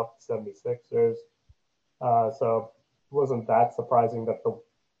Philadelphia 76ers. So it wasn't that surprising that the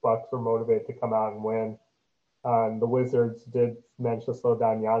Bucks were motivated to come out and win. The Wizards did manage to slow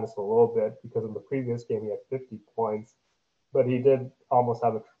down Giannis a little bit because in the previous game he had 50 points, but he did almost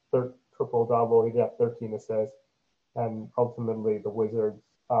have a triple-double. He did have 13 assists, and ultimately the Wizards,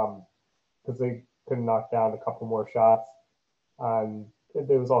 because they couldn't knock down a couple more shots, and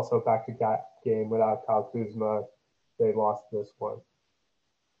it was also a back-to-back game without Kyle Kuzma. They lost this one.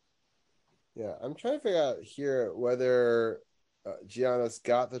 Yeah, I'm trying to figure out here whether Giannis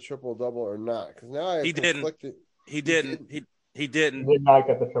got the triple-double or not, because now I He didn't. He didn't. He didn't. He did not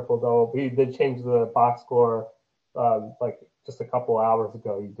get the triple-double. He did change the box score like just a couple hours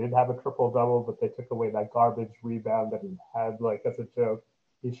ago. He did have a triple-double, but they took away that garbage rebound that he had, like, as a joke.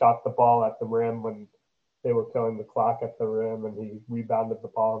 He shot the ball at the rim when they were killing the clock at the rim, and he rebounded the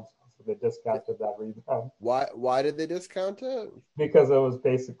ball, so they discounted that rebound. Why did they discount it? Because it was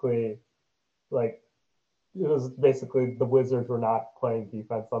basically the Wizards were not playing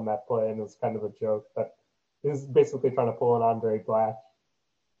defense on that play, and it was kind of a joke. But he was basically trying to pull an Andre Black,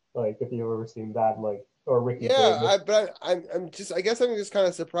 like if you've ever seen that, like, or Ricky. Yeah, I'm just kind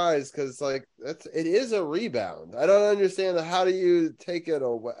of surprised because like it is a rebound. I don't understand how do you take it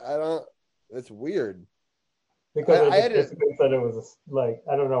away. It's weird. Because basically said it was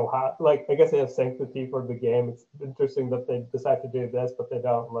I don't know how, like, I guess they have sanctity for the game. It's interesting that they decide to do this, but they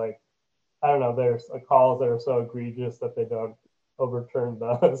don't, like, I don't know, there's calls that are so egregious that they don't overturn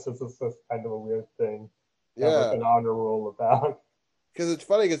those. It's just kind of a weird thing. Yeah. Like an honor rule about. Because it's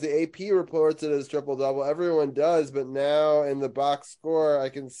funny because the AP reports it as triple-double. Everyone does, but now in the box score, I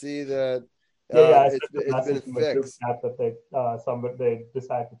can see that it's been fixed. That they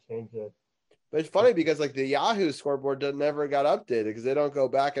decide to change it. But it's funny because like the Yahoo scoreboard never got updated because they don't go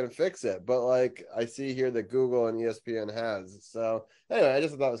back and fix it. But like I see here that Google and ESPN has. So anyway, I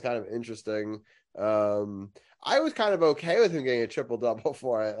just thought it was kind of interesting. I was kind of okay with him getting a triple-double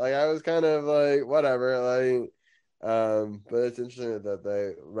for it. Like I was kind of like whatever. Like, but it's interesting that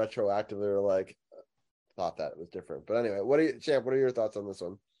they retroactively were like thought that it was different. But anyway, what are your thoughts on this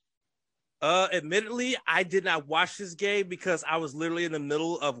one? Admittedly, I did not watch this game because I was literally in the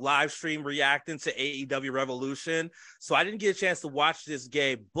middle of live stream reacting to AEW Revolution. So I didn't get a chance to watch this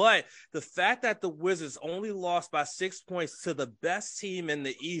game. But the fact that the Wizards only lost by 6 points to the best team in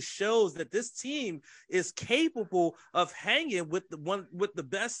the East shows that this team is capable of hanging with the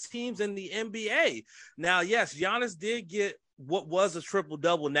best teams in the NBA. Now, yes, Giannis did get what was a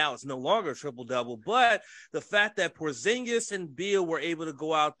triple-double. Now it's no longer a triple-double, but the fact that Porzingis and Beal were able to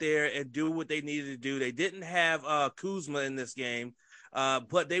go out there and do what they needed to do. They didn't have Kuzma in this game,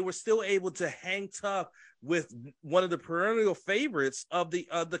 but they were still able to hang tough with one of the perennial favorites of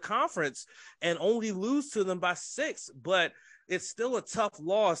the conference and only lose to them by 6. But it's still a tough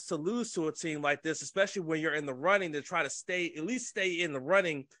loss to lose to a team like this, especially when you're in the running to try to stay in the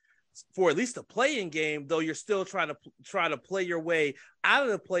running for at least a play-in game, though you're still trying to play your way out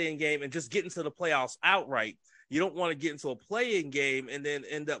of the play-in game and just get into the playoffs outright. You don't want to get into a play-in game and then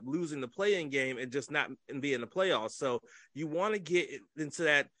end up losing the play-in game and just not be in the playoffs. So you want to get into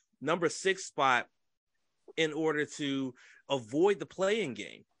that number 6 spot in order to avoid the play-in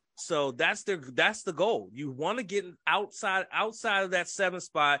game. So that's the goal. You want to get outside of that 7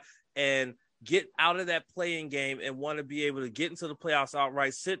 spot and get out of that play-in game and want to be able to get into the playoffs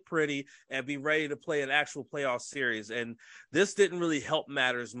outright, sit pretty, and be ready to play an actual playoff series. And this didn't really help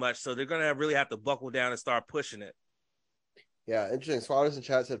matters much, so they're going to really have to buckle down and start pushing it. Yeah, interesting. Swatters in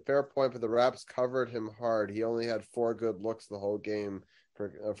chat said, fair point, but the Raps covered him hard. He only had 4 good looks the whole game.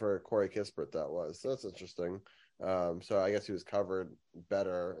 for Corey Kispert. That was, so that's interesting. So I guess he was covered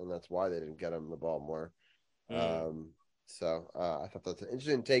better, and that's why they didn't get him the ball more. So I thought that's an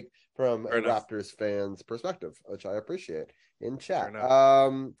interesting take from a Raptors fan's perspective, which I appreciate in chat.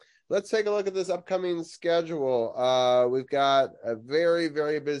 Let's take a look at this upcoming schedule. We've got a very,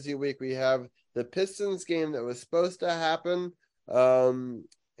 very busy week. We have the Pistons game that was supposed to happen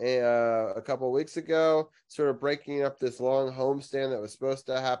a couple of weeks ago, sort of breaking up this long homestand that was supposed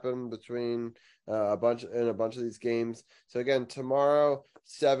to happen between a bunch of these games. So again, tomorrow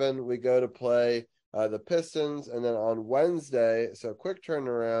 7 we go to play the Pistons, and then on Wednesday, so quick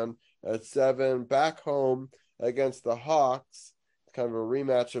turnaround at 7 back home against the Hawks. Kind of a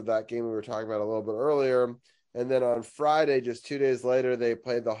rematch of that game we were talking about a little bit earlier. And then on Friday, just 2 days later, they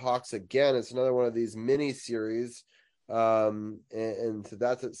played the Hawks again. It's another one of these mini series. And so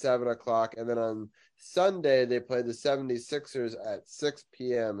that's at 7 o'clock. And then on Sunday, they played the 76ers at 6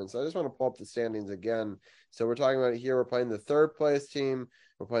 p.m. And so I just want to pull up the standings again. So we're talking about here, we're playing the 3rd place team,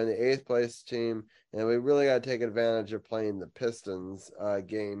 we're playing the 8th place team, and we really got to take advantage of playing the Pistons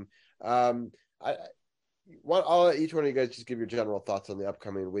game. I'll let each one of you guys just give your general thoughts on the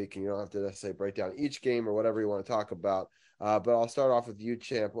upcoming week, and you don't have to necessarily break down each game or whatever you want to talk about. But I'll start off with you,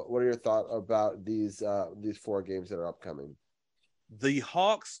 Champ. What are your thoughts about these 4 games that are upcoming? The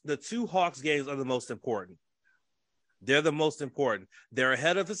 2 Hawks games are the most important. They're the most important. They're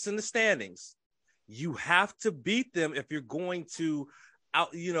ahead of us in the standings. You have to beat them if you're going to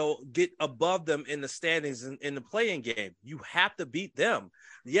get above them in the standings in the play-in game. You have to beat them.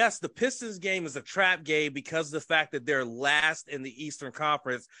 Yes, the Pistons game is a trap game because of the fact that they're last in the Eastern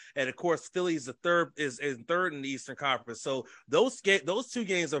Conference, and of course, Philly's third in the Eastern Conference. So those 2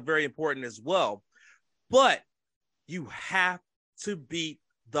 games are very important as well. But you have to beat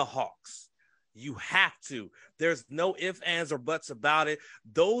the Hawks. You have to. There's no ifs, ands, or buts about it.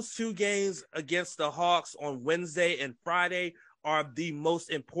 Those 2 games against the Hawks on Wednesday and Friday are the most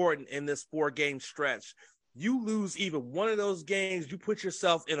important in this 4-game stretch. You lose even one of those games, you put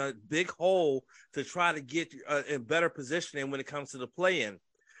yourself in a big hole to try to get in better positioning when it comes to the play-in.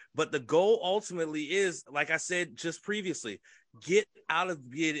 But the goal ultimately is, like I said just previously, get out of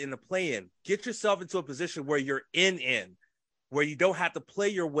being in the play-in. Get yourself into a position where you're in, where you don't have to play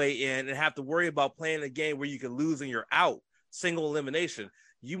your way in and have to worry about playing a game where you can lose and you're out, single elimination.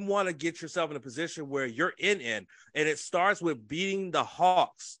 You want to get yourself in a position where you're in, and it starts with beating the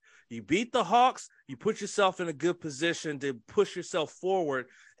Hawks. You beat the Hawks, you put yourself in a good position to push yourself forward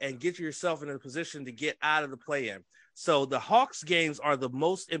and get yourself in a position to get out of the play-in. So the Hawks games are the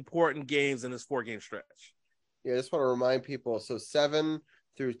most important games in this 4-game stretch. Yeah, I just want to remind people, so 7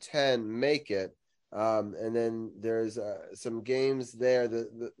 through 10 make it. And then there's some games there.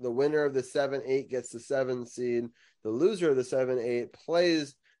 The winner of the 7-8 gets the 7 seed. The loser of the 7-8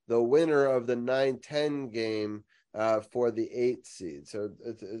 plays the winner of the 9-10 game for the 8 seed. So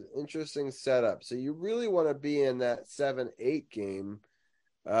it's an interesting setup. So you really want to be in that 7-8 game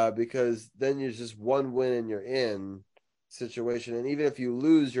because then you're just one win and you're in situation. And even if you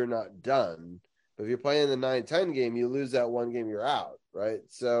lose, you're not done. But if you're playing the 9-10 game, you lose that one game, you're out, right?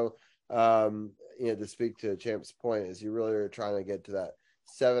 So to speak to Champ's point, is you really are trying to get to that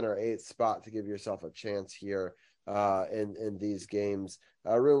 7 or 8 spot to give yourself a chance here in these games.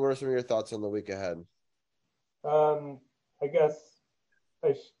 Arun, what are some of your thoughts on the week ahead? I guess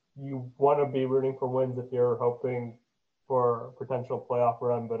you want to be rooting for wins if you're hoping for a potential playoff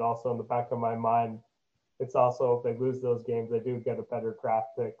run, but also in the back of my mind, it's also if they lose those games, they do get a better draft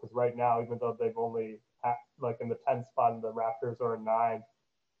pick because right now, even though they've only in the 10th spot and the Raptors are in 9,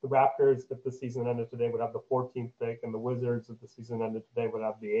 the Raptors, if the season ended today, would have the 14th pick, and the Wizards, if the season ended today, would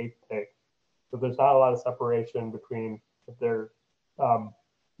have the 8th pick. So there's not a lot of separation between if they're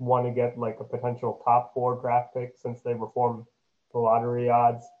want to get like a potential top 4 draft pick since they reformed the lottery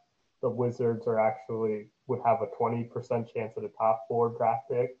odds. The Wizards would have a 20% chance at a top 4 draft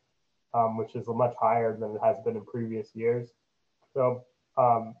pick, which is much higher than it has been in previous years. So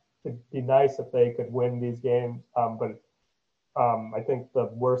it'd be nice if they could win these games, but I think the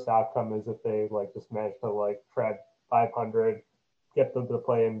worst outcome is if they just manage to tread 500, get to the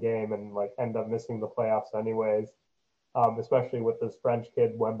play-in game, and end up missing the playoffs anyways. Especially with this French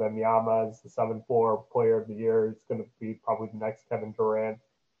kid Wembanyama as the 7-4 player of the year, it's going to be probably the next Kevin Durant.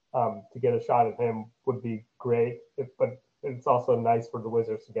 To get a shot at him would be great, but it's also nice for the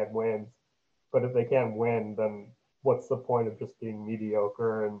Wizards to get wins. But if they can't win, then what's the point of just being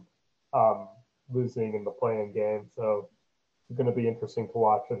mediocre and losing in the play-in game? So it's going to be interesting to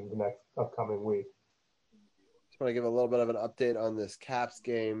watch in the next upcoming week. Just want to give a little bit of an update on this Caps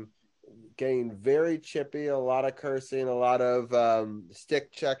game. getting very chippy, a lot of cursing, a lot of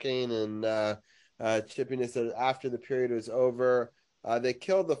stick checking and chippiness after the period was over. They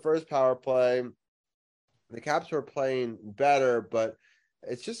killed the first power play. The Caps were playing better, but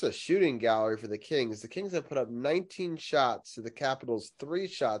it's just a shooting gallery for the Kings. The Kings have put up 19 shots to the Capitals, 3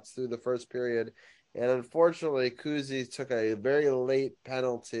 shots through the first period. And unfortunately, Kuzi took a very late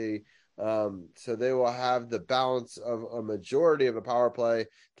penalty. So they will have the balance of a majority of a power play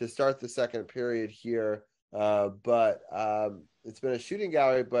to start the second period here. But it's been a shooting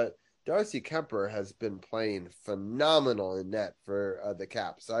gallery, but Darcy Kemper has been playing phenomenal in net for the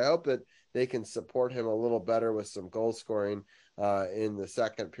Caps. So I hope that they can support him a little better with some goal scoring in the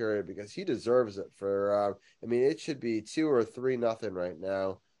second period, because he deserves it for, it should be 2 or 3-0 right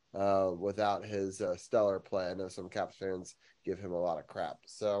now without his stellar play. I know some Caps fans give him a lot of crap.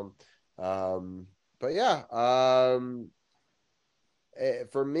 So, but yeah,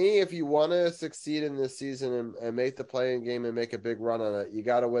 for me, if you want to succeed in this season and make the play-in game and make a big run on it, you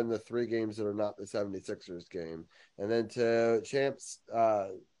got to win the 3 games that are not the 76ers game. And then to Champ's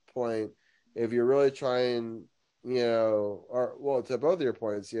point, if you're really trying, to both of your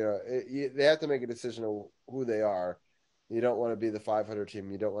points, they have to make a decision of who they are. You don't want to be the 500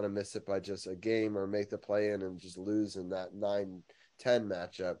 team. You don't want to miss it by just a game or make the play-in and just lose in that 9-10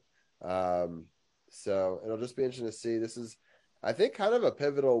 matchup. So it'll just be interesting to see. This is, I think, kind of a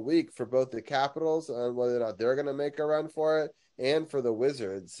pivotal week for both the Capitals on whether or not they're going to make a run for it, and for the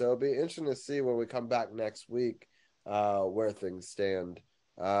Wizards. So it'll be interesting to see when we come back next week where things stand.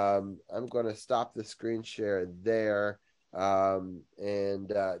 I'm going to stop the screen share there. And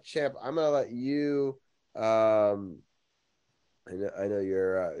Champ, I'm going to let you. I know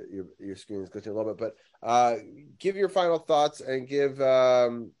your screen is glitching a little bit, but give your final thoughts and give a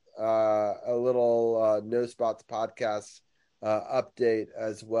little No Spots podcast update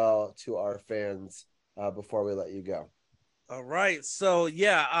as well to our fans before we let you go. All right. So,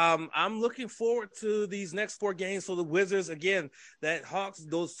 I'm looking forward to these next 4 games for the Wizards. Again,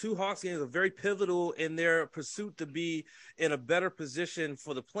 those 2 Hawks games are very pivotal in their pursuit to be in a better position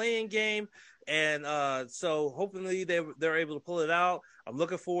for the play-in game. And so hopefully they're able to pull it out. I'm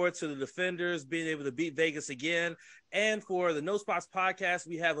looking forward to the Defenders being able to beat Vegas again. And for the No Spots podcast,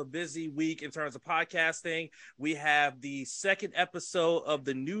 we have a busy week in terms of podcasting. We have the 2nd episode of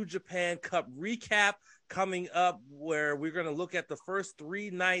the New Japan Cup recap coming up, where we're going to look at the first 3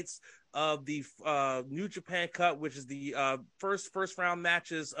 nights of the New Japan Cup, which is the first round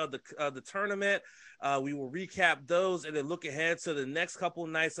matches of the tournament. We will recap those and then look ahead to the next couple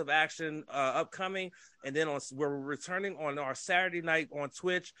nights of action upcoming. And then we're returning on our Saturday night on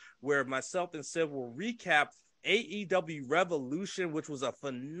Twitch, where myself and Civ will recap AEW Revolution, which was a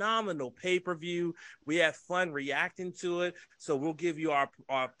phenomenal pay-per-view. We had fun reacting to it, so we'll give you our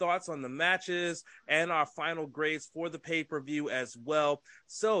thoughts on the matches and our final grades for the pay-per-view as well.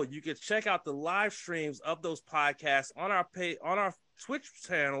 So you can check out the live streams of those podcasts on our Twitch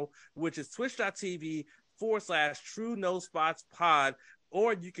channel, which is twitch.tv/True No Spots Pod.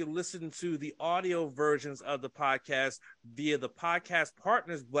 Or you can listen to the audio versions of the podcast via the podcast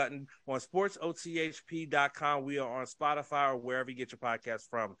partners button on sportsothp.com. We are on Spotify or wherever you get your podcast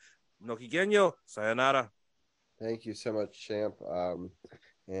from. Noki Genyo, sayonara. Thank you so much, Champ.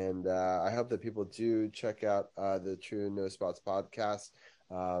 And I hope that people do check out the True No Spots podcast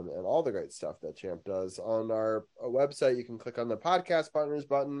and all the great stuff that Champ does. On our website, you can click on the podcast partners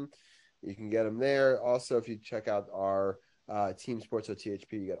button. You can get them there. Also, if you check out our Team Sports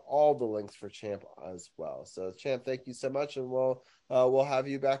OTHP, you get all the links for Champ as well. So Champ, thank you so much, and we'll have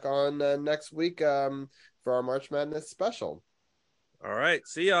you back on next week for our March Madness special. All right,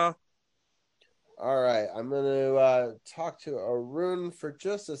 see y'all. All right, I'm going to talk to Arun for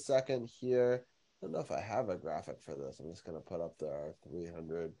just a second here. I don't know if I have a graphic for this. I'm just going to put up the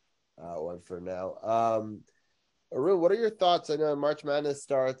 300 one for now. Arun, what are your thoughts? I know March Madness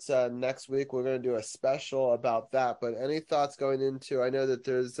starts next week. We're going to do a special about that, but any thoughts going into, I know that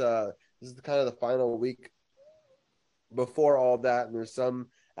there's this is kind of the final week before all that, and there's some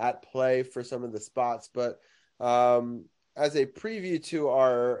at play for some of the spots, but as a preview to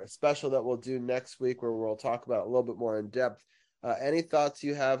our special that we'll do next week, where we'll talk about a little bit more in depth, any thoughts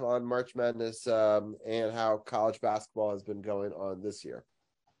you have on March Madness and how college basketball has been going on this year?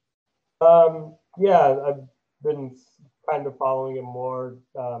 I've been kind of following it more,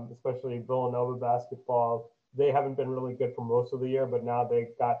 especially Villanova basketball. They haven't been really good for most of the year, but now they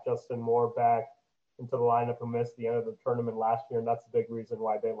got Justin Moore back into the lineup who missed the end of the tournament last year, and that's a big reason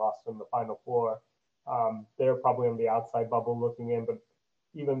why they lost in the Final Four. They're probably on the outside bubble looking in, but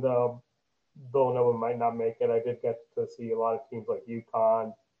even though Villanova might not make it, I did get to see a lot of teams like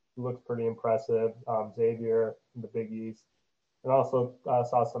UConn, looks pretty impressive. Xavier in the Big East. And also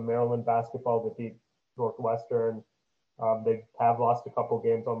saw some Maryland basketball that beat Northwestern. They have lost a couple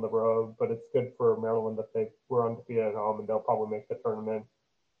games on the road, but it's good for Maryland that they were undefeated at home, and they'll probably make the tournament.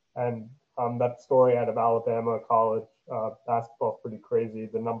 And that story out of Alabama college basketball is pretty crazy.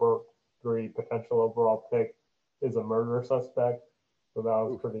 The number 3 potential overall pick is a murder suspect, so that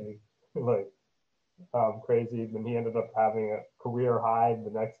was pretty crazy. And he ended up having a career high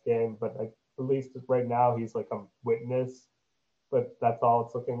the next game, but at least right now he's like a witness. But that's all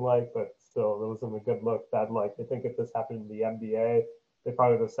it's looking like. But still, it wasn't a good look. That I think if this happened in the NBA, they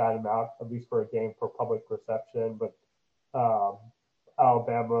probably would have sat him out at least for a game for public perception. But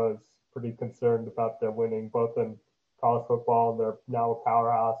Alabama is pretty concerned about their winning both in college football. They're now a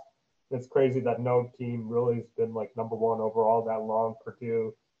powerhouse. It's crazy that no team really has been number 1 overall that long.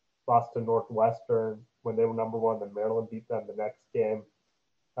 Purdue lost to Northwestern when they were number 1, then Maryland beat them the next game.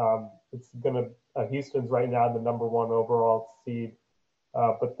 Houston's right now the number 1 overall seed,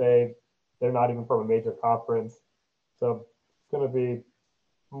 but they're not even from a major conference. So it's going to be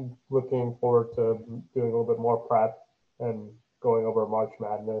looking forward to doing a little bit more prep and going over March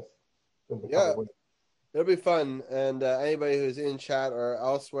Madness. It'll be fun. And anybody who's in chat or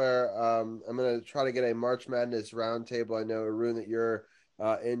elsewhere, I'm going to try to get a March Madness roundtable. I know, Arun, that you're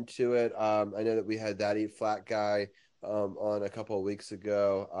into it. I know that we had that Eat Flat guy on a couple of weeks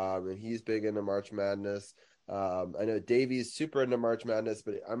ago, and he's big into March Madness. I know Davey's super into March Madness,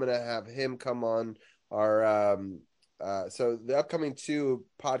 but I'm going to have him come on our so the upcoming 2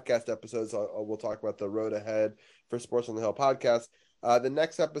 podcast episodes, we'll talk about the road ahead for Sports on the Hill podcast. The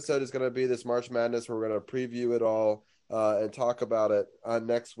next episode is going to be this March Madness. We're going to preview it all and talk about it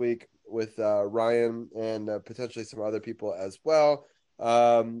next week with Ryan and potentially some other people as well.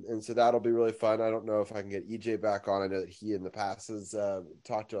 And so that'll be really fun. I don't know if I can get EJ back on. I know that he in the past has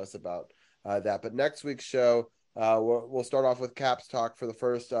talked to us about that. But next week's show, we'll start off with Caps talk for the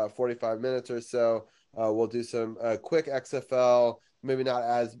first 45 minutes or so. We'll do some quick XFL, maybe not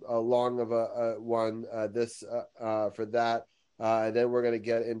as long of a one for that. And then we're going to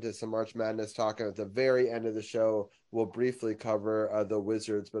get into some March Madness talk. And at the very end of the show, we'll briefly cover the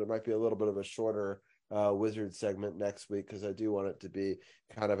Wizards, but it might be a little bit of a shorter Wizard segment next week because I do want it to be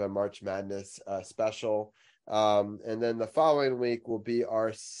kind of a March Madness special. And then the following week will be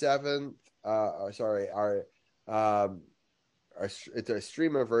our 7th. It's our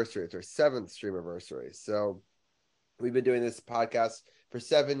streamiversary. It's our 7th streamiversary. So we've been doing this podcast for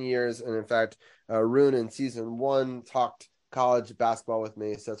 7 years, and in fact, Rune in season 1 talked college basketball with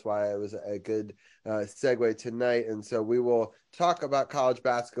me, so that's why it was a good segue tonight. And so we will talk about college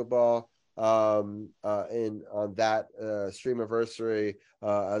basketball on that streamiversary,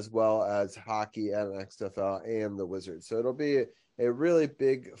 as well as hockey and XFL and the Wizards. So it'll be a really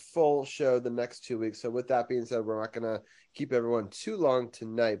big full show the next 2 weeks. So with that being said, we're not going to keep everyone too long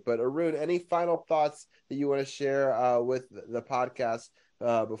tonight. But Arun, any final thoughts that you want to share with the podcast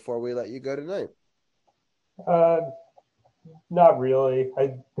before we let you go tonight? Not really.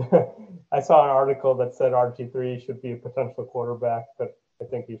 I saw an article that said RG3 should be a potential quarterback, but I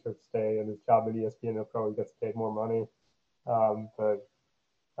think he should stay in his job at ESPN. He'll probably gets paid more money. The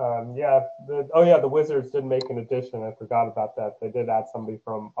Wizards did make an addition. I forgot about that. They did add somebody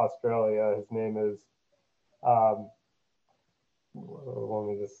from Australia. His name is, let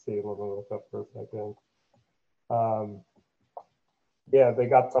me just see. Let me look up for a second. They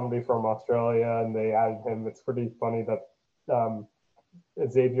got somebody from Australia and they added him. It's pretty funny that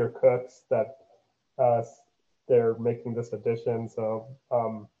Xavier Cooks, that they're making this addition. So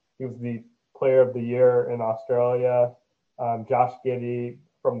he was the player of the year in Australia. Josh Giddey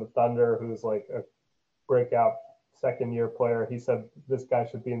from the Thunder, who's like a breakout second-year player, he said this guy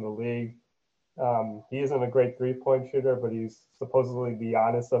should be in the league. He isn't a great three-point shooter, but he's supposedly the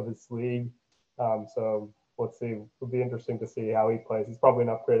Giannis of his league. So let's see. It'll be interesting to see how he plays. He's probably an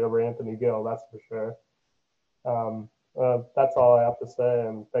upgrade over Anthony Gill, that's for sure. That's all I have to say,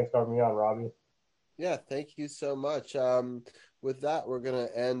 and thanks for having me on, Robbie. Yeah, thank you so much. With that, we're going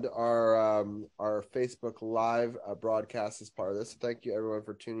to end our Facebook Live broadcast as part of this. Thank you, everyone,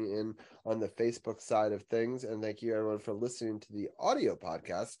 for tuning in on the Facebook side of things, and thank you, everyone, for listening to the audio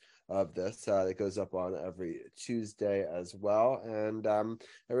podcast of this that goes up on every Tuesday as well. And I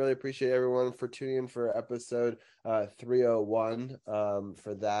really appreciate everyone for tuning in for episode 301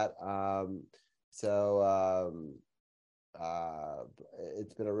 for that.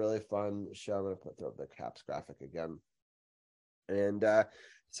 It's been a really fun show. I'm going to put the Caps graphic again. And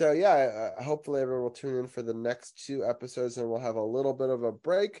hopefully everyone will tune in for the next 2 episodes, and we'll have a little bit of a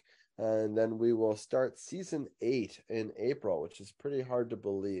break. And then we will start season 8 in April, which is pretty hard to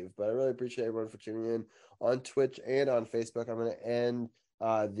believe. But I really appreciate everyone for tuning in on Twitch and on Facebook. I'm going to end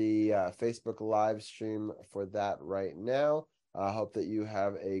the Facebook live stream for that right now. I hope that you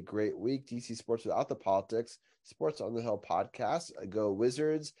have a great week. DC Sports Without the Politics, Sports on the Hill podcast. Go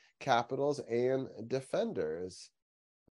Wizards, Capitals, and Defenders.